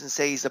Jones and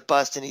say he's a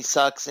bust and he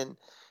sucks and,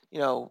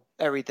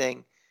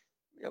 everything,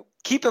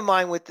 keep in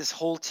mind what this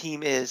whole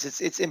team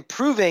is. It's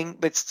improving,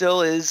 but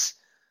still is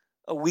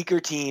a weaker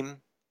team,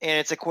 and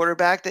it's a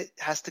quarterback that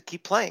has to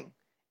keep playing.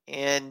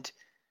 And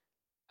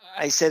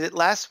I said it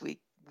last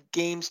week,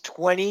 games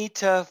 20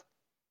 to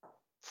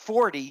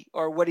 40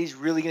 are what he's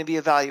really going to be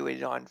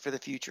evaluated on for the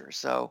future.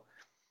 So,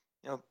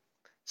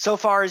 so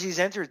far as he's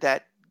entered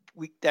that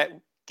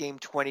game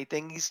 20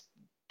 thing, he's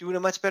doing a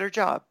much better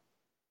job.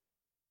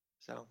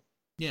 So,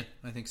 yeah,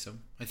 I think so.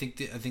 I think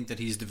that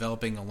he's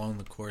developing along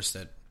the course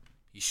that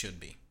he should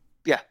be.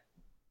 Yeah.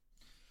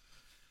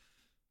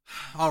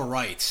 All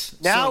right.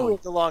 Now we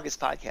have the longest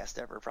podcast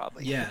ever,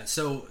 probably. Yeah.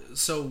 So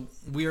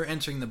we are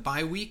entering the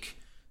bye week.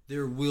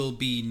 There will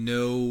be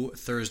no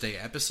Thursday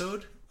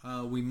episode.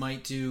 We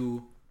might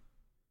do.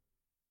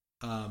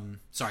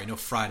 No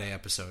Friday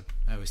episode.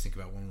 I always think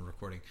about when we're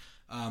recording.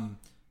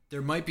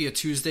 There might be a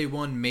Tuesday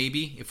one,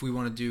 maybe, if we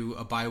want to do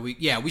a bye week.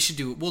 Yeah,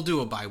 we'll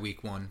do a bye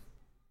week one.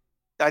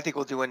 I think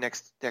we'll do one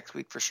next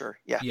week for sure.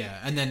 Yeah. Yeah,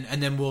 and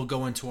then we'll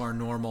go into our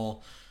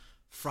normal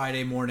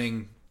Friday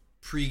morning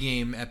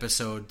pregame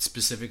episode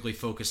specifically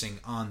focusing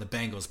on the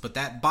Bengals. But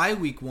that bye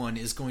week one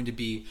is going to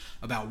be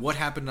about what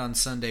happened on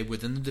Sunday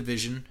within the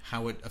division,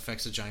 how it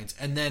affects the Giants,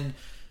 and then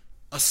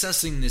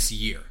assessing this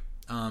year,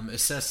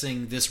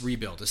 assessing this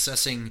rebuild,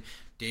 assessing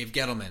Dave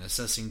Gettleman,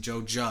 assessing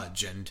Joe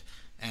Judge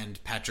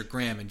and Patrick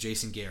Graham and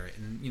Jason Garrett,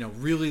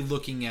 and really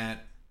looking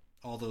at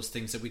all those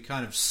things that we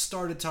kind of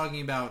started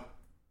talking about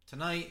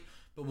tonight,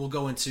 but we'll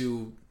go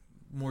into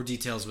more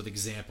details with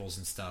examples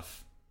and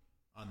stuff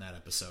on that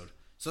episode.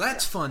 So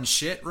that's fun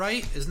shit,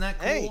 right? Isn't that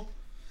cool?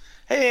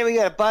 Hey man, we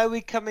got a bye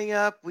week coming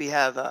up. We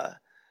have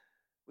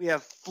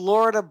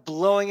Florida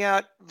blowing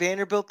out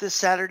Vanderbilt this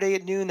Saturday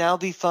at noon. That'll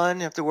be fun.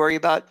 Have to worry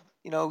about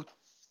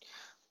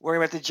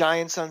the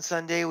Giants on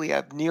Sunday. We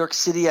have New York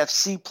City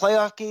FC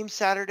playoff game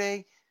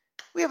Saturday.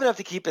 We have enough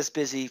to keep us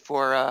busy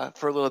for a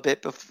little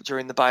bit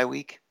during the bye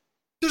week.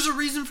 There's a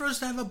reason for us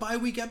to have a bye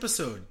week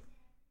episode.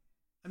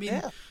 I mean,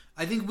 yeah.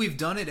 I think we've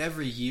done it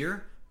every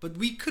year, but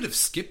we could have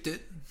skipped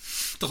it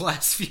the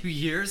last few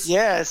years.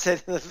 Yeah,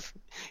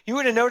 you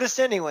would have noticed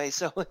anyway,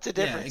 so it's a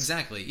difference. Yeah,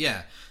 exactly.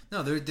 Yeah.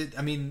 No,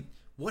 I mean,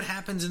 what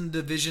happens in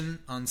the division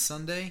on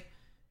Sunday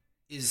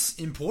is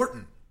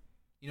important.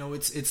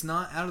 It's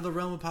not out of the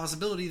realm of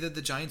possibility that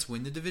the Giants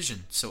win the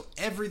division. So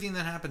everything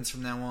that happens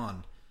from now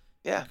on,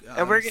 yeah, and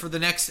at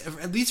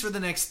least for the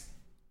next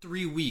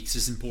 3 weeks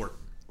is important.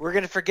 We're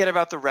going to forget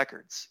about the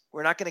records.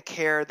 We're not going to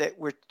care that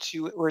we're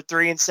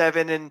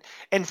 3-7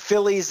 and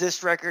Philly's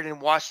this record and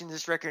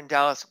Washington's this record and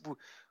Dallas.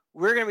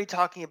 We're going to be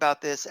talking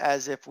about this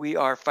as if we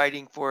are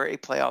fighting for a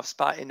playoff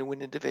spot in the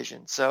winning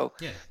division. So,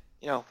 yeah.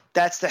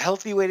 That's the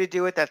healthy way to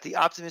do it. That's the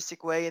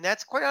optimistic way. And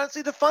that's quite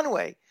honestly the fun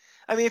way.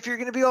 I mean, if you're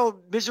going to be all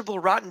miserable,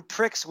 rotten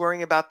pricks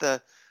worrying about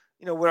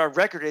what our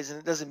record is and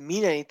it doesn't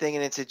mean anything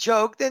and it's a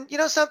joke, then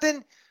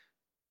something,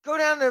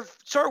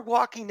 start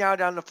walking now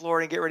down the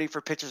floor and get ready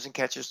for pitchers and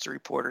catchers to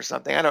report or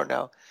something. I don't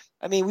know.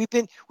 I mean, we've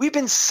been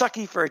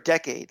sucky for a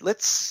decade.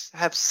 Let's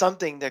have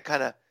something to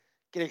kind of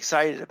get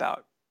excited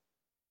about.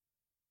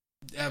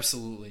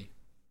 Absolutely.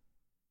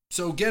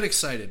 So get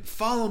excited.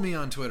 Follow me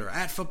on Twitter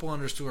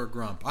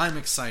 @football_grump. I'm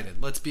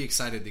excited. Let's be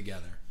excited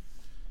together.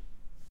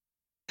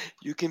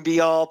 You can be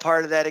all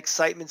part of that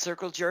excitement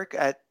circle jerk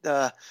at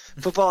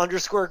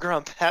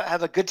football_grump.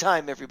 Have a good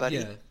time,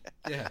 everybody.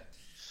 Yeah.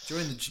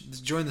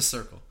 Join the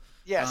circle.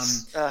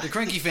 Yes. The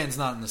Cranky Fan's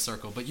not in the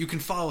circle, but you can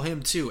follow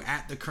him too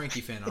 @the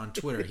Cranky Fan on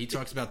Twitter. He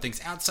talks about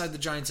things outside the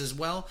Giants as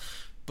well,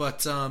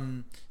 but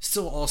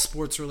still all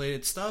sports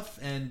related stuff,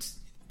 and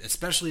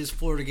especially his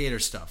Florida Gator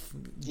stuff.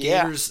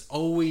 Gators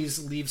always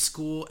leave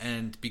school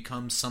and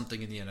become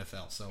something in the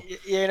NFL. So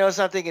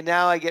something, and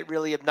now I get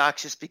really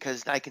obnoxious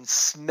because I can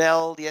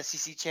smell the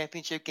SEC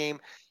championship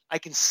game. I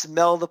can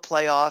smell the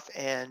playoff,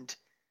 and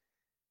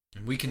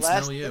we can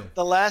smell you.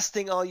 The last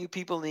thing all you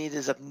people need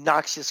is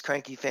obnoxious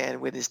Cranky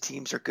Fan when his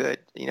teams are good.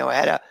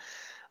 I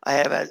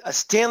have a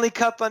Stanley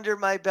Cup under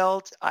my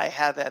belt. I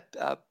have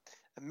a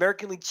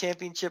American League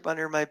championship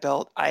under my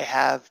belt. I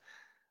have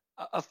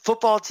a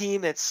football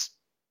team that's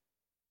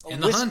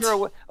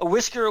a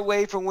whisker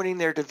away from winning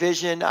their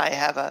division. I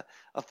have a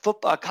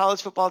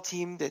college football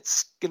team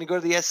that's going to go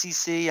to the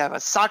SEC. I have a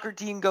soccer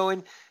team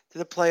going to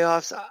the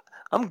playoffs.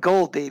 I'm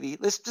gold, baby.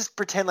 Let's just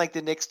pretend like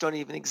the Knicks don't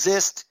even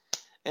exist,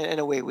 and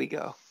away we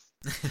go.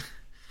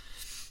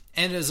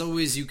 And as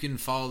always, you can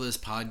follow this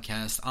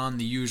podcast on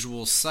the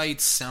usual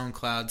sites: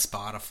 SoundCloud,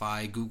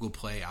 Spotify, Google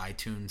Play,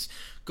 iTunes.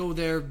 Go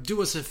there,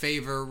 do us a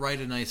favor,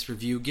 write a nice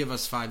review, give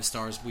us 5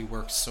 stars. We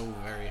work so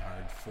very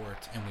hard for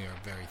it, and we are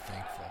very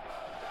thankful.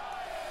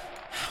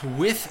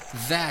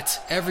 With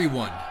that,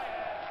 everyone,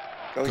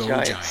 go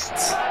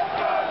Giants.